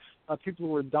among people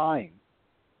who were dying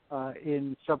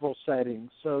in several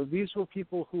settings. So these were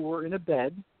people who were in a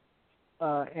bed,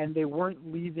 and they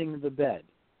weren't leaving the bed.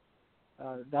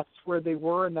 That's where they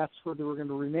were, and that's where they were going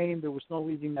to remain. There was no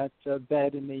leaving that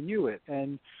bed, and they knew it.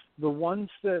 And the ones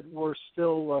that were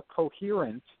still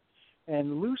coherent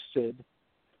and lucid,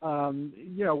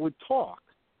 would talk.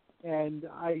 And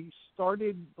I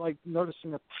started like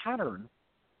noticing a pattern,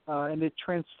 and it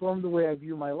transformed the way I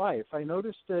view my life. I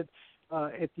noticed that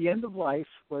at the end of life,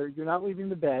 where you're not leaving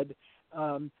the bed,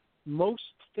 most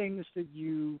things that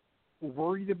you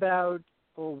worried about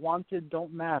or wanted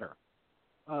don't matter.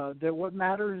 That what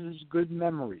matters is good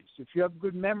memories. If you have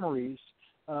good memories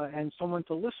and someone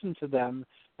to listen to them,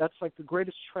 that's like the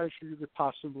greatest treasure you could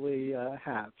possibly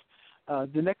have.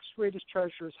 The next greatest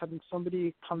treasure is having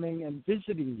somebody coming and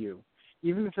visiting you,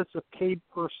 even if it's a paid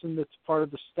person that's part of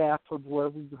the staff of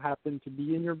wherever you happen to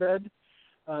be in your bed.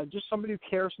 Just somebody who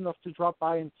cares enough to drop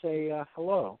by and say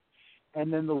hello.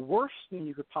 And then the worst thing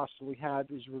you could possibly have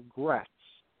is regrets.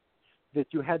 That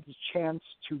you had the chance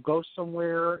to go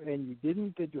somewhere and you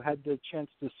didn't, that you had the chance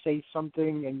to say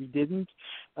something and you didn't.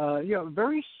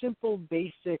 Very simple,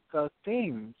 basic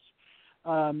things.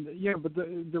 But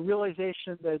the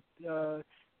realization that,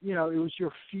 it was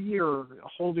your fear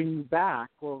holding you back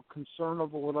or concern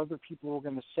over what other people were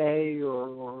going to say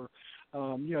or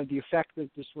the effect that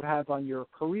this would have on your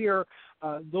career,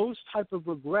 those type of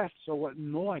regrets are what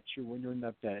gnaw at you when you're in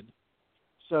that bed.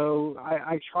 So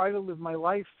I try to live my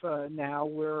life now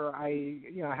where I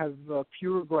have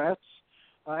few regrets.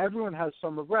 Everyone has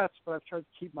some regrets, but I've tried to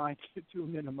keep mine to a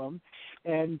minimum.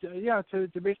 And, to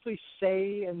basically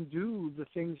say and do the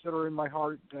things that are in my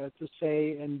heart to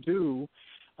say and do,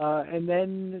 and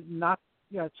then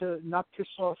to not piss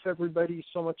off everybody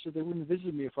so much that they wouldn't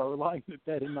visit me if I were lying in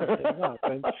bed and not getting up.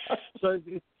 And so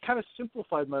it kind of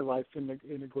simplified my life in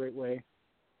a great way.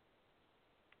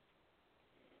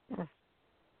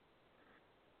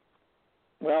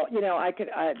 Well,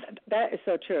 that is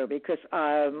so true because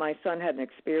my son had an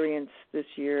experience this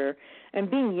year,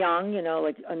 and being young,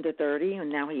 like under 30,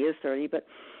 and now he is 30, but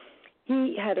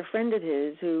he had a friend of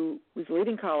his who was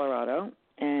leaving Colorado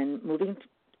and moving to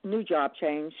new job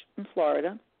change in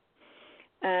Florida,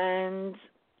 and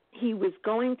he was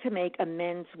going to make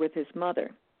amends with his mother,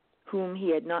 whom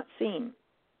he had not seen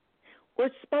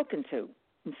or spoken to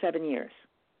in 7 years.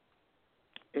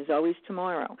 There's always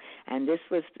tomorrow. And this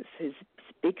was his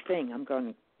big thing. I'm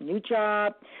going to new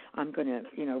job. I'm going to,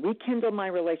 rekindle my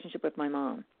relationship with my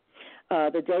mom.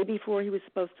 The day before he was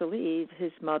supposed to leave,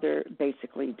 his mother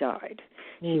basically died.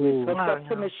 She was hooked up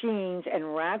to machines,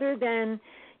 and rather than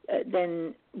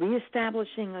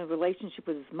reestablishing a relationship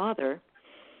with his mother,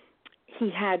 he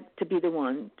had to be the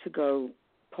one to go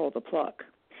pull the plug.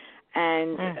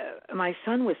 And my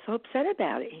son was so upset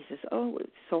about it. He says, "Oh, it's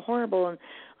so horrible." And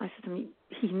I said to him,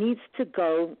 he needs to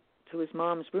go to his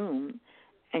mom's room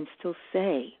and still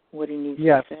say what he needs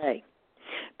to say.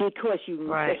 Because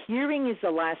the hearing is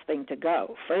the last thing to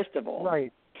go, first of all.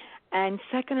 Right. And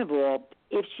second of all,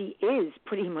 if she is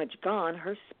pretty much gone,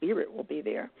 her spirit will be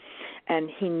there. And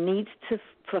he needs to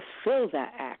fulfill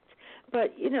that act.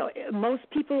 But, most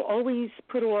people always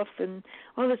put off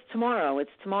it's tomorrow.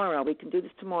 It's tomorrow. We can do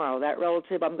this tomorrow. That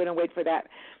relative, I'm going to wait for that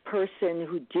person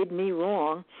who did me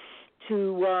wrong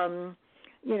to,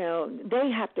 they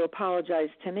have to apologize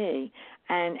to me.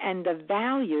 And the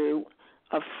value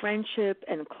of friendship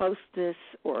and closeness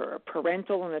or a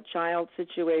parental and a child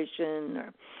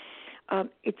situation,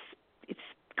 it's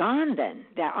gone then.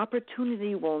 That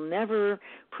opportunity will never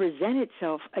present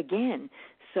itself again.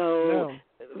 So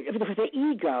the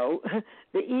ego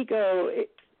it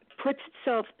puts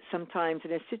itself sometimes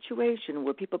in a situation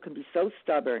where people can be so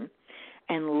stubborn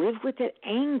and live with that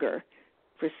anger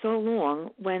for so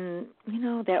long when,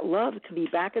 that love can be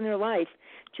back in their life,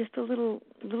 just a little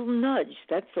nudge,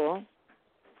 that's all.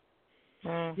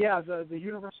 Yeah, the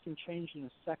universe can change in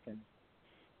a second.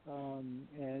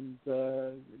 And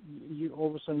you all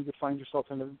of a sudden you find yourself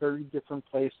in a very different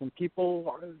place. And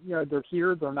people, they're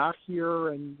here, they're not here.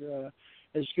 And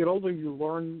as you get older, you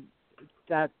learn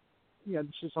that, this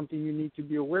is something you need to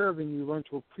be aware of, and you learn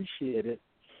to appreciate it.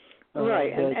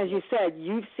 Right, and as you said,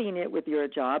 you've seen it with your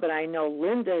job, and I know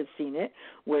Linda has seen it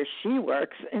where she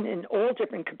works in all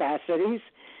different capacities.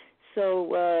 So,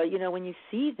 when you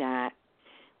see that,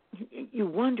 you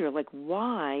wonder,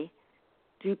 why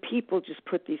do people just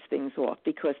put these things off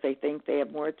because they think they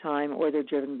have more time or they're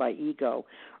driven by ego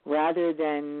rather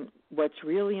than what's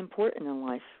really important in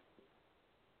life?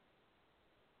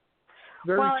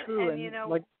 Very true.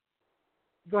 And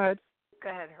go ahead. Go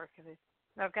ahead, Hercules.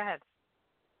 No, go ahead.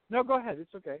 No, go ahead.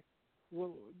 It's okay.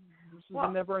 Well, this is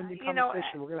a never-ending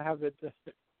conversation. We're going to have it.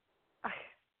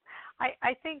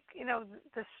 I think,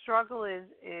 the struggle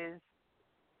is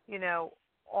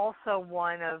also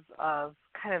one of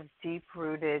kind of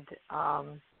deep-rooted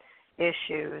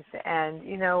issues. And,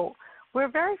 we're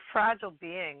very fragile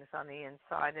beings on the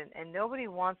inside, and nobody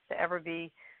wants to ever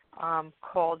be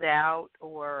called out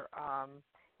or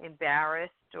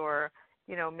embarrassed or,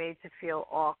 made to feel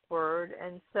awkward.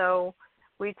 And so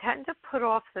we tend to put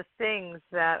off the things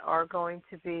that are going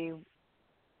to be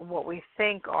what we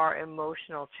think are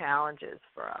emotional challenges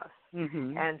for us.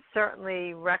 Mm-hmm. And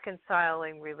certainly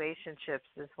reconciling relationships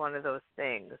is one of those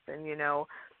things. And,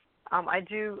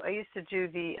 I used to do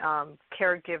the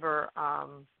caregiver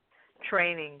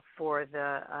training for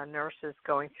the nurses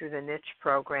going through the niche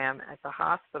program at the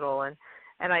hospital,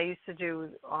 and I used to do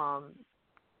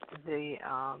the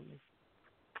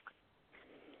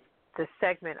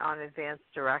segment on advanced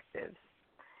directives.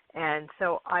 And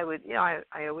so I would,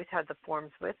 I always had the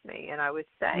forms with me, and I would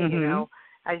say, mm-hmm.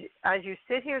 As you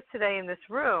sit here today in this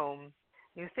room,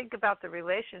 you think about the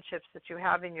relationships that you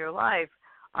have in your life.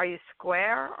 Are you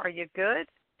square? Are you good?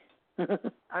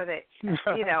 Are they,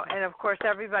 and of course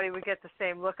everybody would get the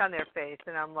same look on their face,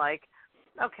 and I'm like,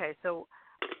 okay, so,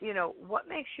 what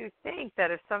makes you think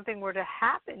that if something were to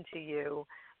happen to you,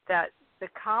 that the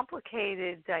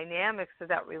complicated dynamics of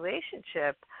that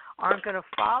relationship aren't going to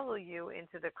follow you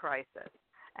into the crisis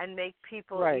and make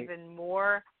people right. even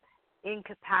more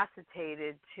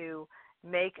incapacitated to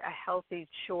make a healthy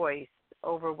choice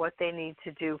over what they need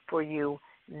to do for you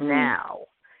now.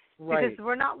 Right. Because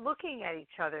we're not looking at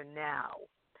each other now.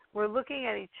 We're looking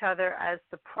at each other as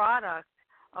the product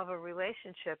of a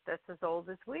relationship that's as old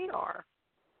as we are.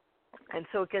 And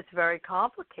so it gets very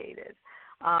complicated.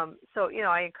 So,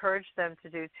 I encourage them to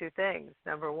do two things.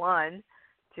 Number one,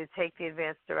 to take the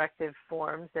advanced directive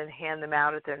forms and hand them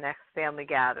out at their next family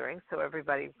gathering so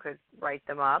everybody could write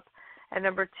them up. And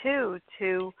number two,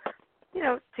 to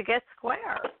get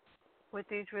square with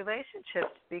these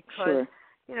relationships, because, sure.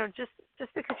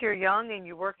 Just because you're young and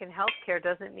you work in healthcare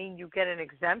doesn't mean you get an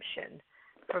exemption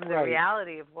from the right.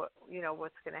 reality of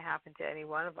what's going to happen to any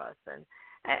one of us. And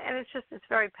it's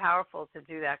very powerful to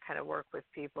do that kind of work with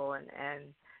people,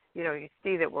 and you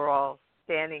see that we're all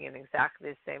standing in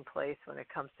exactly the same place when it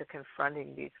comes to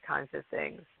confronting these kinds of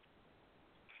things.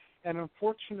 And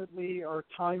unfortunately, our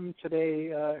time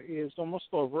today is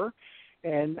almost over.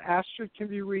 And Astrid can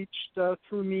be reached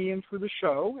through me and through the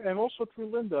show, and also through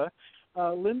Linda.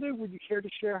 Linda, would you care to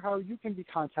share how you can be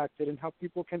contacted and how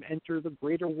people can enter the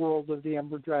greater world of the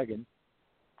Amber Dragon?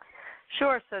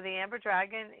 Sure. So the Amber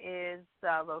Dragon is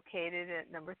located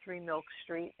at number 3 Milk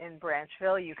Street in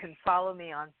Branchville. You can follow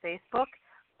me on Facebook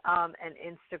and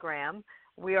Instagram.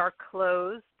 We are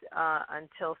closed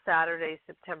until Saturday,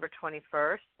 September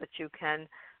 21st, but you can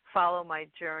follow my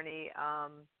journey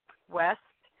west,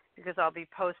 because I'll be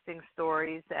posting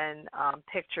stories and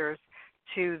pictures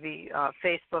to the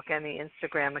Facebook and the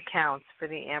Instagram accounts for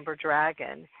the Amber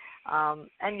Dragon.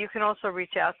 And you can also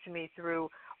reach out to me through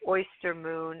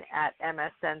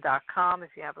oystermoon@msn.com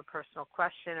if you have a personal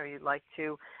question or you'd like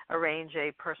to arrange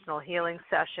a personal healing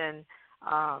session.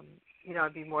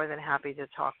 I'd be more than happy to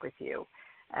talk with you.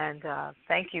 And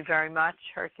thank you very much,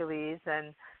 Hercules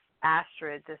and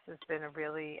Astrid. This has been a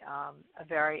really a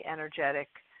very energetic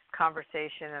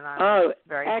conversation, and I'm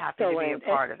very happy to be a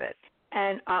part of it.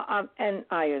 And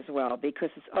I as well, because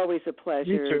it's always a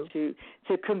pleasure to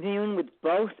commune with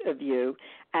both of you.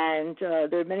 And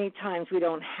there are many times we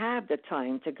don't have the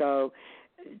time to go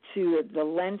to the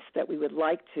lengths that we would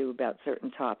like to about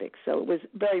certain topics. So it was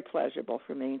very pleasurable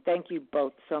for me. Thank you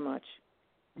both so much.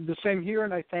 The same here,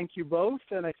 and I thank you both,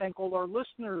 and I thank all our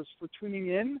listeners for tuning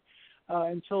in.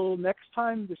 Until next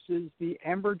time, this is the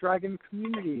Amber Dragon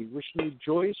community, wishing you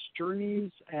joyous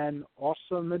journeys and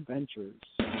awesome adventures.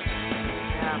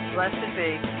 Yeah, blessed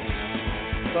be.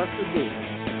 Blessed be.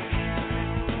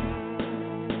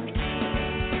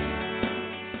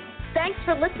 Thanks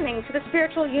for listening to the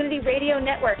Spiritual Unity Radio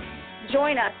Network.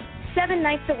 Join us 7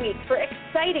 nights a week for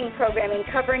exciting programming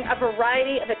covering a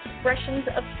variety of expressions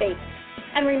of faith.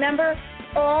 And remember,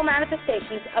 all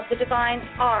manifestations of the divine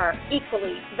are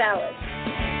equally valid.